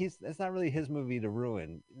not really his movie to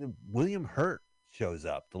ruin. William Hurt shows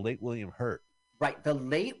up, the late William Hurt. Right, the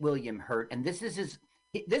late William Hurt, and this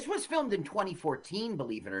was filmed in 2014,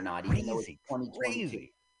 believe it or not, even though it's 2022.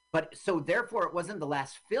 Crazy. But so therefore, it wasn't the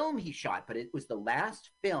last film he shot, but it was the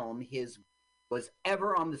last film was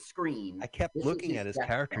ever on the screen. I kept looking at his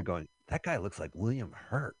character, going, "That guy looks like William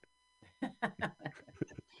Hurt."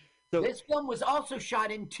 So this film was also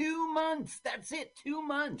shot in 2 months. That's it, 2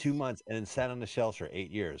 months. 2 months, and then sat on the shelves for 8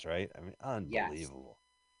 years, right? I mean, unbelievable.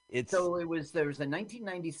 Yes. There was a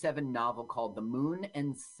 1997 novel called The Moon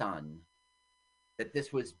and Sun that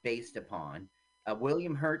this was based upon.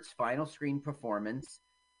 William Hurt's final screen performance.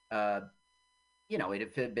 It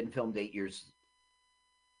had been filmed 8 years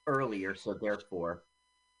earlier, so therefore.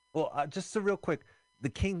 Well, just so real quick, the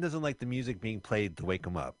king doesn't like the music being played to wake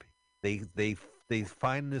him up. They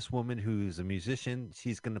find this woman who's a musician.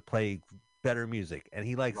 She's going to play better music, and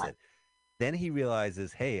he likes it. Then he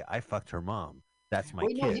realizes, hey, I fucked her mom. That's my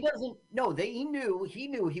kid. No, he doesn't. No, he knew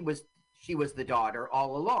she was the daughter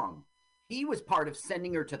all along. He was part of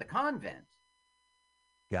sending her to the convent.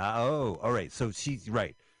 Yeah. Oh, all right. So she's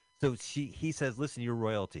right. So he says, listen, you're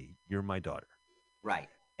royalty. You're my daughter. Right.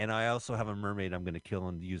 And I also have a mermaid I'm going to kill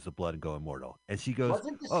and use the blood and go immortal. And she goes,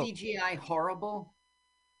 wasn't the CGI horrible?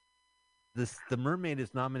 The mermaid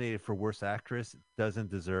is nominated for worst actress. Doesn't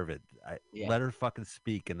deserve it. Let her fucking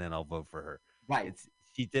speak, and then I'll vote for her. Right.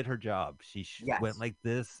 She did her job. She went like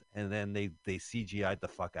this, and then they CGI'd the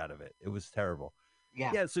fuck out of it. It was terrible.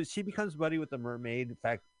 Yeah. Yeah. So she becomes buddy with the mermaid. In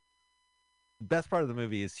fact, the best part of the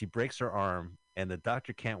movie is she breaks her arm, and the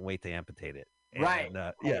doctor can't wait to amputate it. And, right.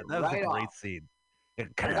 That was a great scene.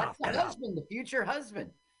 That's the husband, the future husband.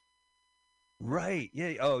 Right.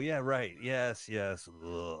 Yeah. Oh, yeah. Right. Yes.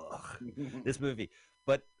 Ugh. This movie.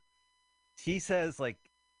 But she says, like,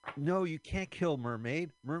 no, you can't kill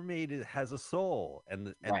mermaid. Mermaid has a soul.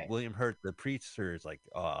 And William Hurt, the preacher, is like,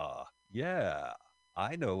 yeah,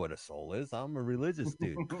 I know what a soul is. I'm a religious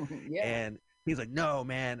dude. Yeah. And he's like, no,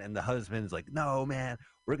 man. And the husband's like, no, man,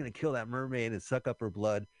 we're going to kill that mermaid and suck up her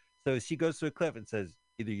blood. So she goes to a cliff and says,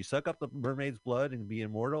 either you suck up the mermaid's blood and be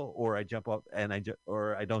immortal, or I jump off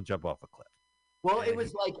or I don't jump off a cliff. Well, it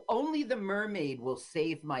was like, only the mermaid will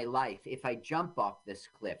save my life if I jump off this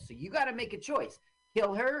cliff. So you got to make a choice.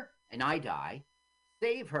 Kill her and I die.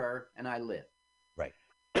 Save her and I live. Right.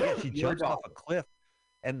 Yeah, she jumps off a cliff.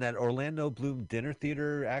 And that Orlando Bloom dinner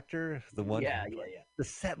theater actor, the one. Yeah. The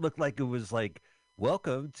set looked like it was like,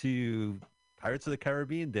 welcome to Pirates of the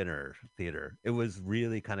Caribbean dinner theater. It was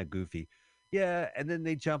really kind of goofy. Yeah, and then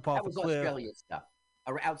they jump off a cliff. That was Australia stuff,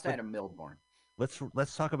 outside of Melbourne.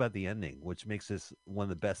 Let's talk about the ending, which makes this one of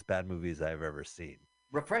the best bad movies I've ever seen.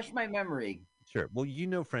 Refresh my memory. Sure. Well, you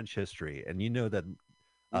know French history, and you know that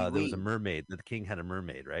there was a mermaid. That the king had a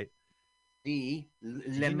mermaid, right? The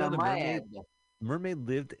mermaid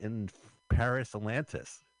lived in Paris,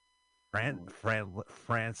 Atlantis.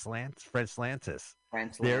 France Atlantis.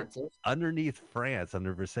 There, underneath France,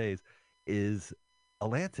 under Versailles, is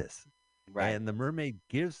Atlantis. Right. And the mermaid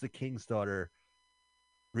gives the king's daughter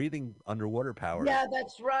breathing underwater power. Yeah,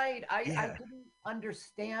 that's right. I didn't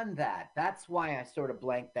understand that. That's why I sort of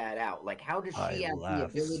blanked that out. Like, how does she have the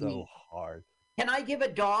ability? So hard. Can I give a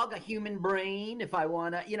dog a human brain if I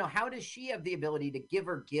want to? How does she have the ability to give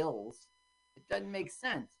her gills? It doesn't make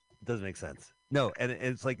sense. It doesn't make sense. No, and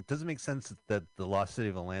it's like it doesn't make sense that the lost city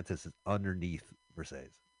of Atlantis is underneath Versailles.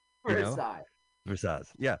 You know, Versailles.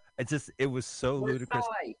 Versailles. Yeah, it was so ludicrous.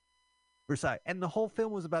 Versailles. Versailles, and the whole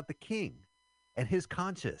film was about the king and his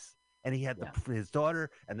conscience, and he had his daughter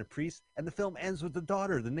and the priest, and the film ends with the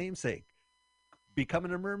daughter, the namesake,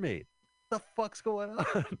 becoming a mermaid. What the fuck's going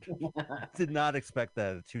on? Did not expect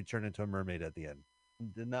that to turn into a mermaid at the end.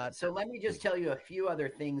 Did not. So let me just tell you a few other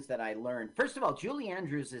things that I learned. First of all, Julie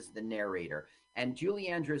Andrews is the narrator, and Julie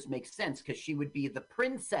Andrews makes sense because she would be the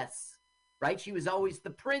princess, right? She was always the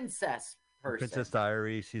princess person. Princess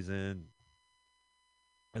Diary, she's in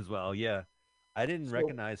as well. Yeah, I didn't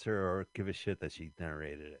recognize her or give a shit that she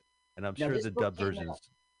narrated it, and I'm sure the dub versions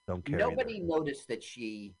don't care. Nobody noticed that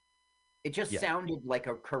she. It just sounded like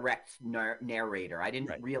a correct narrator. I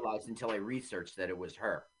didn't realize until I researched that it was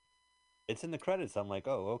her. It's in the credits. I'm like,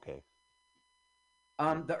 oh, okay.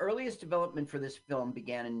 The earliest development for this film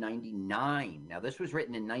began in 99. Now, this was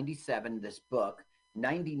written in 97, this book.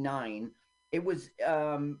 99. It was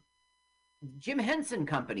Jim Henson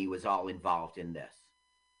Company was all involved in this.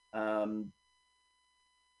 Well,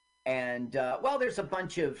 there's a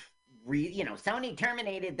bunch of, Sony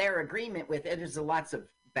terminated their agreement with it. There's lots of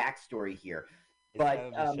backstory here.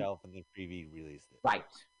 But on the shelf and the preview released it. Right,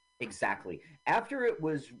 exactly. After it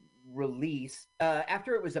was released,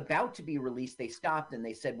 after it was about to be released, they stopped and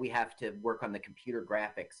they said, we have to work on the computer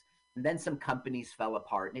graphics. And then some companies fell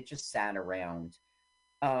apart and it just sat around.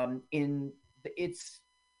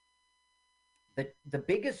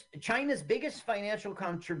 China's biggest financial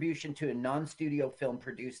contribution to a non-studio film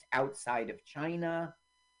produced outside of China.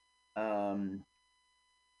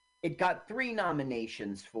 It got 3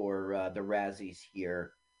 nominations for the Razzies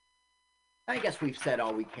here. I guess we've said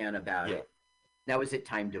all we can about it. Now, is it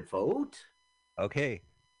time to vote? Okay.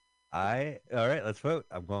 All right, let's vote.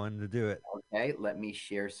 I'm going to do it. Okay, let me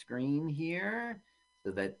share screen here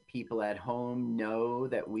so that people at home know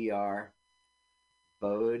that we are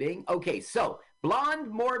voting. Okay, so Blonde,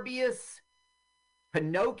 Morbius,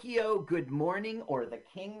 Pinocchio, Good Morning, or The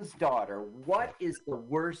King's Daughter. What is the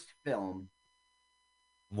worst film?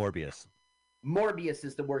 Morbius. Morbius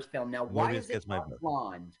is the worst film. Now, why is it not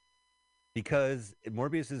Blonde? Because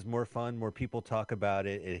Morbius is more fun, more people talk about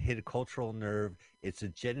it. It hit a cultural nerve. It's a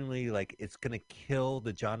genuinely, it's going to kill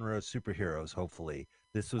the genre of superheroes, hopefully.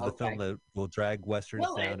 This was the film that will drag Westerns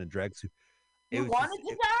down and drag... You wanted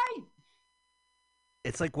to die?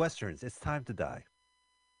 It's like Westerns. It's time to die.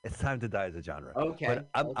 It's time to die as a genre. Okay. But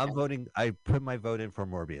I'm voting... I put my vote in for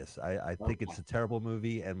Morbius. I think it's a terrible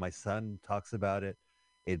movie, and my son talks about it.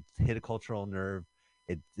 It hit a cultural nerve.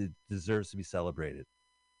 It deserves to be celebrated.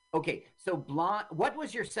 Okay, so Blonde. What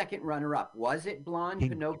was your second runner-up? Was it Blonde,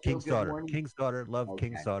 Pinocchio, King's Daughter? Morning? King's Daughter. Love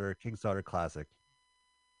King's Daughter. King's Daughter classic.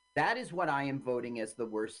 That is what I am voting as the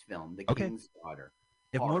worst film. The King's Daughter.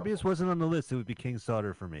 If Morbius wasn't on the list, it would be King's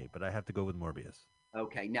Daughter for me. But I have to go with Morbius.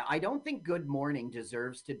 Okay, now I don't think Good Morning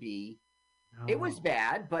deserves to be. No. It was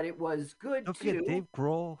bad, but it was good don't too. Forget Dave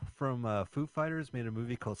Grohl from Foo Fighters made a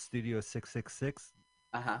movie called Studio 666.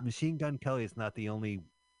 Machine Gun Kelly is not the only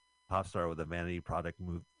pop star with a vanity product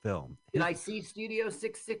film. Did I see Studio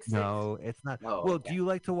 666? No, it's not. Oh, well, do you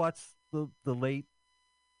like to watch the late?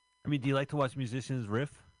 I mean, do you like to watch musicians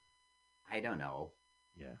riff? I don't know.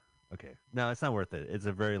 Yeah. Okay. No, it's not worth it. It's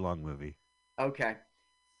a very long movie. Okay.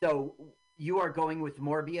 So you are going with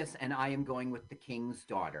Morbius, and I am going with The King's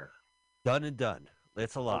Daughter. Done and done.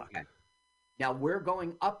 It's a lock. Okay. Now we're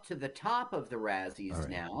going up to the top of the Razzies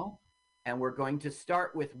now. And we're going to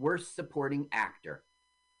start with Worst Supporting Actor.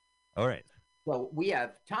 All right. So we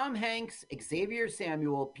have Tom Hanks, Xavier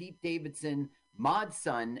Samuel, Pete Davidson, Maud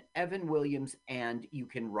Sun, Evan Williams, and you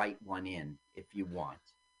can write one in if you want.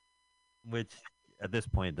 Which, at this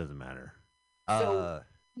point, doesn't matter. So,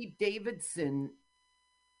 Pete Davidson,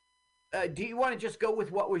 do you want to just go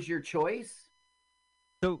with what was your choice?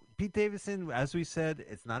 So, Pete Davidson, as we said,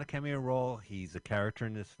 it's not a cameo role. He's a character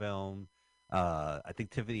in this film. I think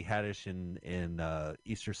Tiffany Haddish in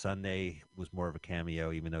Easter Sunday was more of a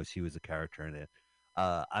cameo, even though she was a character in it.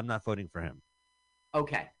 I'm not voting for him.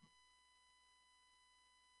 Okay.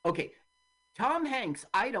 Tom Hanks,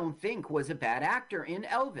 I don't think, was a bad actor in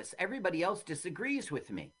Elvis. Everybody else disagrees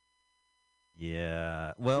with me.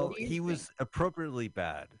 Yeah. Well, he was appropriately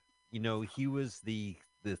bad. He was the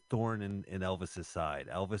thorn in Elvis's side.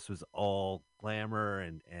 Elvis was all glamour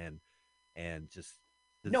and just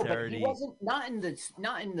no, but he wasn't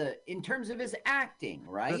in terms of his acting,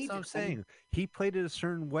 right? That's what I'm saying. He played it a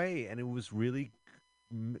certain way, and it was really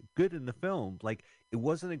good in the film. Like, it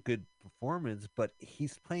wasn't a good performance, but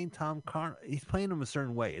he's playing he's playing him a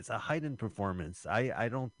certain way. It's a heightened performance. I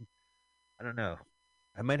don't know.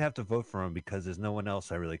 I might have to vote for him because there's no one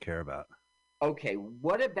else I really care about. Okay,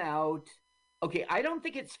 what about? Okay, I don't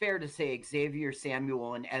think it's fair to say Xavier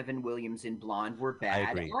Samuel and Evan Williams in Blonde were I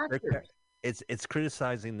bad agree. actors. It's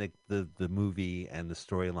criticizing the movie and the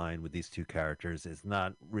storyline with these two characters. It's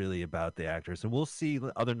not really about the actors. And we'll see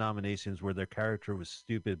other nominations where their character was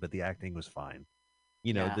stupid, but the acting was fine.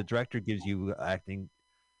 Yeah. The director gives you acting,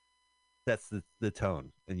 that's the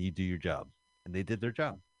tone, and you do your job. And they did their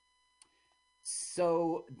job.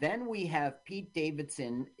 So then we have Pete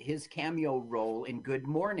Davidson, his cameo role in Good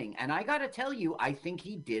Morning. And I got to tell you, I think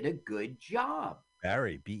he did a good job.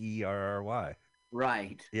 Barry, Berry.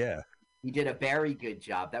 Right. Yeah. He did a very good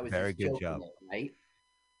job. That was Very his good joke in job. it, right?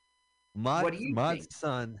 What do you Maud's think?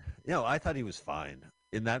 son, I thought he was fine.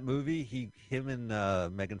 In that movie, him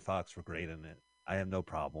and Megan Fox were great in it. I have no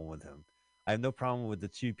problem with him. I have no problem with the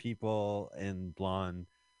two people in Blonde.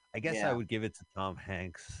 I guess I Yeah. would give it to Tom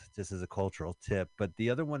Hanks just as a cultural tip, but the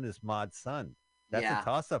other one is Maud's son. That's a Yeah.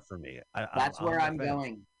 toss up for me. I'm That's on where the I'm fence.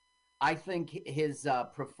 going. I think his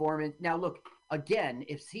performance. Now, look again.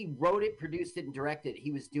 If he wrote it, produced it, and directed it,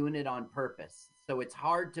 he was doing it on purpose. So it's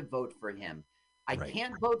hard to vote for him. I Right.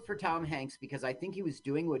 can't vote for Tom Hanks because I think he was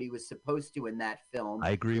doing what he was supposed to in that film. I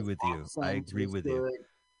agree His with you. I accent agree was with you. good.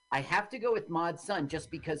 I have to go with Maud's son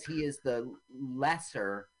just because he is the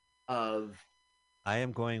lesser of. I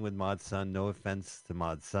am going with Maud's son. No offense to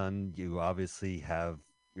Maud's son. You obviously have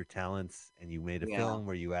your talents and you made a Yeah. film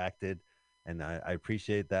where you acted, and I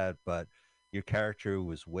appreciate that. But your character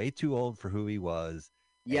was way too old for who he was.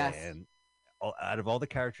 Yes. And out of all the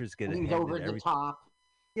characters get And he was handed over the everything. top.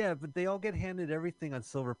 Yeah, but they all get handed everything on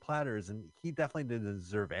silver platters, and he definitely didn't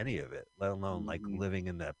deserve any of it, let alone like Mhm. living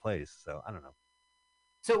in that place. So I don't know.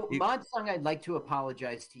 So, You- Mod Sung, I'd like to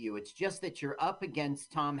apologize to you. It's just that you're up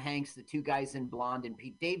against Tom Hanks, the two guys in Blonde, and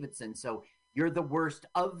Pete Davidson. So you're the worst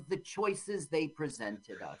of the choices they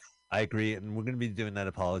presented us. I agree, and we're going to be doing that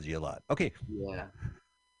apology a lot. Okay. Yeah.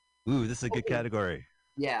 Ooh, this is a good Okay. category.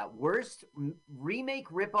 Yeah. Worst remake,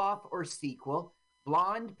 ripoff, or sequel: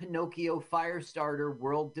 Blonde, Pinocchio, Firestarter,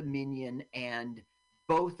 World Dominion, and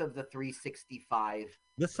both of the 365.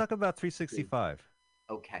 Let's talk about 365.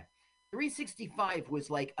 Okay. 365 was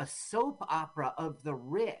like a soap opera of the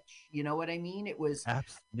rich. You know what I mean? It was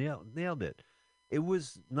Nailed it. It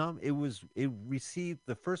received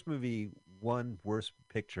the first movie won worst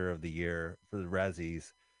picture of the year for the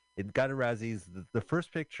Razzies. It got a Razzies. The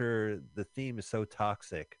first picture, the theme is so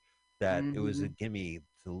toxic that it was a gimme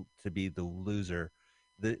to be the loser.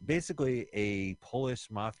 Basically a Polish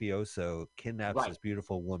mafioso kidnaps this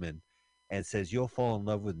beautiful woman and says, "You'll fall in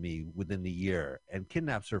love with me within the year," and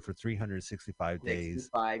kidnaps her for 365 days.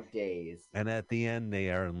 65 days. And at the end,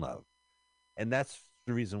 they are in love. And that's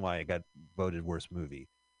the reason why it got voted worst movie.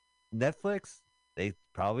 Netflix, they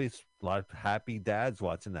probably a lot of happy dads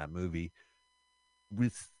watching that movie.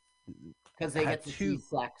 Because they get to see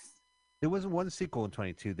sex. There wasn't one sequel in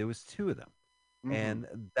 22. There was two of them.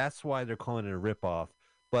 And that's why they're calling it a ripoff.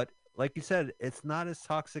 But like you said, it's not as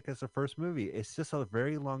toxic as the first movie. It's just a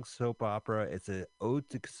very long soap opera. It's an ode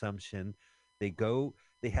to consumption. They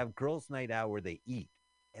have girls' night out where they eat,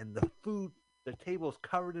 and the table's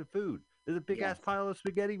covered in food. There's a big ass pile of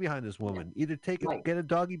spaghetti behind this woman. Either get a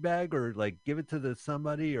doggy bag, or like give it to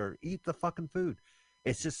somebody, or eat the fucking food.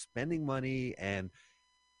 It's just spending money. And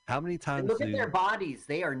how many times and look at their bodies?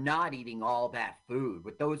 They are not eating all that food.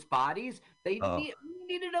 With those bodies, they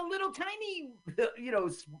needed a little tiny,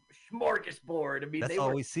 smorgasbord. I mean, that's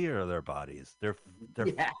all we see are their bodies. They're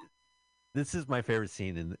This is my favorite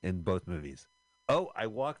scene in both movies. Oh, I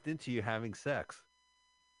walked into you having sex.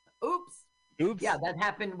 Oops. Yeah, that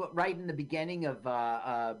happened right in the beginning of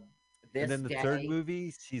this. And then the third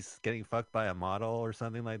movie, she's getting fucked by a model or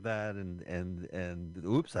something like that, and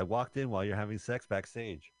oops, I walked in while you're having sex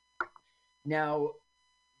backstage. Now,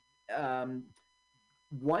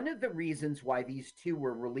 one of the reasons why these two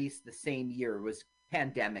were released the same year was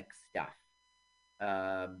pandemic stuff.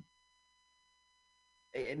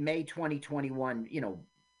 In May 2021,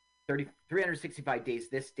 365 days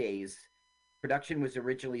this days. Production was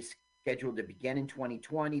originally scheduled to begin in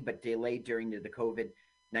 2020, but delayed during the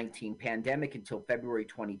COVID-19 pandemic until February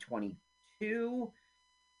 2022.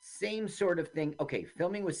 Same sort of thing. Okay,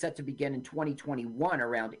 filming was set to begin in 2021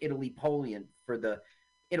 around Italy and Poland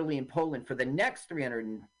for the next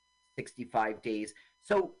 365 days.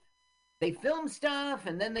 So they filmed stuff,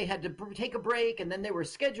 and then they had to take a break, and then they were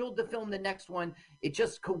scheduled to film the next one. It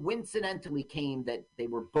just coincidentally came that they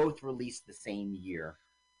were both released the same year.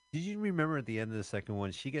 Did you remember at the end of the second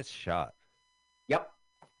one, she gets shot? Yep.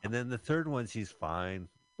 And then the third one, she's fine.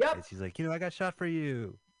 Yep. And she's like, I got shot for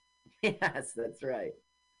you. Yes, that's right.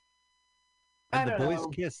 And I the don't boys know.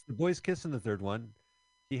 kiss. The boys kiss in the third one.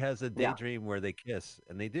 She has a Yeah. daydream where they kiss,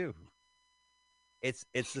 and they do. It's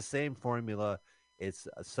the same formula. It's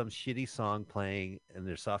some shitty song playing, and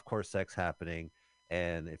there's softcore sex happening.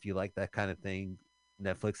 And if you like that kind of thing,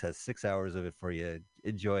 Netflix has 6 hours of it for you.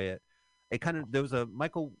 Enjoy it. It kind of there was a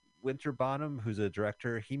Michael Winterbottom who's a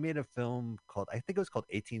director. He made a film called I think it was called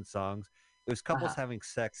 18 Songs. It was couples Uh-huh. having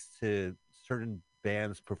sex to certain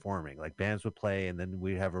bands performing. Like bands would play, and then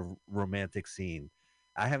we'd have a romantic scene.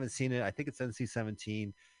 I haven't seen it. I think it's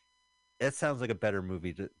NC-17. It sounds like a better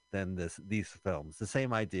movie than these films. The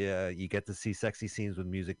same idea. You get to see sexy scenes with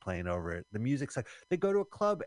music playing over it. The music's like they go to a club